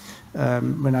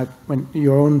 when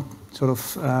your own sort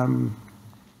of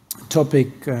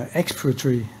topic,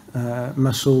 expiratory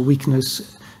muscle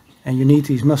weakness, and you need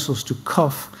these muscles to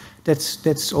cough,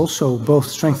 that's also both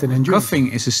strength and endurance.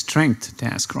 Coughing is a strength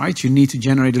task, right? You need to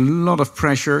generate a lot of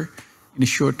pressure in a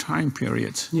short time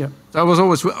period. Yeah. So I was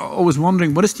always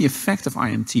wondering, what is the effect of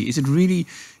IMT? Is it really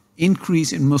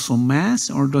increase in muscle mass,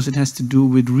 or does it has to do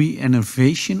with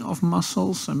re-innervation of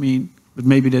muscles? I mean, but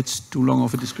maybe that's too long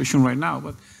of a discussion right now.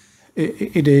 But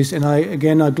it is, and I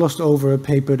glossed over a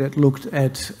paper that looked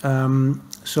at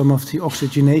some of the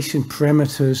oxygenation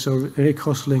parameters. So Rick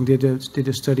Hosling did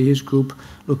a study, his group,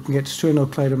 looking at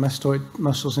sternocleidomastoid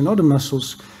muscles and other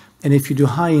muscles. And if you do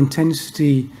high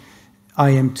intensity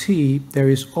IMT, there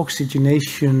is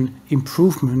oxygenation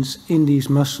improvements in these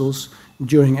muscles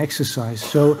during exercise.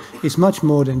 So it's much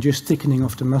more than just thickening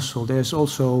of the muscle. There's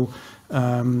also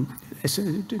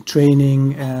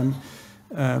training.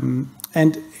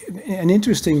 And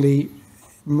interestingly,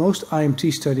 most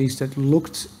IMT studies that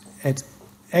looked at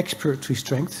expiratory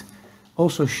strength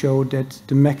also showed that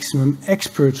the maximum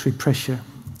expiratory pressure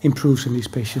improves in these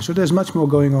patients. So there's much more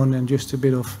going on than just a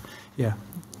bit of,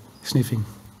 sniffing.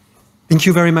 Thank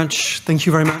you very much. Thank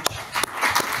you very much.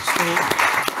 So,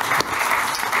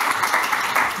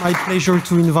 my pleasure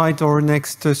to invite our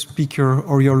next speaker,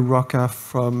 Oriol Roca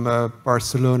from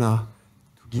Barcelona,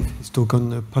 to give his talk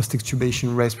on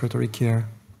post-extubation respiratory care.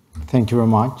 Thank you very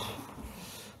much.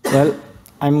 Well,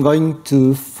 I'm going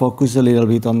to focus a little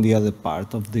bit on the other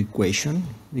part of the equation,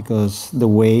 because the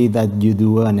way that you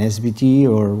do an SBT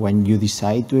or when you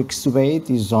decide to extubate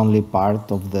is only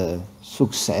part of the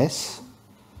success.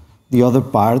 The other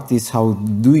part is how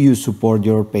do you support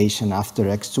your patient after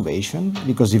extubation,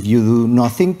 because if you do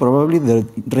nothing, probably the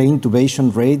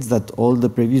reintubation rates that all the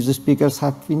previous speakers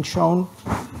have been shown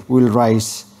will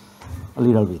rise a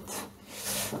little bit.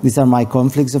 These are my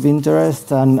conflicts of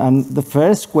interest, and the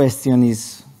first question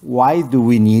is, why do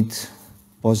we need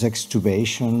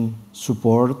post-extubation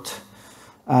support?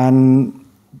 And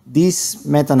this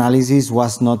meta-analysis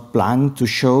was not planned to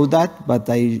show that, but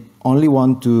I only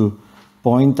want to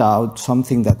point out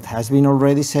something that has been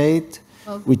already said,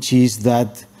 which is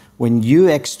that when you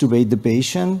extubate the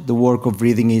patient, the work of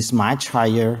breathing is much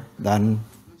higher than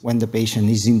when the patient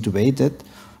is intubated,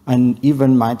 and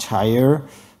even much higher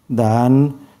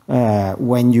than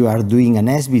when you are doing an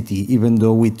SBT, even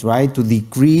though we try to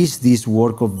decrease this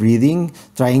work of breathing,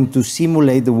 trying to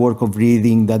simulate the work of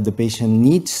breathing that the patient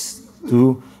needs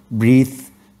to breathe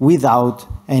without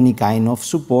any kind of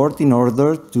support in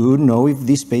order to know if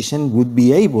this patient would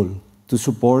be able to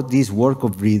support this work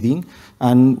of breathing,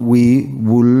 and we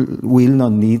will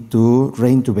not need to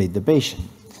reintubate the patient.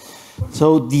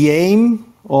 So the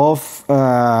aim of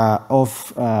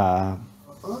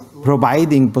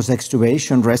providing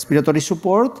post-extubation respiratory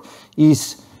support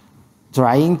is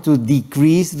trying to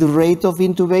decrease the rate of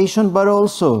intubation, but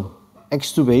also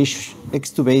extubate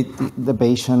the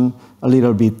patient a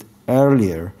little bit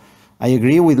earlier. I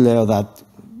agree with Leo that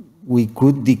we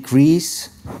could decrease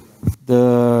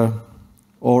or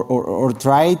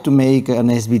try to make an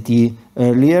SBT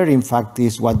earlier. In fact,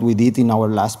 is what we did in our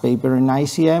last paper in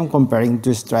Isicem, comparing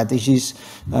two strategies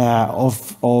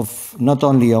of not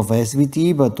only of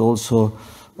SVT, but also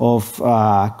of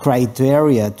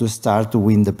criteria to start to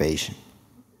wean the patient.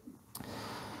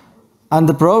 And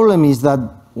the problem is that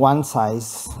one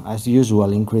size, as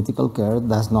usual in critical care,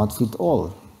 does not fit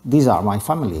all. These are my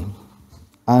family.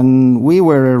 And we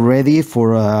were ready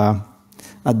for an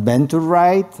adventure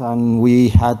ride, and we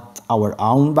had our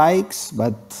own bikes,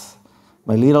 but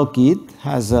my little kid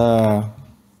has a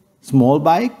small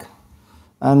bike,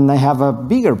 and I have a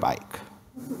bigger bike.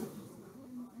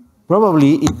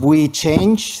 Probably if we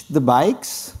change the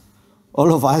bikes,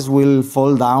 all of us will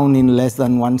fall down in less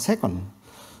than 1 second.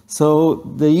 So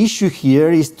the issue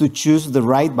here is to choose the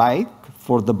right bike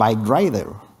for the bike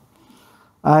rider.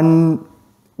 And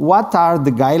what are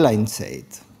the guidelines said?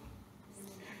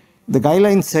 The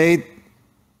guidelines said,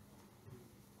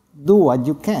 do what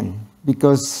you can,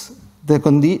 because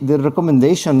the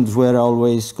recommendations were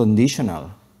always conditional.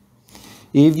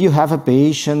 If you have a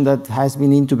patient that has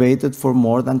been intubated for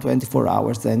more than 24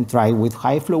 hours, then try with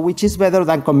high flow, which is better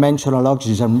than conventional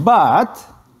oxygen. But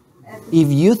if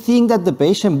you think that the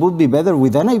patient would be better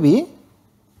with NIV,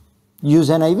 use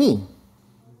NIV.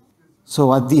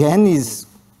 So at the end is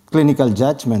clinical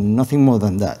judgment, nothing more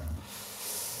than that.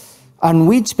 And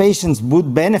which patients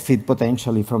would benefit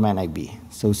potentially from NIV?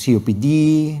 So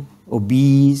COPD,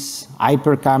 obese,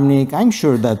 hypercapnic. I'm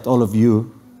sure that all of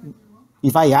you,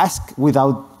 if I ask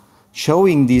without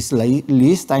showing this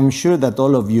list, I'm sure that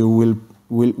all of you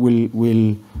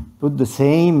will put the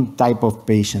same type of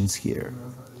patients here.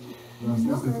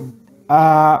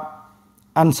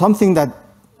 And something that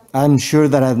I'm sure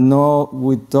that Arnaud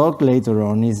will talk later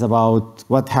on is about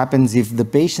what happens if the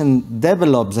patient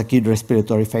develops acute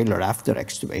respiratory failure after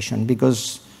extubation,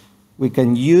 because we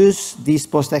can use this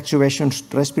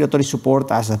post-extubation respiratory support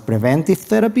as a preventive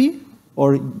therapy,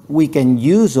 or we can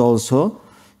use also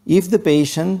if the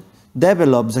patient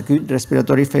develops acute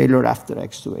respiratory failure after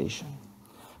extubation.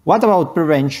 What about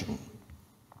prevention?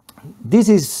 This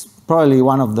is probably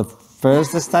one of the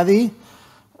first study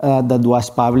that was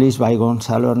published by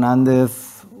Gonzalo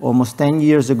Hernandez almost 10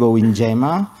 years ago in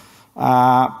JEMA.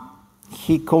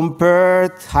 He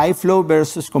compared high flow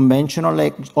versus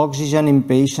conventional oxygen in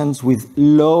patients with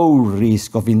low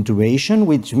risk of intubation,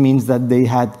 which means that they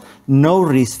had no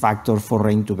risk factor for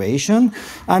reintubation,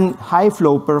 and high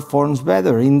flow performs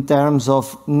better in terms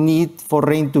of need for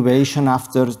reintubation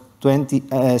after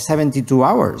 72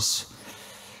 hours.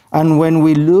 And when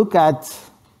we look at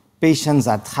patients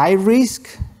at high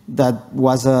risk, that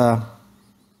was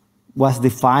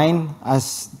defined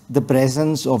as the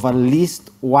presence of at least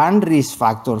one risk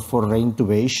factor for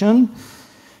reintubation.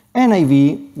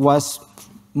 NIV was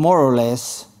more or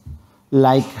less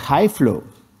like high flow.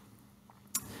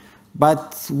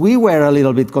 But we were a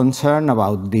little bit concerned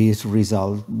about this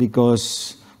result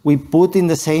because we put in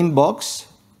the same box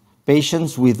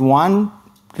patients with one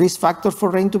risk factor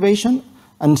for reintubation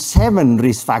and 7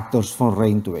 risk factors for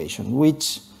reintubation,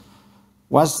 which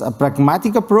was a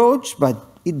pragmatic approach, but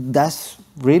it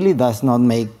really does not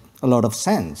make a lot of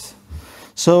sense.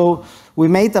 So we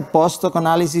made a post-hoc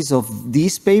analysis of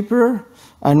this paper,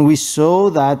 and we saw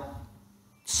that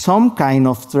some kind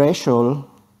of threshold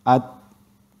at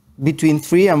between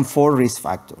 3 and 4 risk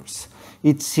factors.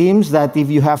 It seems that if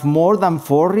you have more than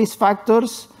 4 risk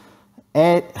factors,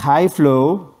 at high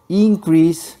flow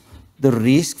increase the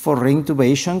risk for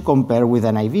reintubation compared with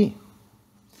NIV.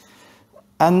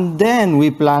 And then we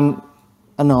planned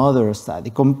another study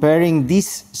comparing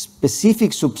this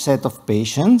specific subset of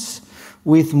patients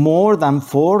with more than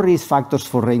 4 risk factors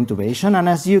for reintubation. And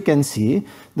as you can see,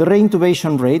 the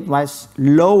reintubation rate was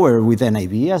lower with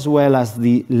NIV, as well as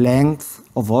the length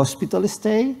of hospital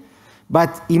stay.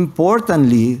 But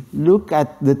importantly, look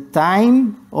at the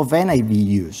time of NIV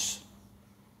use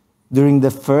during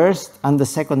the first and the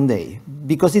second day,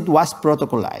 because it was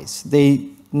protocolized. They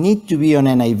need to be on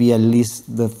NIV at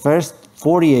least the first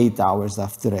 48 hours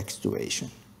after extubation.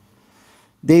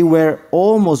 They were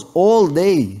almost all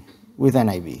day with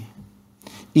NIV.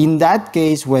 In that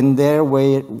case, when they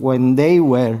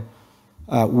were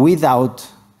without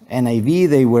NIV,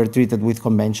 they were treated with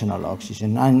conventional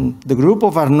oxygen. And the group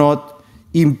of Arnaud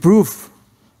improved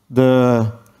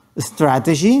the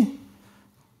strategy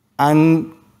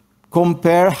and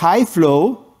compare high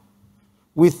flow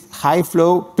with high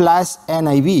flow plus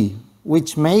NIV,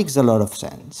 which makes a lot of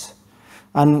sense.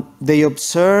 And they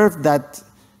observed that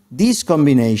this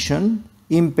combination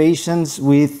in patients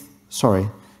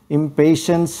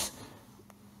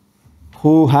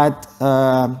who had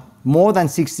more than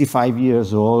 65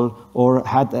 years old or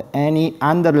had any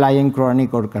underlying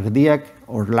chronic or cardiac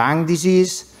or lung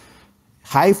disease,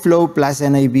 high flow plus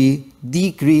NIV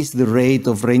decreased the rate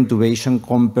of reintubation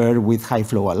compared with high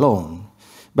flow alone.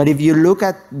 But if you look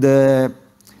at the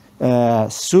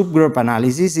subgroup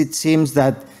analysis, it seems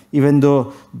that even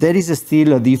though there is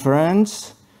still a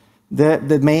difference,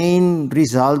 the main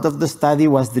result of the study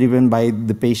was driven by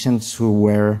the patients who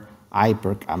were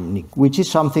hypercapnic, which is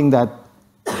something that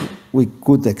we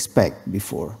could expect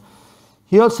before.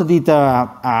 He also did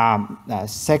a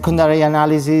secondary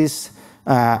analysis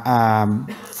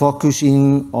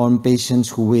focusing on patients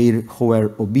who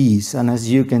were obese. And as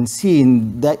you can see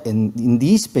in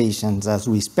these patients, as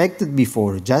we expected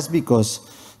before, just because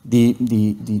the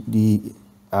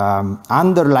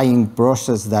underlying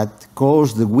process that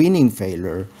caused the weaning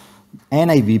failure,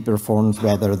 NIV performs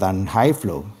better than high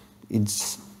flow.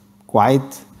 It's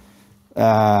quite,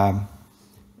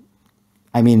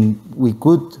 we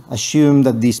could assume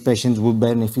that these patients would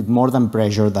benefit more than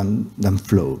pressure than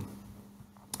flow.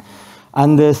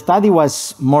 And the study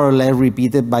was more or less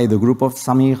repeated by the group of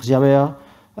Samir Jaber,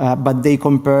 but they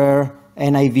compare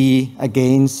NIV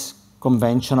against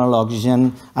conventional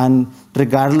oxygen, and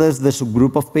regardless the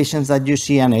subgroup of patients that you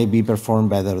see, NIV perform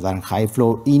better than high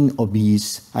flow in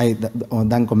obese,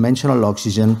 than conventional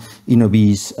oxygen in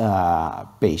obese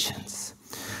patients.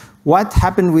 What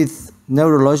happened with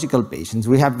neurological patients?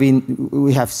 We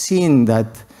have seen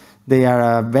that they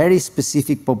are a very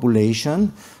specific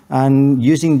population, and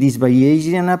using this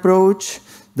Bayesian approach,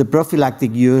 the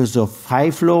prophylactic use of high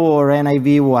flow or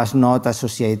NIV was not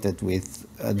associated with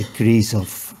a decrease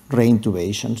of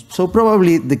reintubation. So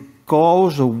probably the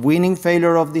cause of weaning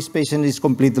failure of this patient is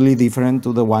completely different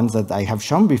to the ones that I have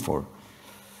shown before.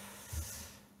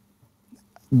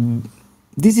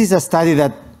 This is a study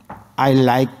that I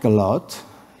like a lot.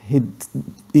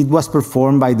 It was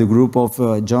performed by the group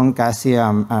of John Cassie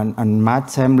and Matt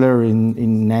Sembler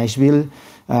in Nashville.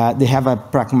 They have a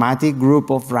pragmatic group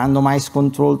of randomized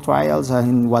controlled trials,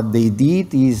 and what they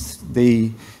did is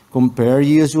they compare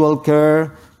usual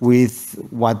care with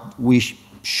what we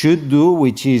should do,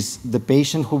 which is the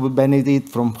patient who would benefit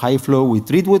from high flow, we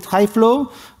treat with high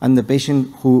flow, and the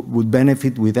patient who would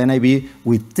benefit with NIV,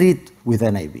 we treat with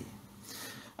NIV.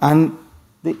 And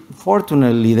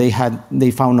fortunately,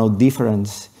 they found no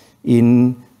difference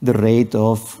in the rate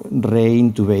of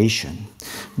reintubation.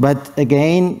 But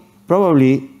again,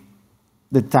 probably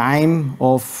the time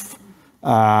of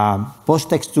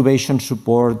post-extubation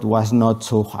support was not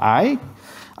so high.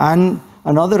 And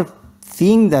another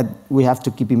thing that we have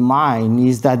to keep in mind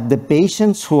is that the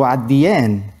patients who at the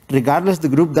end, regardless the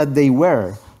group that they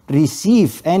were,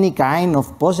 receive any kind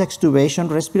of post-extubation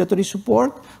respiratory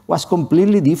support was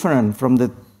completely different from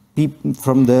the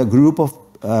group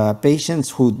of patients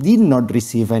who did not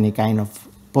receive any kind of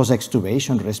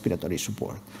post-extubation respiratory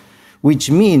support, which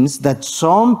means that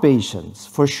some patients,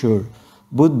 for sure,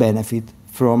 would benefit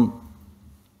from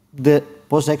the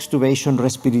post-extubation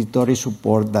respiratory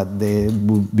support that they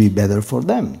would be better for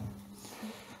them.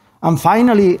 And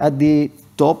finally, at the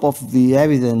top of the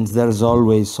evidence, there's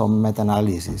always some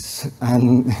meta-analysis.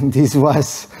 And this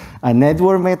was a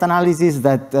network meta-analysis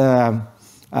that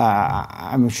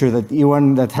I'm sure that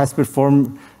Ewan, that has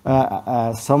performed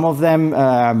some of them,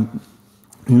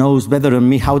 knows better than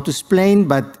me how to explain,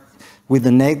 but with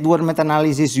the network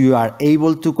meta-analysis, you are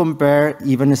able to compare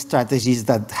even strategies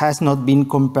that has not been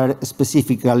compared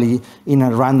specifically in a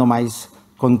randomized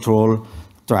control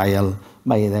trial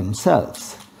by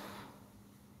themselves.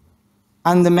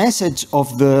 And the message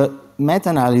of the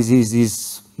meta-analysis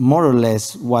is more or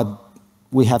less what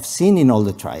we have seen in all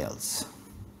the trials.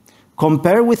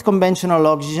 Compared with conventional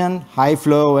oxygen, high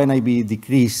flow NIV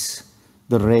decrease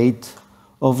the rate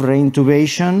of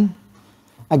reintubation.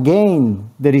 Again,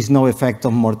 there is no effect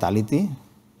on mortality,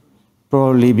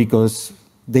 probably because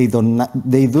they do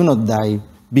not die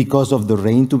because of the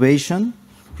reintubation.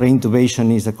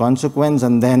 Reintubation is a consequence,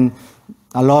 and then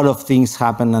a lot of things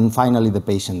happen, and finally the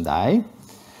patient dies.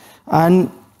 And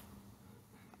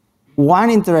one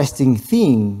interesting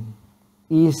thing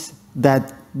is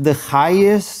that the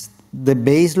highest the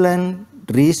baseline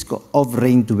risk of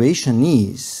reintubation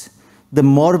is, the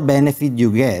more benefit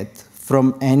you get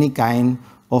from any kind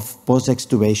of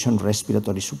post-extubation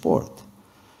respiratory support.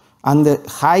 And the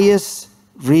highest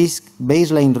risk,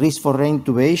 baseline risk for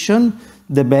reintubation,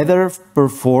 the better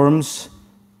performs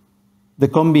the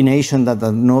combination that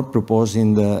are not proposed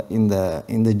in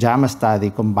the JAMA study,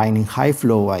 combining high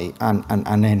flow and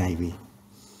NIV.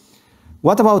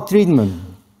 What about treatment?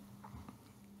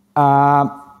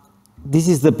 this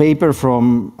is the paper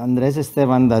from Andres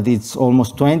Esteban that it's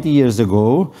almost 20 years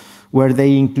ago, where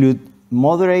they include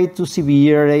moderate to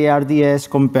severe ARDS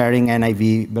comparing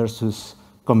NIV versus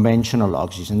conventional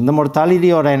oxygen. The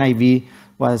mortality of NIV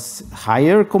was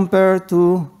higher compared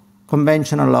to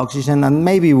conventional oxygen, and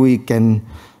maybe we can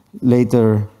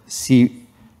later see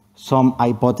some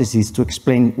hypotheses to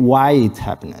explain why it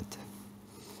happened.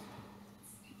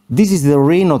 This is the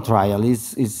Reno trial.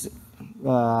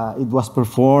 It was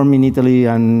performed in Italy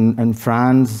and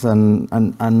France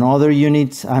and other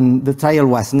units, and the trial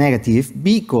was negative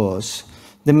because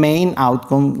the main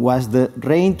outcome was the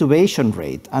reintubation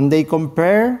rate, and they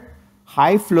compare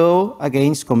high flow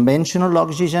against conventional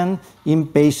oxygen in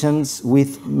patients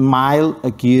with mild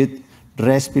acute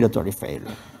respiratory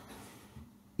failure.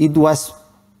 It was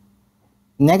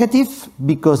negative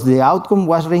because the outcome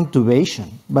was reintubation,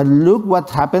 but look what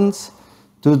happens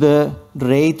to the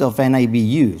rate of NIV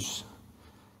use.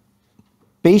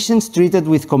 Patients treated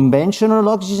with conventional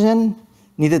oxygen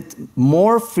needed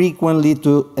more frequently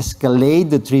to escalate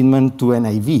the treatment to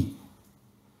NIV.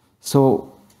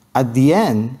 So at the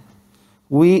end,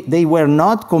 they were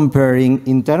not comparing,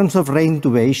 in terms of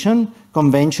reintubation,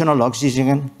 conventional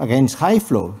oxygen against high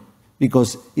flow,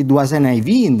 because it was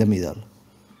NIV in the middle.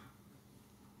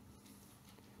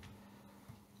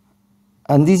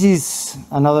 And this is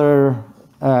another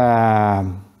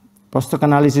post-hoc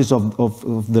analysis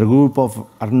of the group of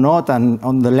Arnaud, and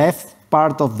on the left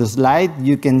part of the slide,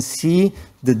 you can see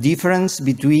the difference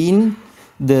between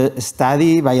the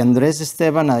study by Andres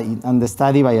Esteban and the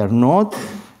study by Arnaud,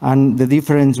 and the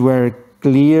difference were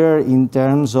clear in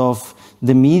terms of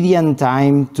the median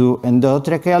time to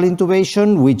endotracheal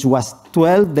intubation, which was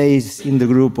 12 days in the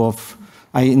group of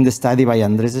in the study by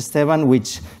Andres Esteban,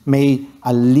 which may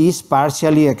at least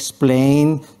partially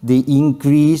explain the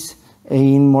increase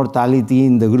in mortality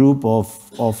in the group of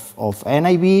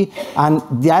NIV. And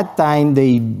that time,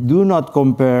 they do not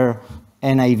compare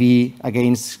NIV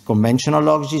against conventional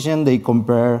oxygen. They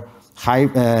compare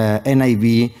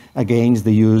NIV against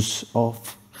the use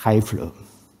of high flow.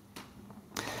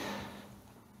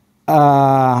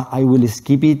 I will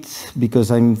skip it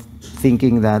because I'm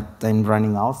thinking that I'm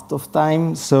running out of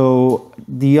time. So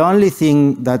the only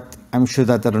thing that I'm sure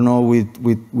that Arnaud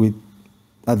would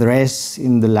address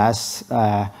in the last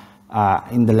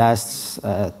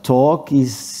talk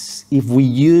is if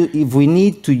we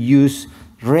need to use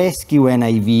rescue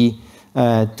NIV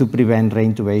to prevent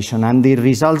reintubation. And the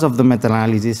results of the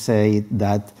meta-analysis say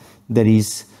that there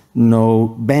is no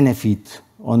benefit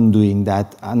on doing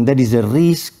that, and there is a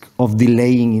risk of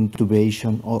delaying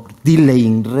intubation or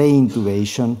delaying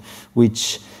reintubation,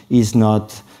 which is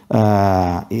not,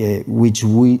 which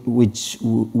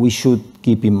we should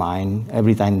keep in mind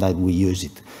every time that we use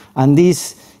it. And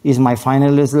this is my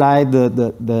final slide,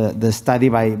 the study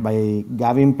by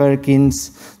Gavin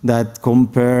Perkins that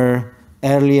compare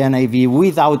early NIV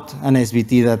without an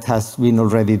SVT that has been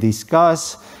already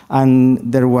discussed. And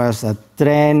there was a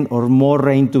trend or more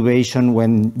reintubation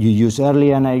when you use early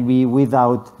NIV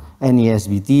without any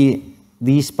SVT,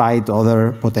 despite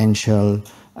other potential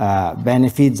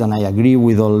benefits. And I agree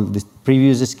with all the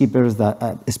previous speakers that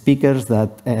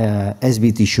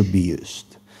SVT should be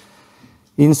used.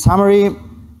 In summary,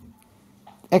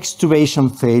 extubation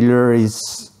failure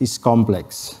is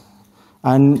complex.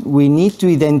 And we need to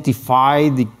identify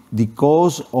the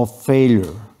cause of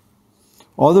failure.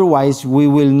 Otherwise, we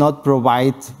will not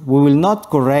correct,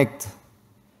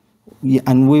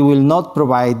 and we will not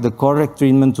provide the correct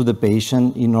treatment to the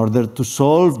patient in order to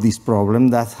solve this problem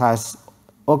that has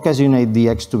occasioned the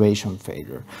extubation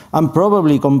failure. And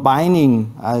probably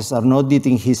combining, as Arnaud did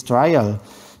in his trial,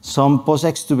 some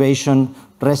post-extubation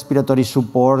respiratory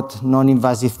support,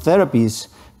 non-invasive therapies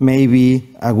may be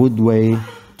a good way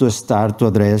to start to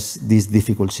address this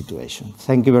difficult situation.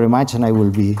 Thank you very much, and I will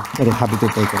be very happy to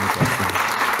take any questions.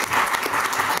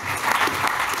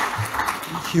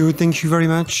 Thank you very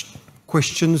much.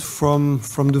 Questions from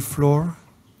the floor?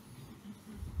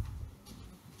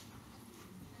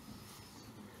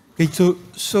 Okay,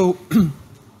 so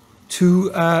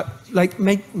to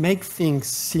make things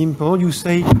simple, you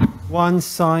say one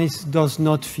size does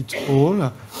not fit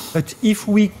all, but if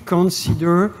we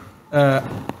consider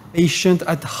patient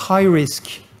at high risk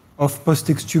of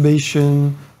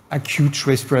post-extubation, acute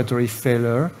respiratory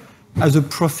failure, as a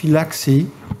prophylaxis,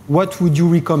 what would you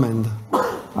recommend?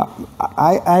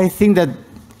 I think that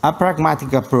a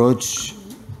pragmatic approach,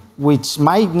 which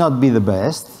might not be the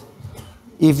best,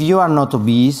 if you are not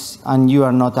obese and you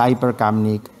are not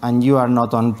hypercapnic and you are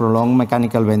not on prolonged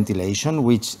mechanical ventilation,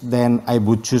 which then I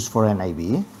would choose for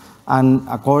NIV, And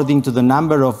according to the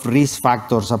number of risk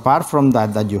factors apart from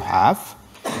that you have,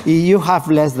 if you have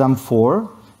less than 4,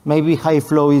 maybe high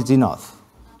flow is enough.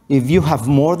 If you have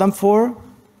more than 4,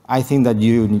 I think that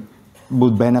you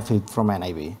would benefit from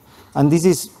NIV. And this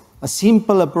is a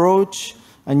simple approach,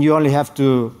 and you only have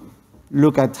to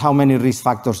look at how many risk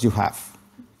factors you have.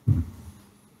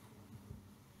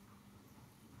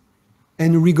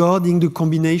 And regarding the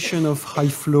combination of high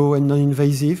flow and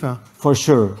non-invasive? For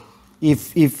sure.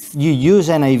 If you use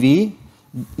NIV,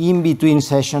 in between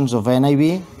sessions of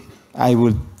NIV, I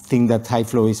would think that high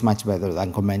flow is much better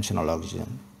than conventional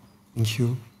oxygen. Thank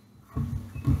you.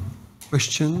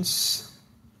 Questions?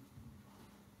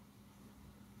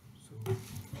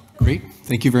 Great.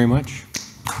 Thank you very much.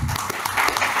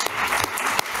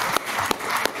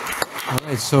 All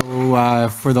right, so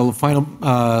for the final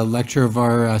lecture of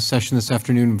our session this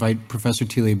afternoon, invite Professor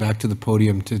Thille back to the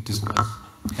podium to discuss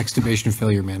extubation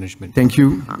failure management. Thank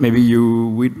you. Maybe you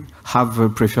would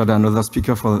have preferred another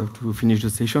speaker to finish the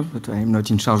session, but I am not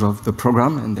in charge of the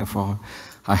program, and therefore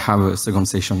I have a second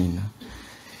session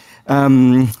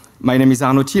in. My name is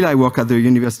Arnaud Thille. I work at the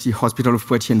University Hospital of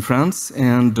Poitiers in France,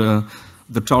 and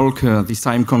the talk this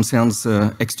time concerns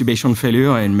extubation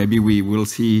failure, and maybe we will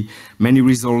see many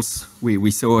results we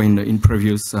saw in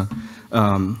previous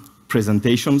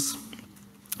presentations.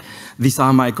 These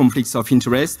are my conflicts of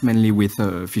interest, mainly with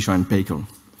Fisher and Paykel.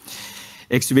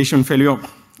 Extubation failure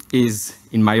is,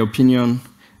 in my opinion,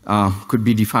 could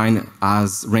be defined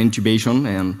as reintubation,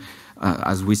 and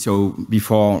as we saw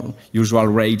before, usual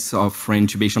rates of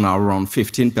reintubation are around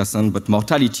 15%, but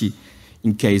mortality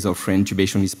in case of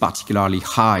reintubation is particularly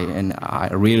high, and I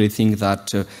really think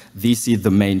that this is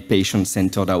the main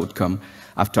patient-centered outcome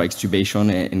after extubation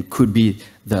and could be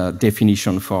the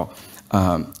definition for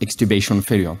extubation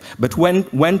failure. But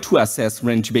when to assess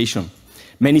reintubation?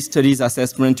 Many studies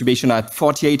assess reintubation at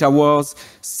 48 hours,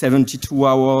 72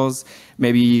 hours,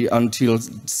 maybe until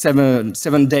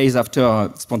seven days after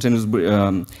spontaneous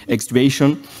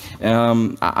extubation.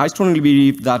 I strongly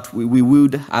believe that we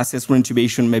would assess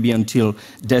reintubation maybe until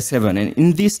day 7. And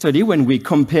in this study, when we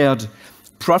compared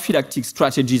prophylactic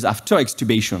strategies after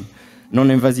extubation,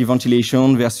 non-invasive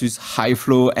ventilation versus high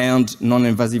flow and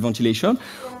non-invasive ventilation,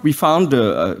 we found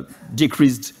a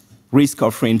decreased risk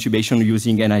of reintubation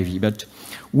using NIV. But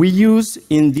we use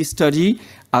in this study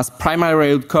as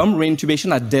primary outcome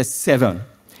reintubation at day 7.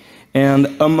 And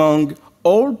among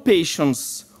all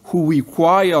patients who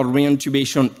required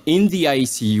reintubation in the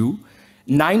ICU,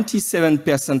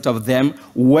 97% of them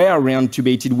were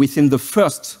reintubated within the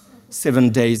first 7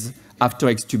 days after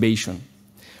extubation.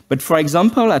 But for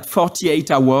example, at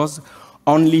 48 hours,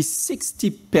 only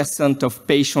 60% of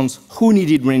patients who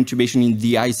needed reintubation in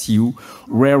the ICU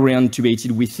were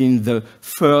reintubated within the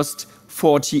first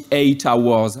 48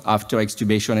 hours after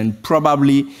extubation, and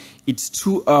probably it's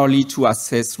too early to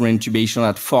assess reintubation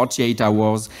at 48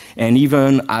 hours and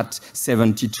even at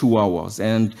 72 hours.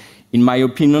 And in my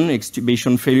opinion,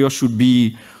 extubation failure should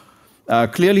be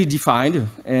clearly defined,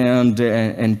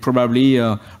 and probably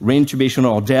reintubation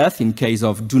or death in case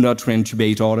of do not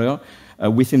reintubate order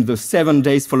within the 7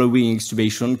 days following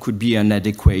extubation could be an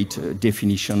adequate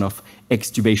definition of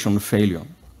extubation failure.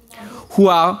 Who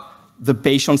are the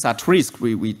patients at risk?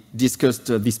 We discussed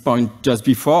this point just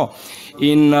before.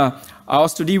 In our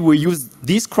study, we used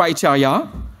this criteria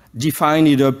defined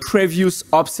in a previous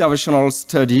observational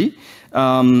study,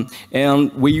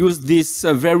 and we used this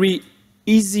very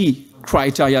easy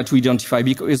criteria to identify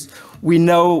because we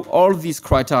know all these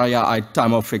criteria at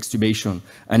time of extubation: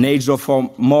 an age of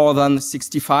more than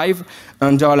 65,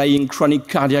 underlying chronic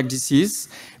cardiac disease,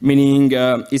 meaning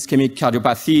ischemic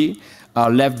cardiopathy,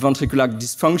 left ventricular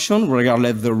dysfunction,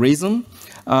 regardless of the reason,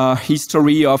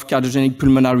 history of cardiogenic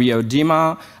pulmonary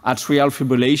edema, atrial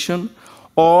fibrillation,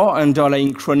 or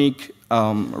underlying chronic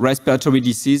respiratory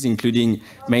disease, including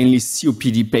mainly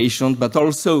COPD patients, but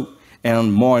also,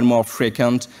 and more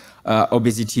frequent,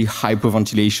 obesity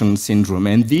hypoventilation syndrome.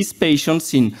 And these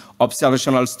patients in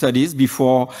observational studies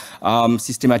before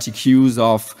systematic use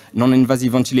of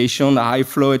non-invasive ventilation, high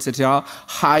flow, etc.,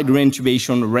 high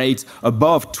reintubation rates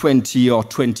above 20 or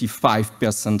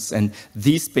 25%. And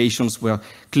these patients were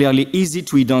clearly easy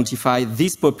to identify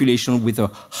this population with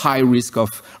a high risk of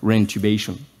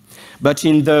reintubation. But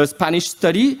in the Spanish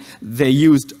study, they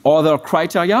used other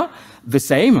criteria, the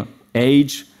same,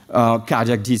 age,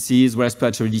 cardiac disease,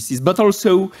 respiratory disease, but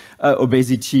also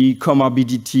obesity,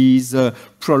 comorbidities,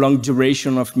 prolonged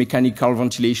duration of mechanical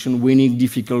ventilation, weaning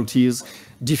difficulties,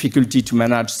 difficulty to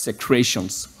manage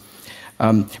secretions.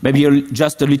 Maybe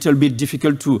just a little bit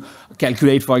difficult to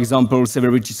calculate, for example,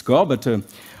 severity score, but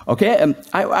Okay,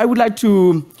 I would like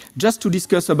to just to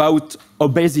discuss about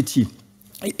obesity.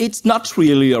 It's not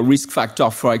really a risk factor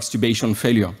for extubation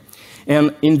failure.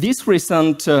 And in this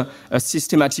recent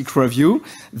systematic review,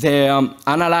 they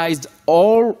analyzed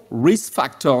all risk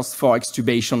factors for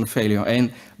extubation failure.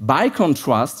 And by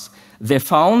contrast, they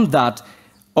found that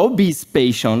obese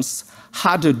patients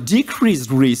had a decreased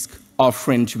risk of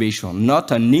reintubation,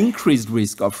 not an increased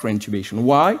risk of reintubation.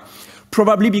 Why?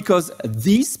 Probably because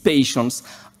these patients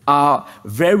are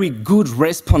very good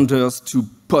responders to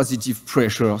positive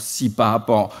pressure, CPAP,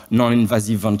 or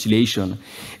non-invasive ventilation.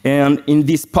 And in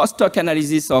this post-hoc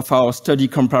analysis of our study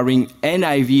comparing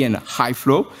NIV and high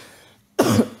flow,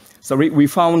 we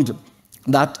found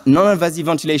that non-invasive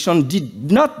ventilation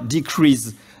did not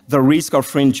decrease the risk of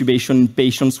reintubation in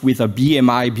patients with a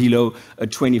BMI below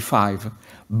 25.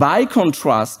 By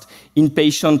contrast, in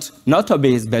patients not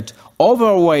obese but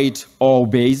overweight or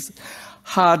obese,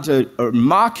 had a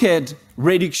marked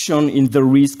reduction in the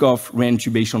risk of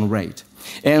reintubation rate.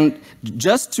 And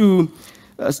just to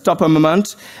stop a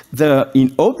moment,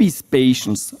 in obese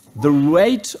patients, the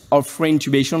rate of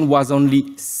reintubation was only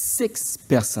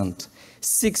 6%.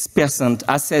 6%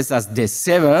 assessed as day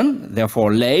 7,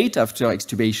 therefore late after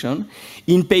extubation,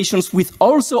 in patients with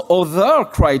also other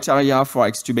criteria for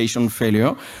extubation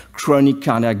failure, chronic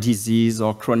cardiac disease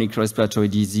or chronic respiratory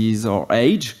disease or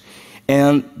age,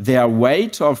 and their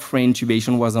rate of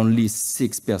reintubation was only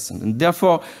 6%. And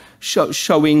therefore,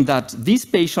 showing that these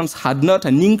patients had not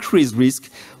an increased risk,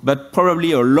 but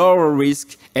probably a lower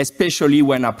risk, especially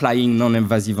when applying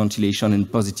non-invasive ventilation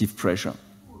and positive pressure.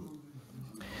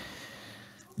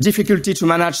 Difficulty to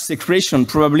manage secretion,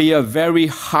 probably a very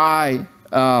high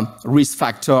risk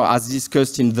factor, as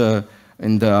discussed in the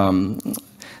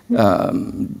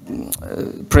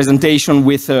presentation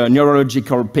with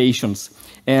neurological patients.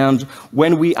 And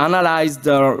when we analyzed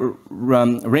the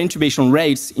reintubation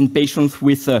rates in patients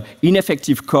with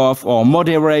ineffective cough or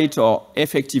moderate or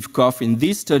effective cough in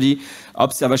this study,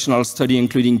 observational study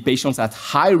including patients at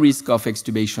high risk of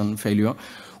extubation failure,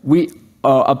 we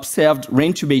observed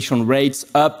reintubation rates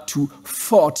up to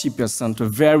 40%, a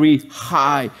very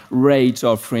high rate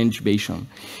of reintubation.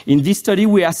 In this study,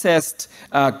 we assessed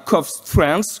cough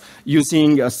strengths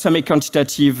using a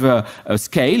semi-quantitative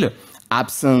scale,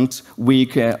 absent,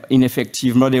 weak,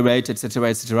 ineffective, moderate,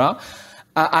 etc.,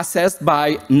 assessed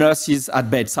by nurses at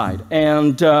bedside.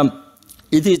 And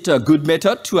is it a good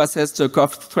method to assess the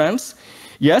cough strengths?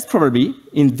 Yes, probably.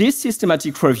 In this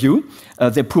systematic review,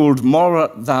 they pooled more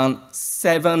than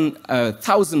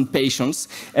 7,000 patients,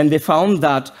 and they found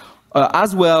that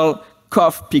as well,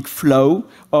 cough peak flow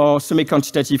or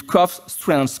semi-quantitative cough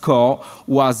strength score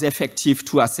was effective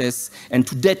to assess and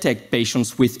to detect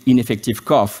patients with ineffective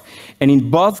cough. And in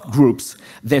both groups,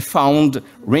 they found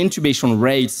reintubation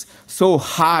rates so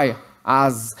high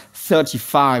as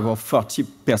 35 or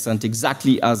 40%,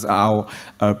 exactly as our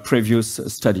previous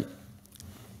study.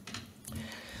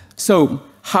 So,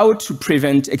 how to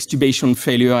prevent extubation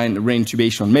failure and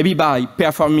reintubation? Maybe by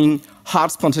performing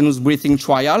hard spontaneous breathing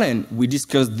trial, and we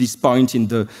discussed this point in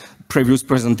the previous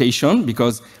presentation,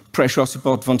 because pressure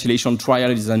support ventilation trial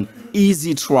is an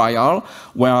easy trial,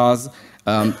 whereas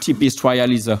TPS trial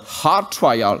is a hard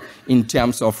trial in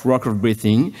terms of record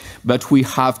breathing. But we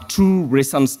have 2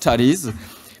 recent studies,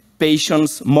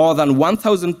 patients, more than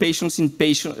 1,000 patients in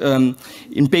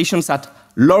patients at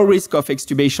low risk of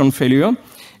extubation failure.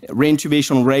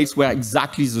 Reintubation rates were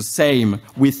exactly the same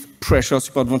with pressure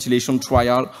support ventilation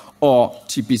trial or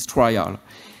TPS trial.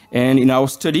 And in our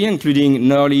study, including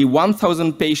nearly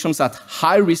 1,000 patients at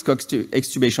high risk of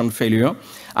extubation failure,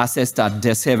 assessed at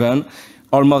day 7,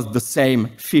 almost the same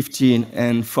 15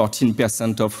 and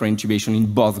 14% of reintubation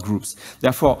in both groups.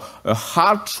 Therefore, a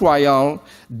hard trial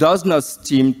does not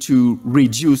seem to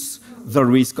reduce the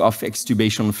risk of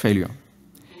extubation failure.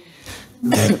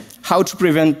 How to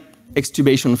prevent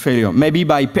extubation failure? Maybe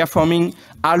by performing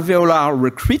alveolar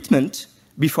recruitment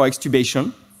before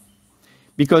extubation,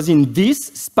 because in this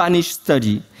Spanish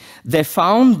study, they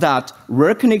found that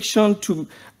reconnection to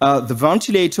the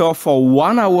ventilator for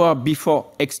 1 hour before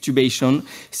extubation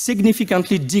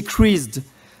significantly decreased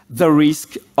the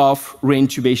risk of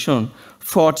reintubation,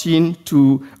 14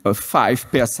 to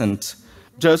 5%.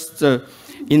 Just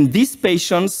in these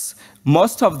patients,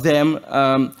 most of them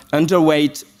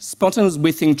underwent spontaneous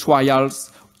breathing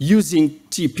trials using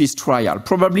TPS trial,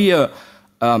 probably a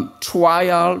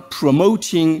trial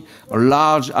promoting a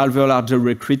large alveolar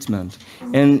recruitment.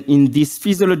 And in this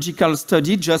physiological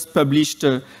study just published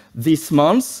this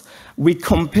month, we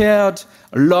compared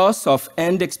loss of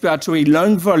end expiratory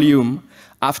lung volume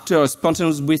after a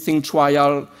spontaneous breathing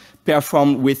trial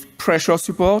performed with pressure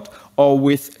support or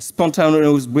with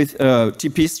spontaneous with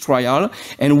TP's trial,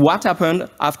 and what happened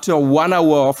after 1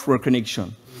 hour of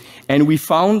reconnection. And we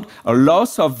found a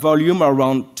loss of volume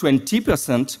around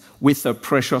 20% with a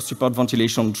pressure support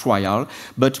ventilation trial,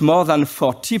 but more than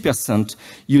 40%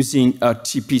 using a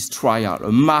TP's trial,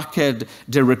 a marked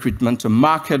derecruitment, a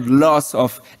marked loss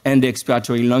of end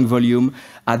expiratory lung volume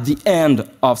at the end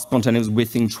of spontaneous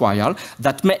breathing trial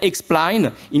that may explain,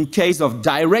 in case of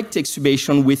direct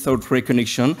extubation without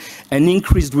reconnection, an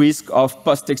increased risk of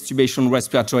post-extubation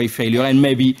respiratory failure and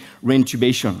maybe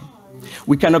reintubation.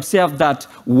 We can observe that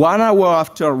 1 hour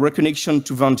after reconnection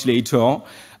to ventilator,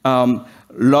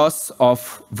 loss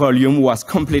of volume was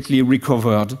completely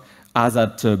recovered as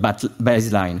at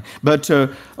baseline. But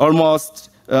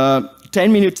almost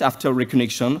 10 minutes after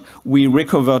reconnection, we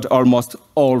recovered almost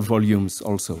all volumes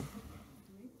also.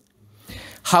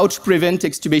 How to prevent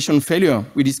extubation failure?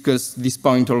 We discussed this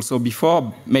point also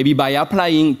before, maybe by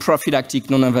applying prophylactic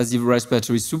non-invasive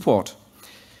respiratory support.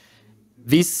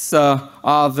 These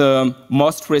are the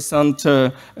most recent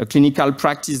clinical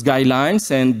practice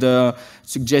guidelines and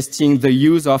suggesting the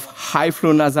use of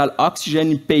high-flow nasal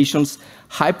oxygen in patients,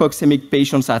 hypoxemic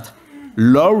patients at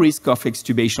low risk of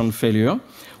extubation failure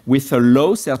with a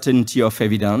low certainty of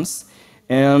evidence,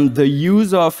 and the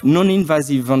use of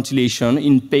non-invasive ventilation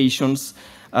in patients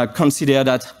considered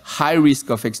at high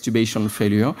risk of extubation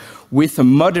failure with a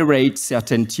moderate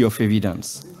certainty of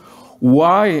evidence.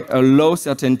 Why a low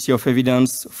certainty of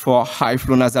evidence for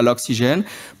high-flow nasal oxygen?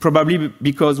 Probably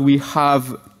because we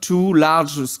have 2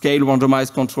 large-scale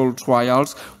randomized controlled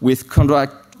trials with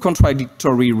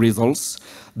contradictory results.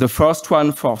 The first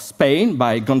one for Spain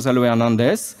by Gonzalo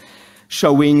Hernandez,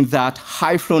 showing that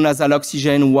high-flow nasal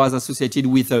oxygen was associated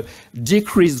with a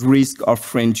decreased risk of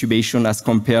reintubation as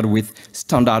compared with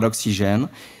standard oxygen.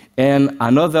 And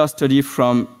another study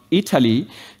from Italy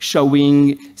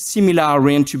showing similar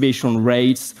reintubation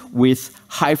rates with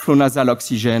high-flow nasal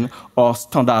oxygen or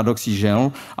standard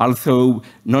oxygen, although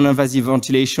non-invasive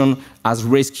ventilation as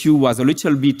rescue was a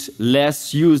little bit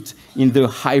less used in the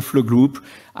high-flow group.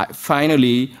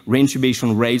 Finally,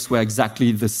 reintubation rates were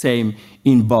exactly the same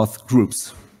in both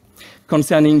groups.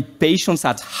 Concerning patients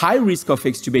at high risk of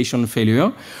extubation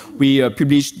failure, we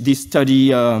published this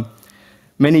study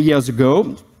many years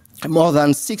ago. More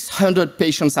than 600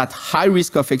 patients at high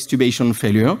risk of extubation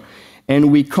failure,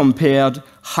 and we compared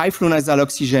high-flow nasal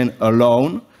oxygen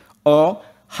alone or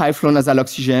high-flow nasal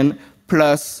oxygen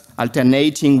plus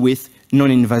alternating with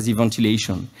non-invasive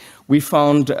ventilation. We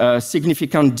found a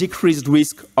significant decreased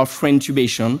risk of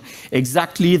reintubation,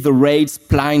 exactly the rates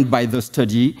planned by the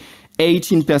study,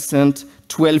 18%,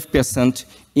 12%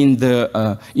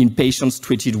 in patients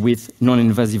treated with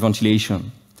non-invasive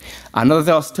ventilation.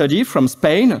 Another study from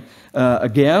Spain,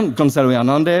 again, Gonzalo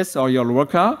Hernandez, Oriol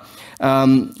Roca,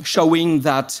 showing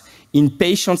that in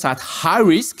patients at high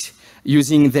risk,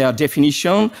 using their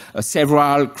definition,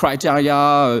 several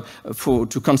criteria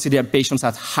to consider patients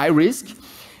at high risk,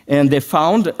 and they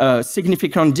found a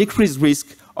significant decreased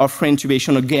risk of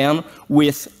reintubation, again,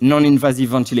 with non-invasive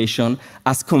ventilation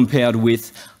as compared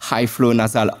with high-flow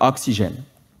nasal oxygen.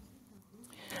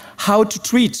 How to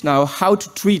treat now? How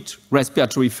to treat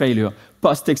respiratory failure,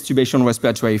 post-extubation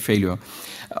respiratory failure?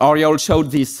 Oriol showed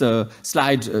this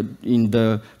slide in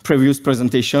the previous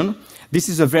presentation. This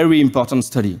is a very important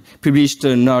study, published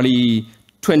nearly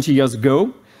 20 years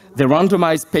ago. They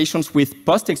randomized patients with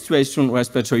post-extubation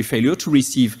respiratory failure to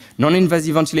receive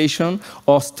non-invasive ventilation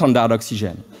or standard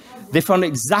oxygen. They found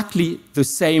exactly the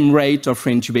same rate of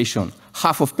reintubation,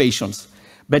 half of patients,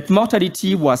 but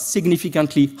mortality was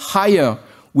significantly higher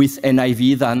with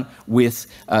NIV than with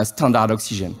standard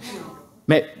oxygen.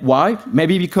 Why?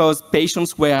 Maybe because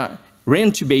patients were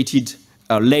reintubated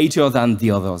later than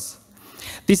the others.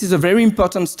 This is a very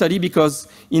important study because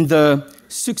in the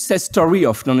success story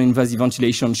of non-invasive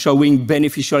ventilation showing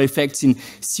beneficial effects in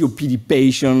COPD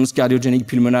patients, cardiogenic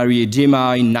pulmonary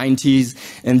edema in 90s,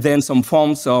 and then some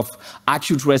forms of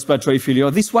acute respiratory failure,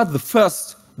 this was the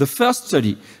first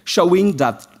study showing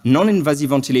that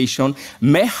non-invasive ventilation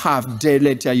may have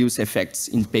deleterious effects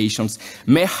in patients,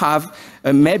 may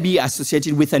be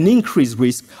associated with an increased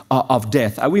risk of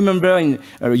death. I remember in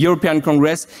European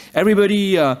Congress,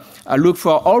 everybody looked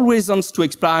for all reasons to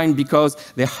explain because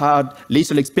they had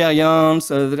little experience,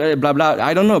 blah, blah,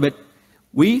 I don't know, but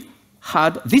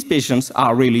these patients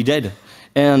are really dead.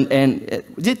 And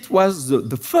it was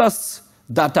the first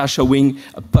data showing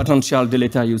a potential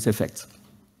deleterious effect.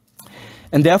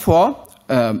 And therefore,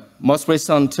 most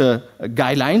recent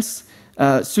guidelines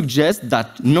suggests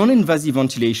that non-invasive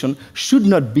ventilation should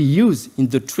not be used in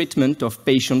the treatment of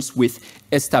patients with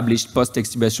established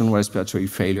post-extubation respiratory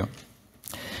failure.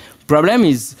 Problem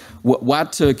is,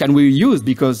 what can we use?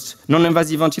 Because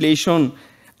non-invasive ventilation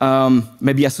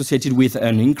may be associated with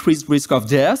an increased risk of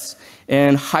death,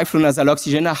 and high flow nasal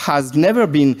oxygen has never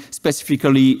been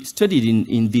specifically studied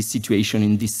in this situation,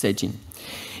 in this setting.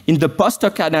 In the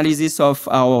post-hoc analysis of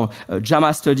our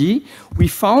JAMA study, we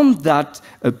found that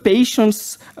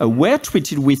patients were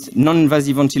treated with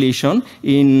non-invasive ventilation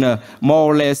in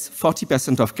more or less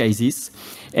 40% of cases.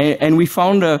 And we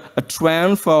found a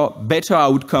trend for better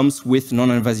outcomes with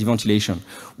non-invasive ventilation.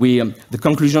 The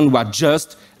conclusion was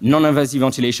just non-invasive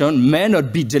ventilation may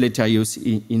not be deleterious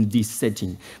in this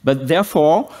setting. But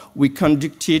therefore, we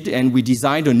conducted and we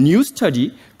designed a new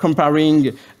study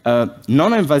comparing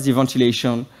non-invasive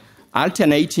ventilation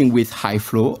alternating with high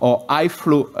flow or high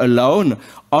flow alone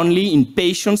only in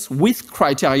patients with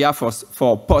criteria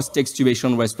for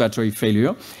post-extubation respiratory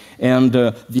failure. And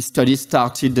this study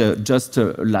started just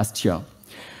last year.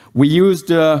 We use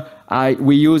as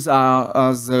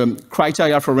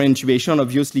criteria for reintubation,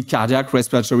 obviously cardiac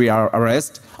respiratory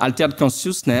arrest, altered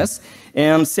consciousness,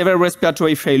 and severe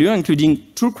respiratory failure, including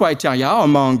two criteria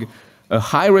among a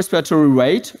high respiratory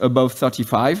rate above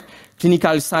 35,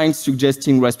 clinical signs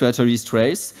suggesting respiratory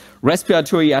stress,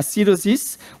 respiratory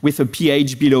acidosis with a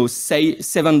pH below, say,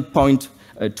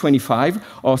 7.25,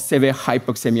 or severe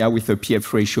hypoxemia with a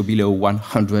pF ratio below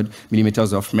 100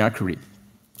 millimeters of mercury.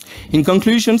 In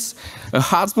conclusions, a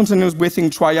hard spontaneous breathing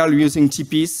trial using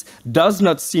TPs does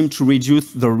not seem to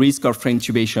reduce the risk of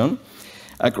reintubation.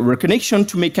 A reconnection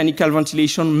to mechanical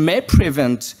ventilation may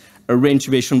prevent a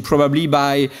reintubation, probably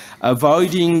by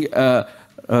avoiding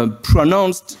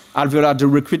pronounced alveolar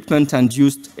derecruitment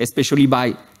induced especially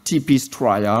by TPs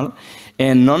trial,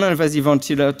 and non-invasive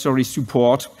ventilatory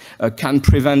support can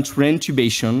prevent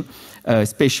reintubation,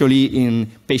 especially in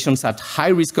patients at high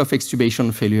risk of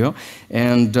extubation failure.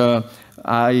 And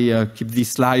I keep this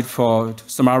slide for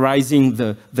summarizing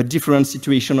the different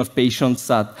situation of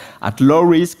patients at low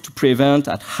risk to prevent,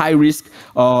 at high risk,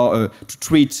 or to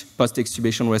treat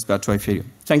post-extubation respiratory failure.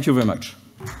 Thank you very much.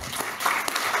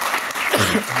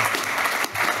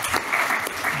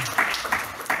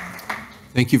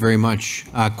 Thank you very much.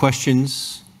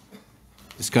 Questions?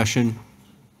 Discussion?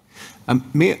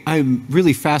 I'm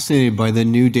really fascinated by the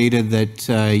new data that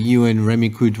you and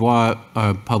Rémi Coudois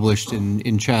published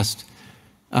in CHEST.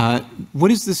 What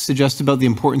does this suggest about the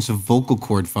importance of vocal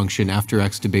cord function after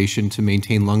extubation to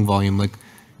maintain lung volume? Like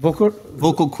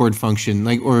vocal cord function,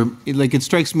 it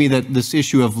strikes me that this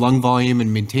issue of lung volume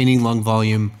and maintaining lung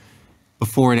volume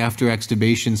before and after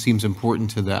extubation seems important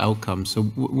to the outcome. So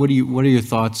what are your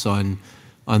thoughts on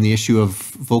the issue of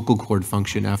vocal cord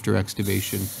function after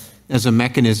extubation as a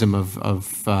mechanism of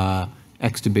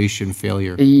extubation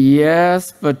failure?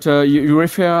 Yes, but you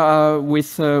refer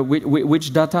with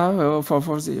which data for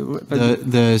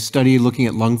the study looking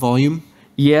at lung volume?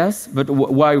 Yes, but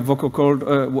why vocal cord?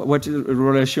 What is the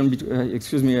relation between?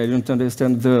 Excuse me, I don't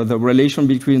understand the relation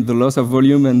between the loss of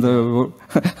volume and the.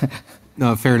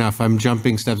 No, fair enough. I'm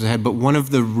jumping steps ahead, but one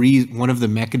of the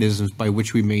mechanisms by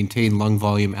which we maintain lung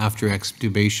volume after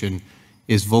extubation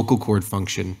is vocal cord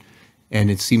function,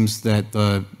 and it seems that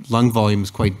the lung volume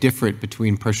is quite different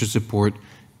between pressure support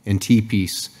and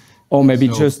T-piece. Or maybe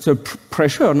just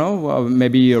pressure, no?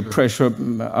 Maybe pressure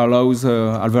allows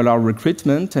alveolar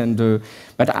recruitment,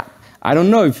 but I don't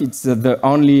know if it's the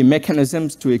only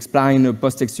mechanisms to explain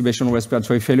post-extubation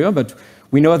respiratory failure, but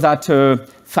we know that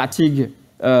fatigue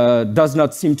does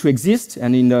not seem to exist,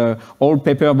 and in the old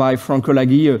paper by Frank van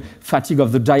Haren, fatigue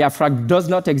of the diaphragm does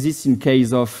not exist in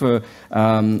case of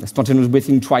spontaneous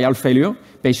breathing trial failure.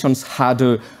 Patients had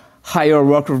a higher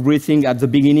work of breathing at the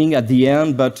beginning, at the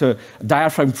end, but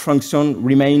diaphragm function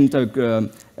remained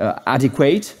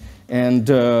adequate, and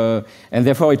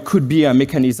therefore it could be a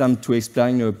mechanism to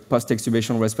explain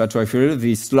post-extubation respiratory failure,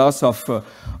 this loss of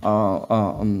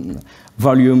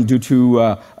volume due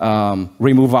to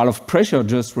removal of pressure,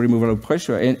 just removal of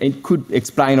pressure. And it could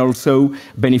explain also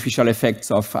beneficial effects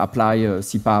of apply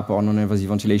CPAP or non-invasive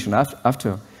ventilation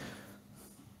after.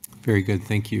 Very good,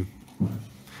 thank you.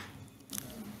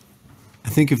 I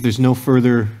think if there's no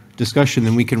further discussion,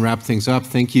 then we can wrap things up.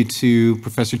 Thank you to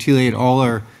Professor Thille and all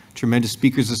our tremendous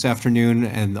speakers this afternoon,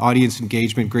 and audience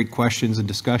engagement, great questions and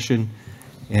discussion,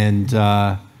 and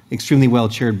extremely well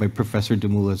chaired by Professor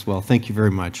Demoule as well. Thank you very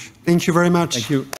much. Thank you very much. Thank you.